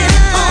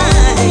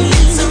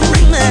 It's a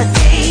rainy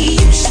day.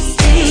 You should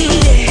stay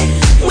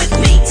with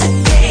me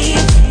today.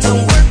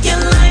 Don't work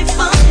your life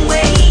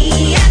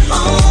away. At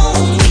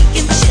home we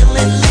can chill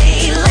and lay,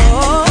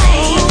 laugh and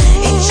play.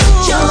 It's your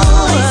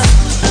choice.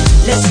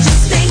 Let's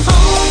just stay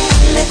home.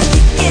 Let's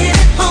kick it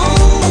at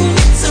home.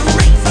 It's a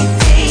rainy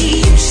day.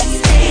 You should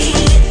stay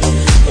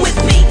with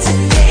me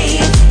today.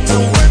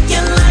 Don't work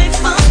your life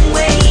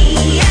away.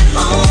 At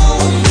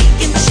home we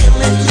can chill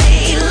and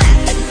lay,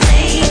 laugh and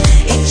play.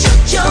 It's your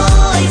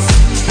choice.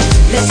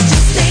 Let's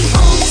just stay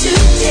home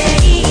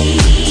today.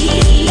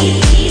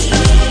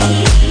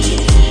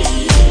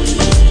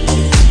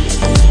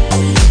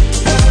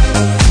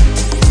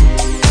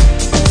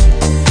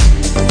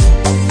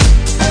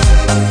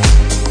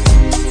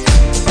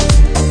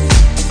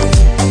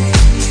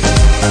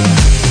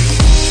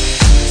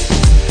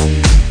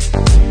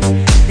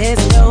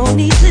 There's no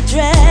need to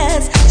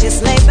dress,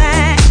 just lay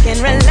back and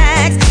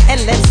relax, and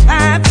let's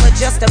vibe for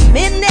just a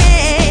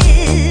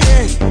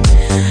minute.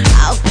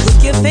 I'll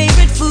cook your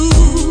favorite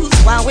foods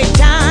while we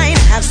dine,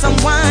 have some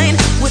wine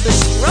with a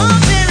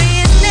strawberry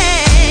in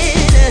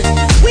it.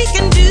 We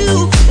can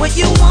do what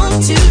you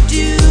want to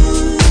do,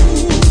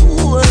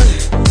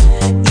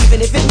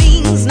 even if it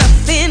means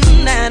nothing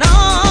at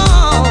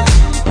all.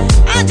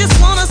 I just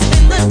wanna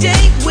spend the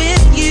day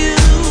with you.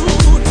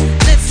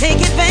 Let's take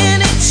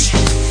advantage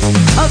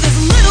of this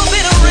little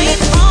bit of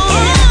rainfall.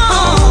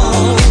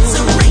 It's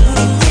a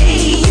rainy day.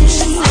 You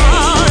should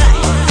stay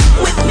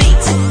with me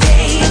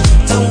today.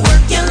 Don't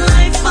work your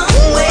life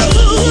away.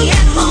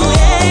 At home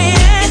we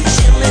can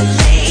chill and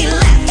lay,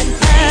 laugh and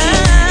play.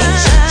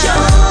 It's your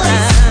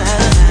choice.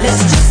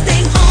 Let's just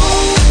stay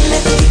home.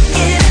 Let's kick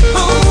it at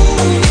home.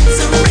 It's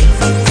a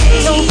rainy day.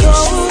 Don't go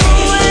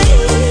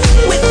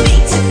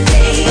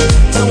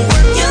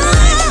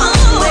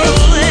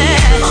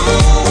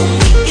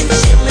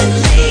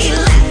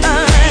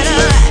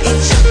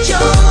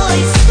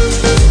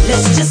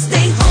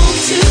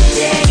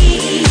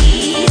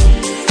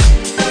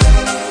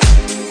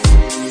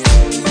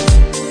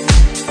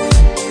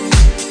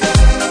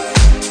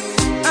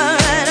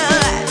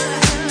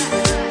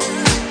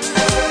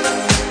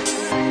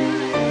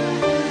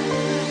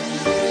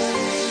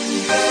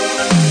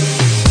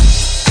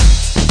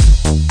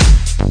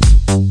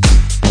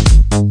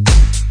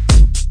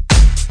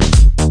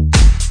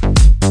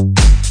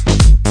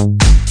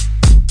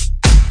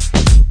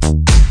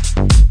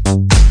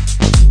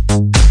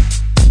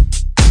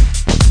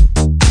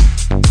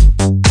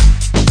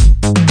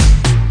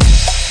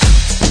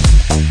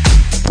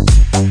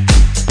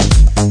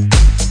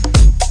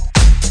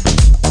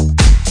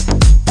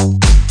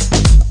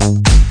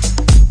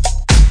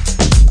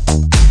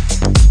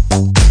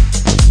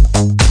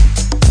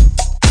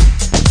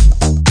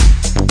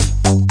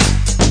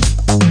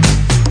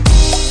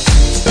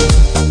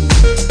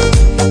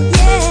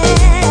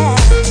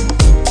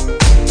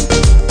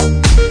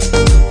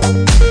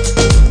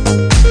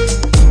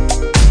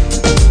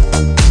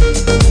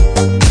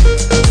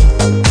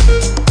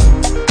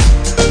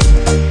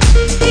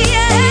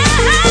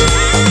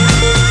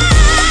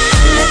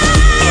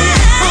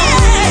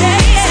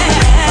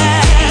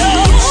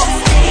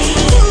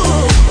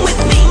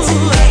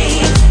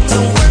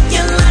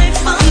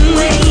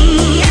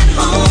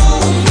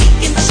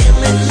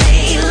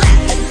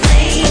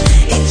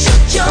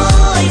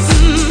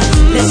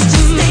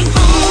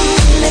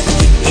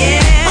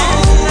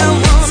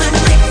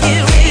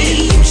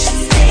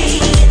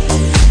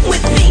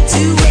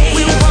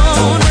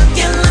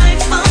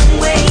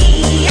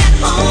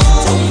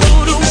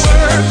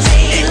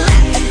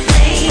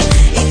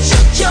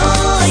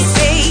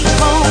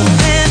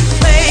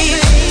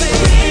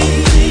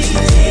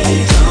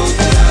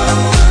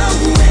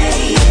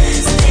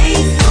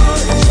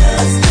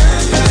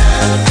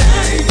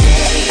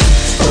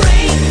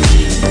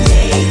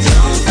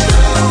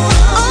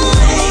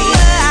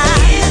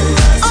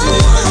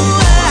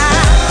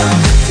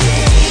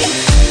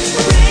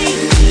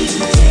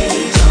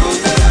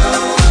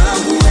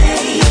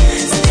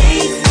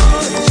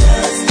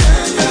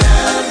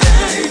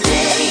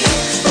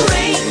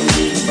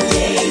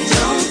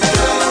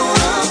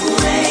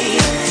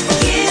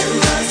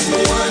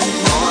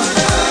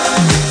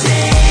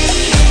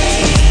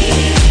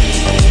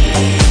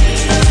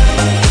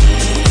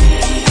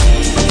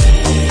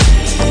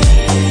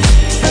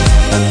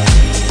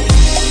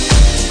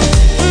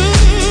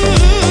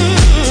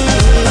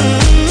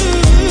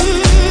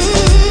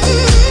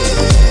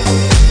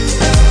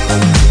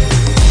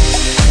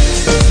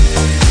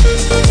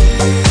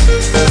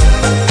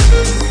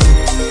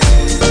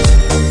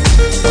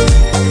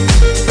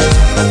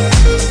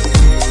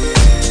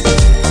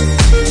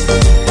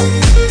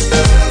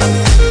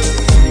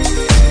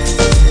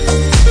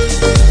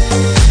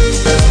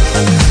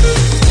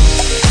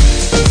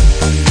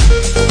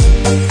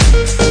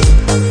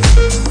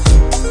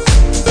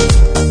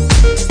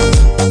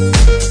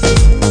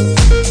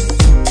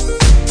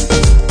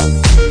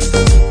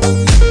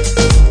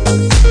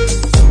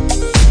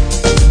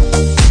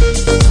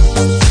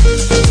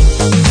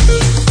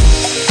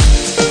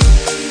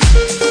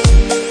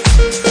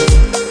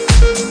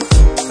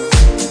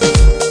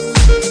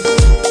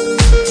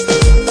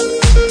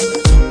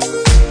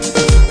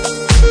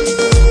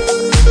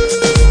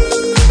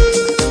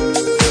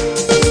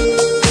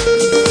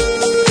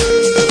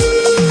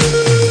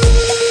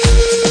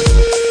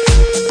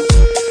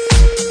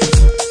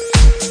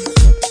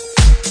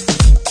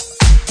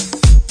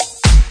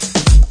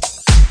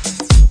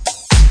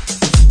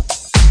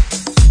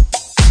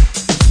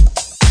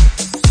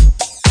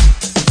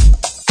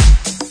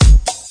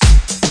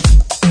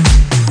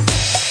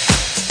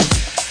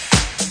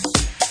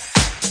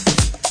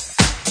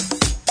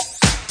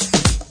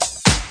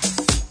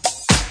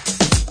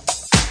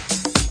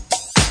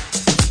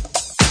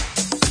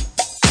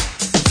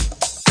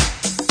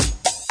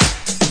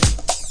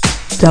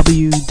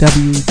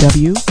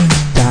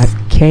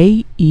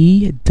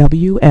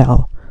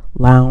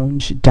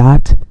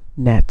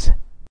www.KEWLlounge.net.